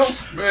went down.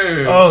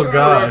 Man, Oh, shower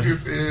God.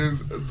 ruckus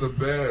is the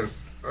best.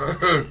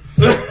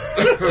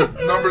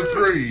 Number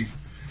 3.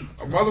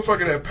 A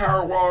motherfucker that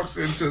power walks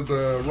into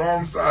the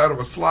wrong side of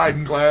a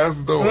sliding glass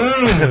door.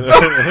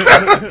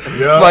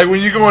 Yeah. Like when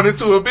you're going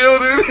into a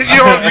building,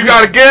 you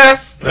got to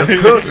guess. That's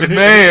Cook.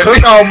 Man.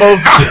 Cook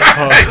almost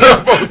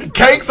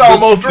Cakes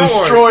almost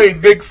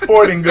destroyed Big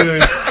Sporting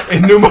Goods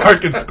in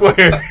Newmarket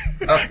Square.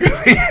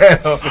 He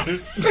had a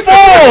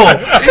full.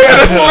 He had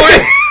a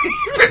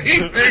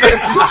he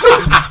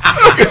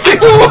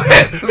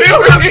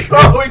was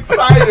so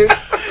excited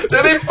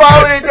that he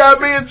finally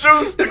got me and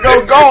Juice to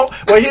go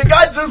golf. Well, he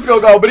got Juice to go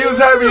golf, but he was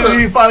happy that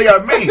he finally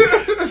got me.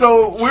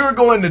 So we were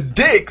going to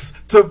Dick's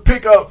to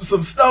pick up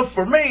some stuff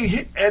for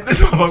me, and this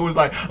motherfucker was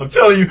like, "I'm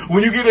telling you,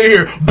 when you get in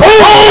here,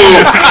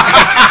 boom!"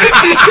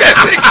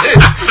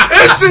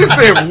 And she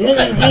said, woo,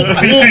 woo, woo,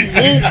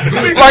 woo,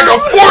 like a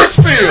force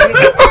field.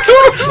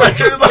 like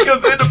it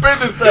was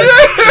Independence Day.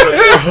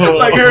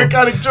 Like Eric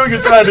Connick Jr.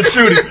 tried to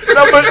shoot him.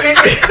 No, but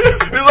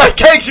it was like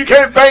Cakes, you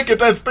can't bank at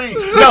that speed.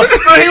 No,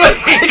 so he was.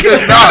 You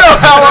know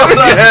how He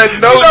had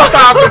no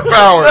stopping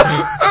power.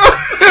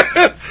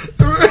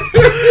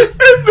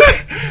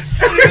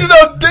 You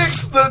know,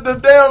 Dick's the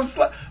damn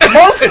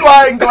most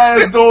sliding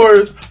glass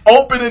doors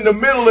open in the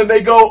middle and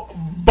they go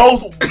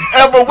both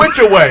ever which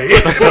way.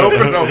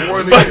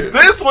 But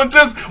this one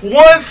just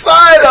one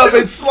side of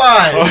it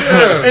slides.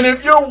 Yeah. And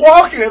if you're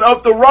walking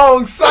up the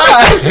wrong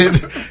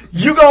side,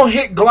 you gonna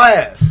hit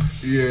glass.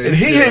 Yeah, And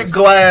he hit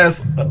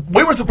glass.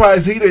 We were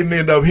surprised he didn't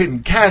end up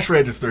hitting cash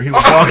register. He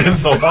was walking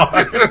so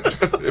hard.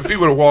 If he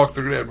would have walked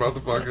through that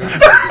motherfucker,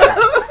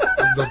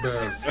 it's the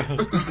best.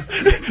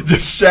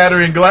 Just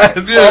shattering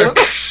glass. Yeah.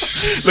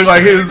 Look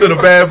like he was in a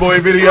Bad Boy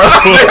video.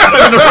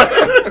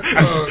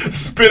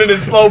 Spinning in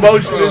slow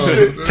motion and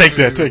shit. Take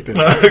that.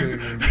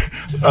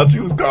 Thought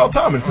you was Carl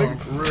Thomas, nigga.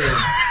 For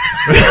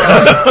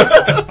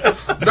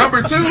real.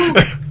 Number 2,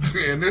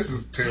 and this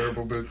is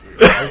terrible, but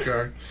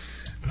okay.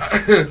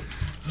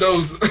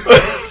 Those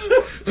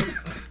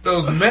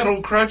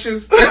metal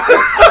crutches that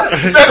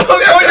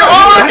hook on your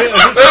arm.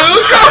 That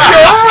hook on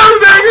your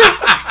arm, nigga.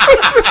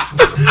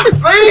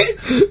 See?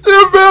 The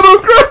metal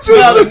crutches.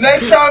 Now the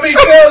next time he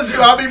tells you,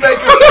 I'll be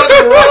making fun of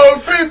the wrong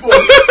people.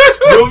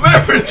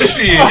 Remember this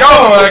shit.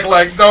 Y'all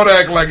don't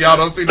act like y'all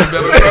don't see the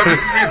metal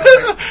crutches.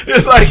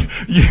 It's like,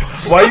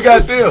 why you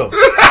got them?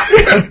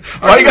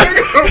 Why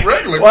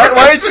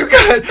ain't you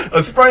got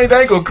a sprained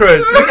ankle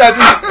crutch? You got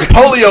these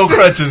polio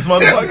crutches,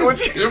 motherfucker.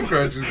 Them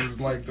crutches is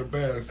like the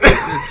best.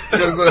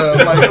 Because,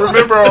 like,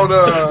 remember on...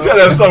 you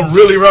gotta have something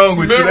really wrong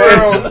with you,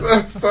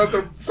 on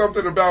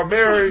something about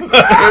Mary. And get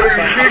it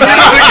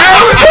together.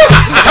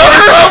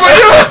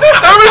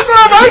 Every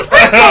time I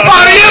see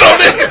somebody in on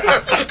it,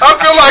 I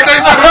feel like they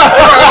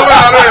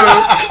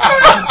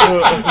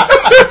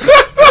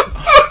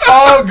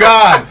Oh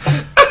God.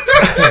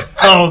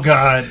 Oh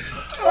God.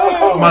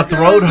 My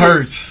throat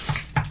hurts.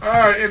 All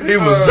right, and, He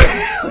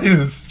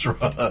was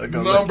struggling.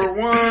 number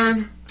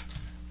one.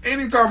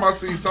 Anytime I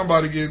see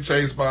somebody getting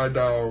chased by a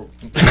dog,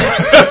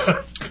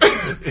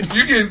 if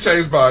you getting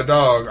chased by a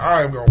dog,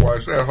 I am gonna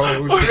watch that whole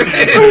shit.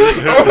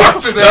 I'm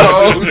watching that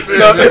whole shit.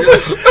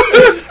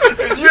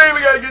 You ain't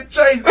even gotta get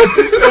chased.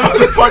 You still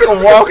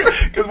motherfucking walking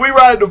because we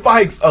ride the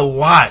bikes a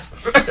lot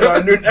in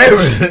our new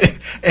neighborhood,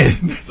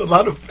 and there's a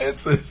lot of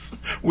fences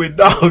with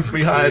dogs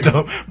behind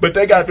them, but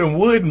they got them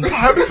wooden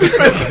privacy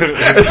fences,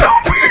 and so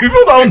people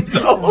don't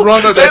know.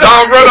 The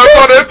dog run up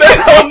on it. They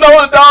don't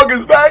know the dog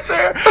is back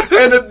there,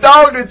 and the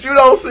dog that you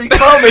don't see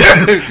coming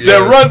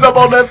that runs up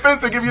on that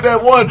fence and give you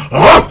that one.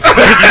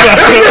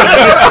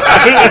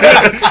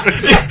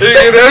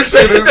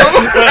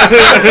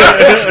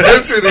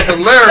 That shit is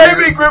hilarious. They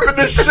be gripping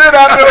the shit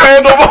out the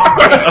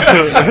handlebar.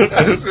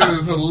 That shit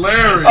is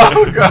hilarious.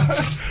 Oh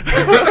God.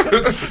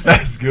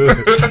 That's good.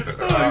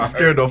 You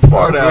scared the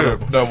fart out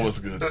of him. That was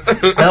good.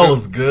 That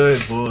was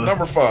good, boy.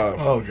 Number 5.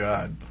 Oh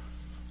God.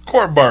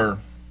 Court burn.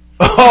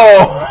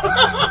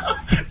 Oh.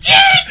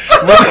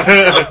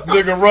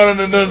 Nigga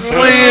running and then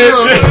slid.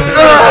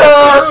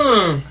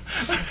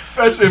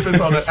 Especially if it's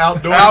on an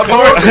outdoor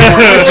court.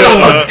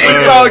 You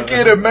saw a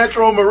kid at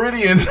Metro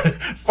Meridians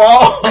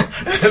fall.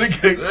 That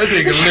nigga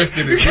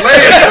lifted his legs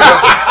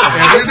up,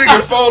 and that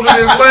nigga folded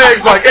his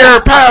legs like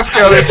Eric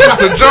Pascal that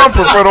shoots a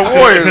jumper for the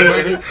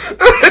Warriors.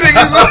 That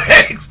nigga's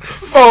legs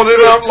folded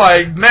up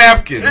like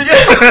napkins.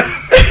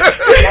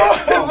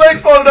 His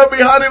legs folded up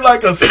behind him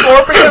like a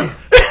scorpion.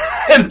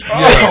 And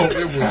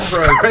it was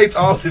scraped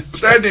all his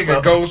that nigga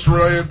up. Ghost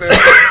Ray at that.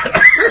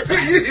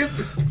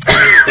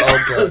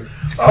 Okay.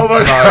 Oh my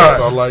Nice,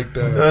 God. I like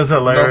that. That's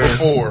hilarious.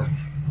 Number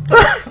 4.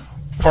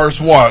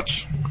 First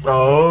watch.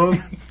 Oh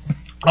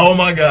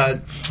my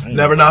God.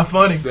 Never not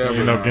funny.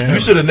 You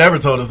should have never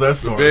told us that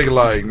story. Big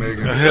like,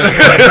 nigga.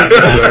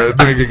 That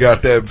nigga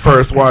got that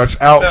first watch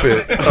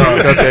outfit.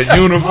 Got that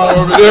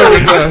uniform and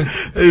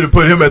everything. They need to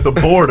put him at the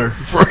border.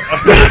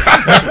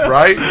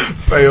 Right?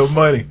 Pay him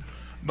money.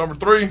 Number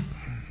 3.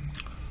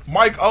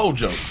 Mike O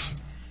jokes.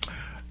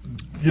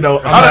 You know,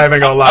 I'm not even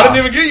gonna lie. I didn't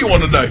even give you one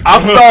today.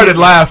 I've started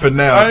laughing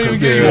now. I didn't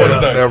even give you one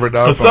today. Never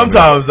done. But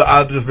sometimes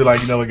I'll just be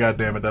like, you know what,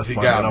 goddamn it, that's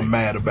funny, and I'm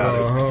mad about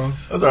it.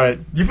 That's all right.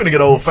 You finna get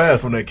old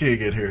fast when that kid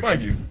get here.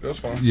 Thank you. That's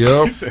fine.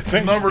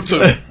 Yep. Number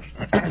 2.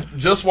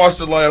 Just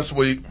watched it last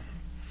week,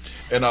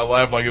 and I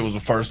laughed like it was the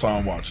first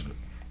time watching it.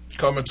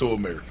 Coming to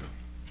America.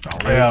 Oh,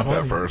 yeah,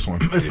 that first one.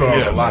 It's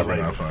probably a lot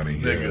not funny.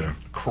 Nigga,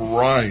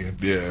 crying.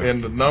 Yeah.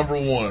 And the number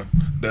 1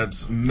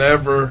 that's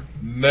never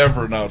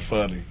not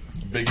funny.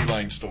 Biggie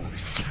Lane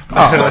stories.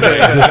 Oh,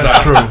 this is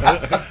true.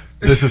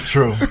 This is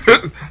true.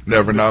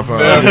 Never not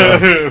funny. I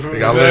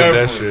live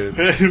that shit.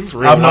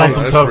 I've known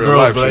some tough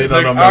girls, but they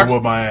don't know me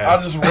with my ass.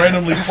 I just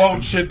randomly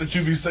quote shit that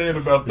you be saying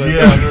about that.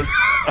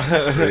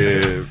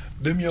 Yeah.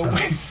 Them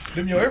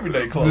your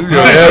everyday clothes. Your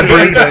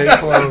everyday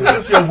clothes.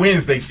 That's your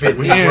Wednesday fit.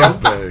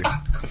 Wednesday.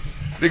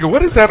 Nigga,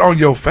 what is that on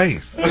your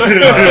face? Coffee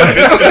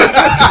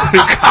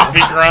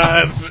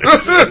grinds.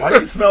 Why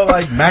you smell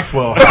like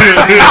Maxwell? All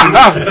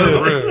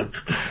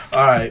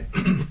right.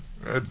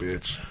 That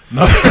bitch.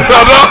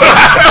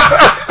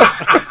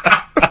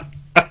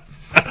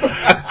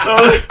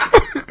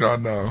 So,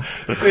 God no.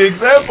 the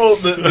example,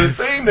 the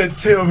thing that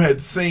Tim had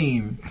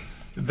seen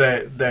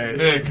that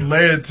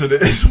led to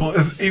this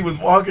was he was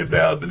walking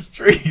down the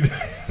street.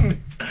 I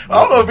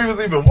don't know if he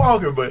was even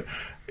walking, but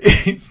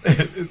he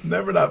said it's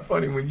never not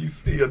funny when you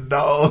see a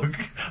dog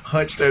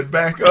hunch that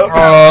back up.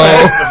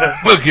 Oh,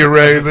 look, you're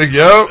ready to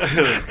go. It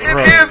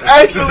is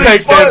actually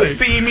take funny. that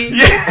steamy.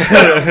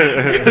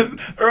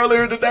 Yeah.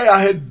 Earlier today,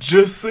 I had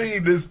just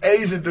seen this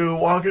Asian dude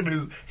walking.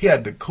 He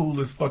had the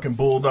coolest fucking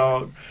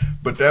bulldog,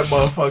 but that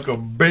motherfucker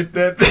bent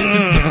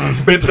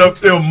up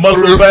them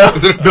muscle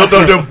bells, built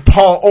up them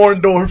Paul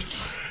Orndorffs,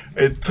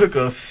 and took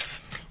a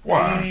steamer.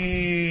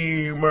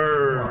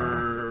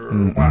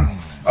 Wow.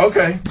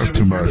 Okay, that's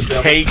too much.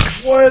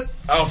 Cakes. What?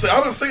 I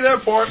didn't see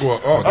that part. Well,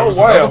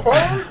 wow!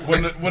 Part?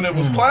 When it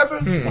was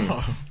clapping.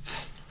 All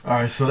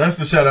right, so that's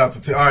the shout out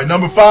to Tim. All right,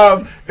 number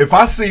 5. If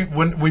I see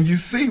when you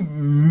see, you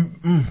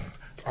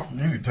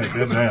need to take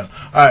that down.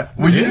 All right,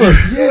 when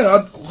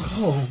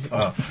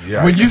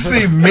when you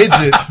see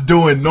midgets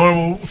doing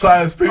normal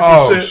sized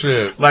people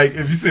shit, like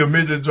if you see a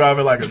midget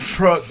driving like a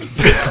truck.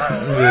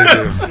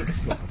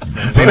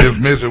 Seen this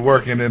midget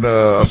working in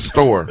a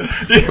store.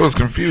 It was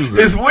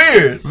confusing. It's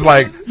weird. It's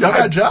like, y'all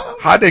got a job?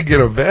 How'd they get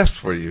a vest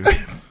for you?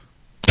 That's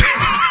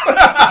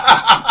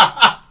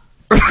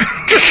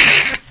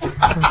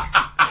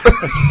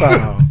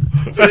foul.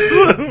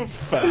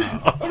 Foul.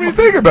 I mean,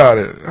 think about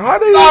it. How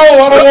they? No, I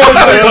don't want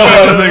to think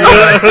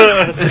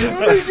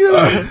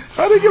about it.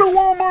 How they get a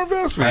Walmart vest?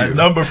 does for At you.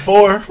 number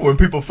 4, when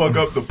people fuck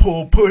up the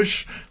pull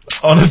push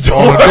on a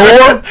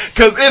door,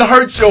 because it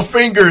hurts your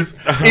fingers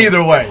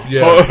either way.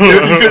 Yes.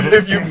 Because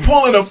if you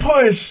pulling a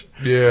push,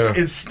 Yeah.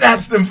 it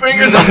snaps them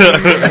fingers off.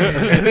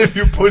 And if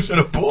you pushing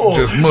a pull,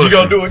 Just you mush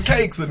gonna 'em. do a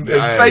cakes and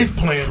Hey, face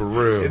plant for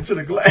real. into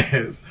the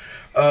glass.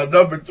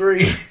 Number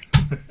 3,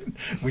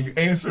 when you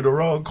answer the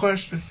wrong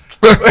question.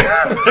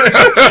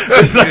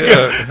 It's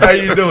like, how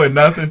you doing?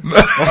 Nothing.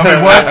 I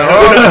mean,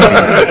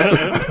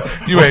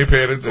 what? You ain't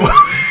paying attention.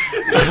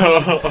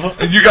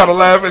 And you gotta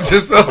laugh at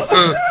yourself.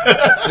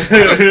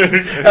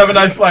 Have a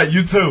nice flight.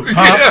 You too.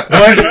 Huh?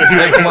 What?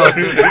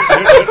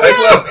 Take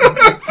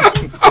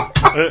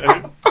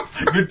love.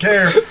 Good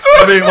care.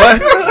 I mean, what?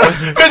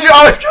 Because you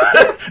always.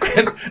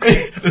 And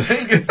the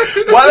thing is,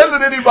 why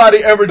doesn't anybody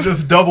ever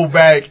just double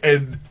back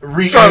and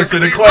re-answer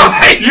the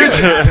question?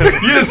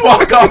 You just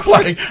walk off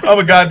like, I'm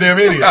a goddamn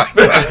idiot.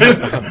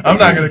 I'm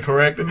not going to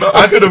correct it.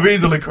 I could have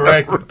easily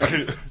corrected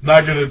it.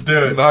 Not going to do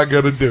it. Not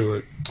gonna do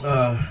it.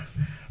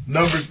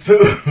 Number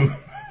 2.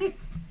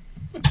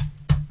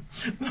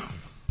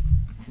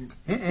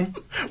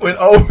 When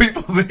old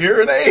people's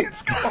hearing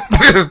aids go.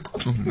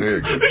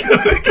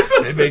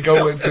 And they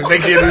go into, they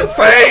get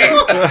insane.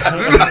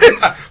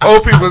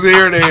 Old people's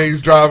hearing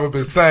aids drive them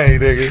insane,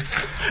 nigga.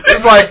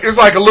 It's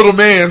like a little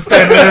man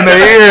standing in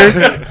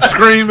their ear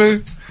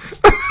screaming.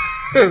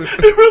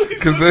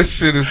 Because that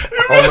shit is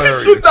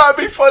hilarious. It should not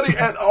be funny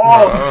at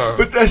all.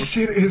 But that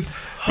shit is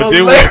But then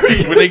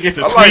hilarious. when they get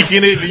to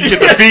tweaking it, you get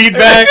the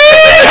feedback.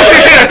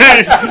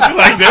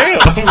 Like, damn.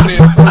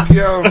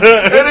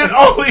 And it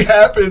only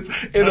happens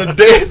in a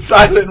dead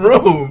silent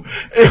room,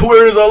 and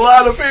where there's a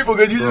lot of people,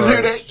 because you just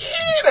hear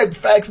that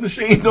fax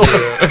machine noise.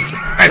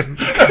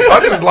 I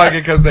just like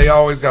it because they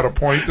always got a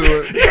point to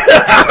it.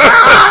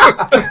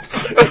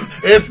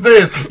 It's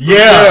this.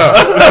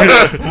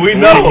 Yeah. We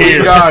know.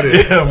 We got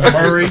it. Yeah,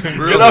 Murray.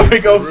 Really, Get up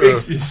and go for real.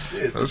 fix your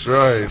shit. That's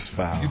right. That's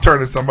foul. You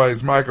turning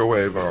somebody's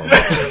microwave on.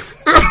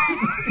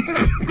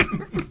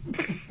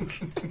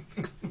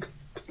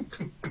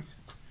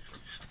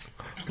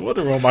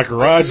 Wonder on my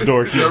garage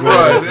door keeps That's going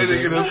right. up. They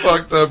nigga done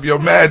fucked up your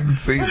Madden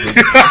season.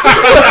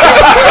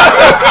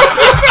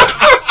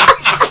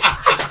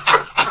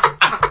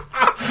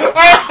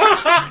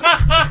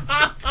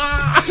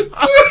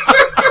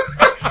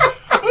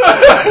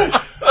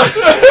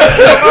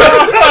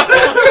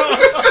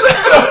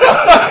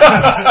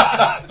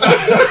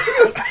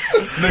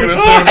 Nigga done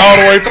sent it all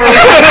the way through.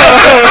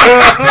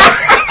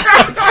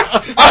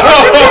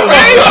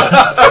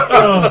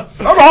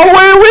 I'm all the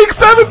way in week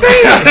 17.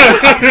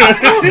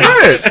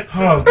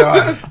 Oh,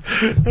 God.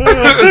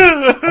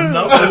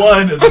 Number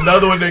 1 is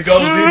another one that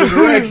goes either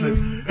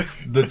direction.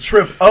 The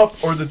trip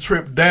up or the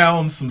trip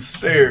down some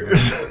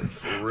stairs.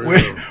 When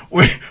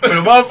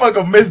a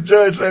motherfucker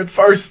misjudged that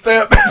first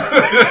step.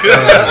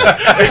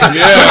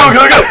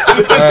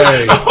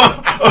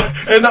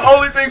 And the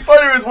only thing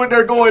funnier is when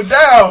they're going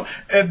down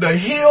and the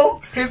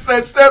heel hits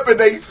that step and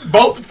they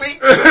both feet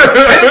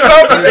hit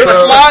something and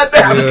slide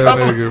down a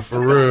couple of steps. For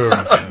real.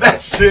 That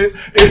shit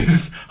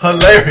is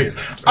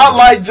hilarious. I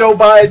like Joe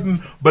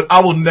Biden, but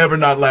I will never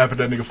not laugh at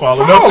that nigga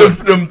falling up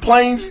them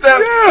plain steps.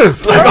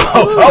 Yes. Like,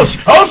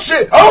 oh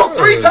shit.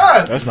 3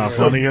 times. That's not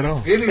funny at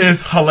all.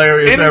 It's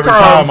hilarious Anytime every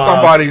time.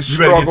 somebody You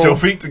better get struggle- your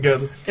feet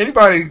together.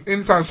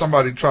 Anytime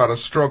somebody try to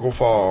struggle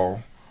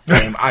fall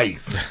on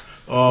ice,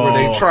 where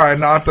they try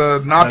not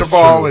to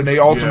fall true. and they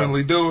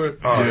ultimately do it.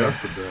 Oh, Yeah.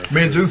 that's the best.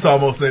 Me and Juice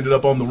almost ended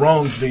up on the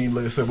wrongs dean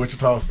list at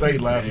Wichita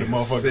State, laughing at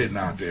motherfuckers Sitting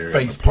out there in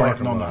face the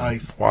parking planting on the lot.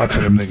 ice.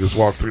 Watching them niggas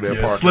walk through that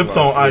Yeah, parking slips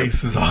lot. on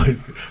ice is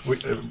always.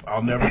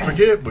 I'll never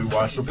forget. We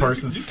watched a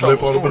person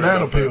slip on a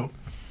banana peel.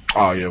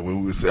 Oh yeah, we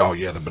would say,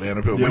 the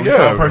banana peel. Yeah, But we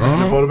saw a person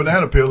slip on a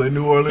banana peel in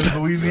New Orleans,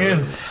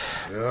 Louisiana.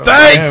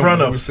 Thank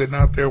front of we us. sitting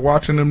out there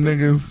watching them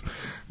niggas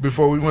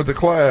before we went to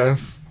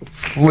class,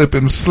 slip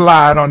and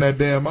slide on that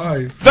damn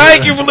ice.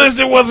 Thank you for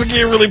listening once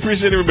again. Really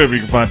appreciate it. Remember,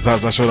 you can find us at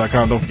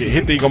TopSide.show.com. Don't forget,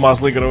 hit the Eagle Moss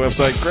link on the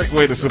website. Great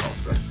way to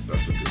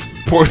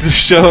support the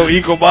show.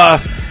 Eagle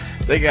Moss.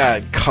 They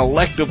got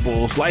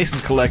collectibles,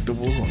 licensed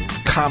collectibles on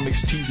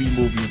comics, TV,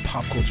 movie, and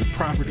pop culture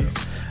properties.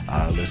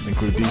 Lists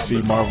include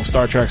DC, Marvel,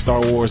 Star Trek, Star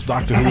Wars,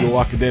 Doctor Who, The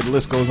Walking Dead. The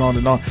list goes on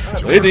and on.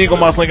 So hit the Eagle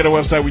Moss link on the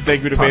website. We thank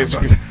you in advance. You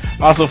can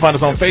also find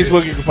us on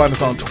Facebook. You can find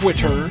us on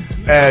Twitter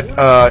at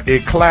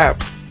It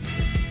Claps.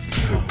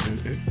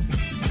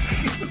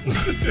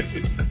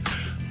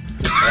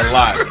 A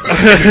lot.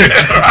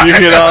 You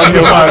can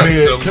also find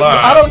me at,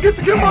 I don't get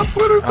to get my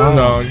Twitter.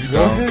 No, you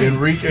don't.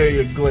 Enrique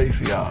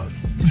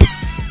Iglesias.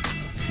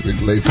 You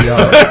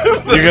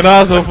can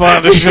also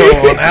find the show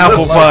on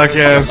Apple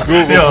Podcasts,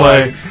 Google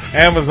Play,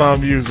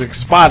 Amazon Music,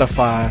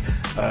 Spotify.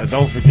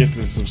 Don't forget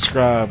to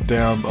subscribe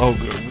down. Oh,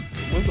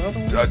 what's the other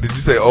one? Did you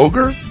say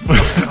ogre?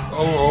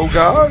 oh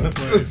God!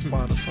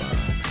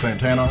 Spotify,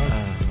 Santana,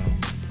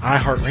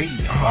 iHeartRadio.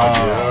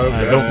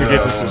 Yeah, don't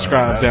forget to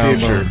subscribe down.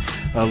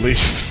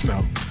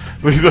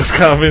 Leave those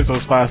comments,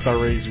 those 5-star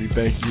ratings. We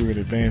thank you in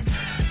advance.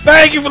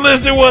 Thank you for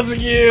listening once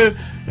again,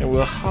 and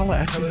we'll holler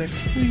at you next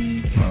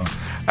week.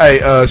 Hey,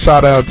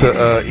 shout out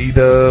to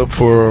E-Dub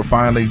for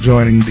finally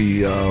joining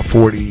the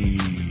 40.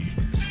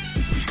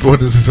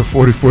 What is it? The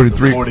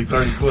 40-43?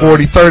 40-30 club.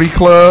 40-30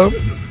 club.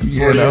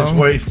 40-inch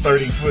waist,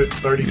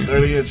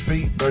 30-inch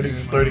feet, 30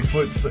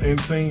 foot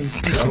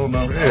inseams. I don't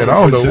know. Man, I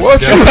don't know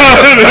what you.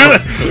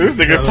 This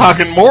nigga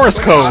talking Morse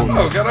code.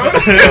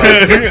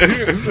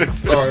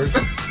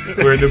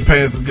 Where them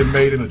pants is getting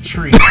made in a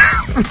tree.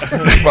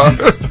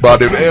 by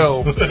them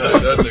elves.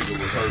 That nigga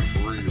was hurt for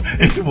real.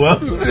 He was?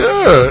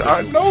 Yeah,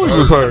 I know he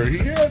was hurt. He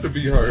had to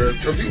be hurt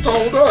because he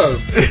told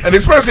us. And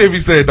especially if he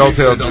said, don't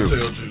tell Juice. Don't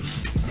tell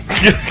Juice.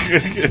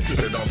 He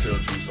said, don't tell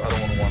Juice. I don't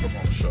want to wind up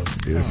on the show.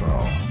 Yes,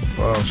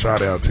 well,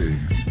 shout out to you.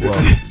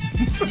 Well,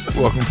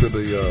 welcome to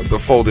the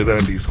Folded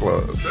Undies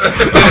Club.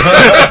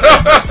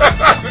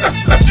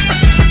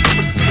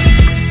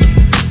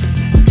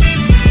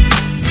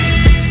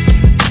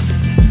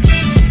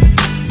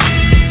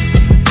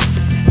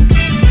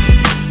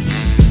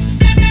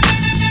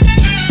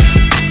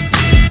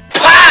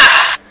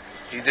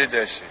 He did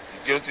that shit.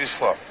 He guilty as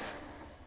fuck.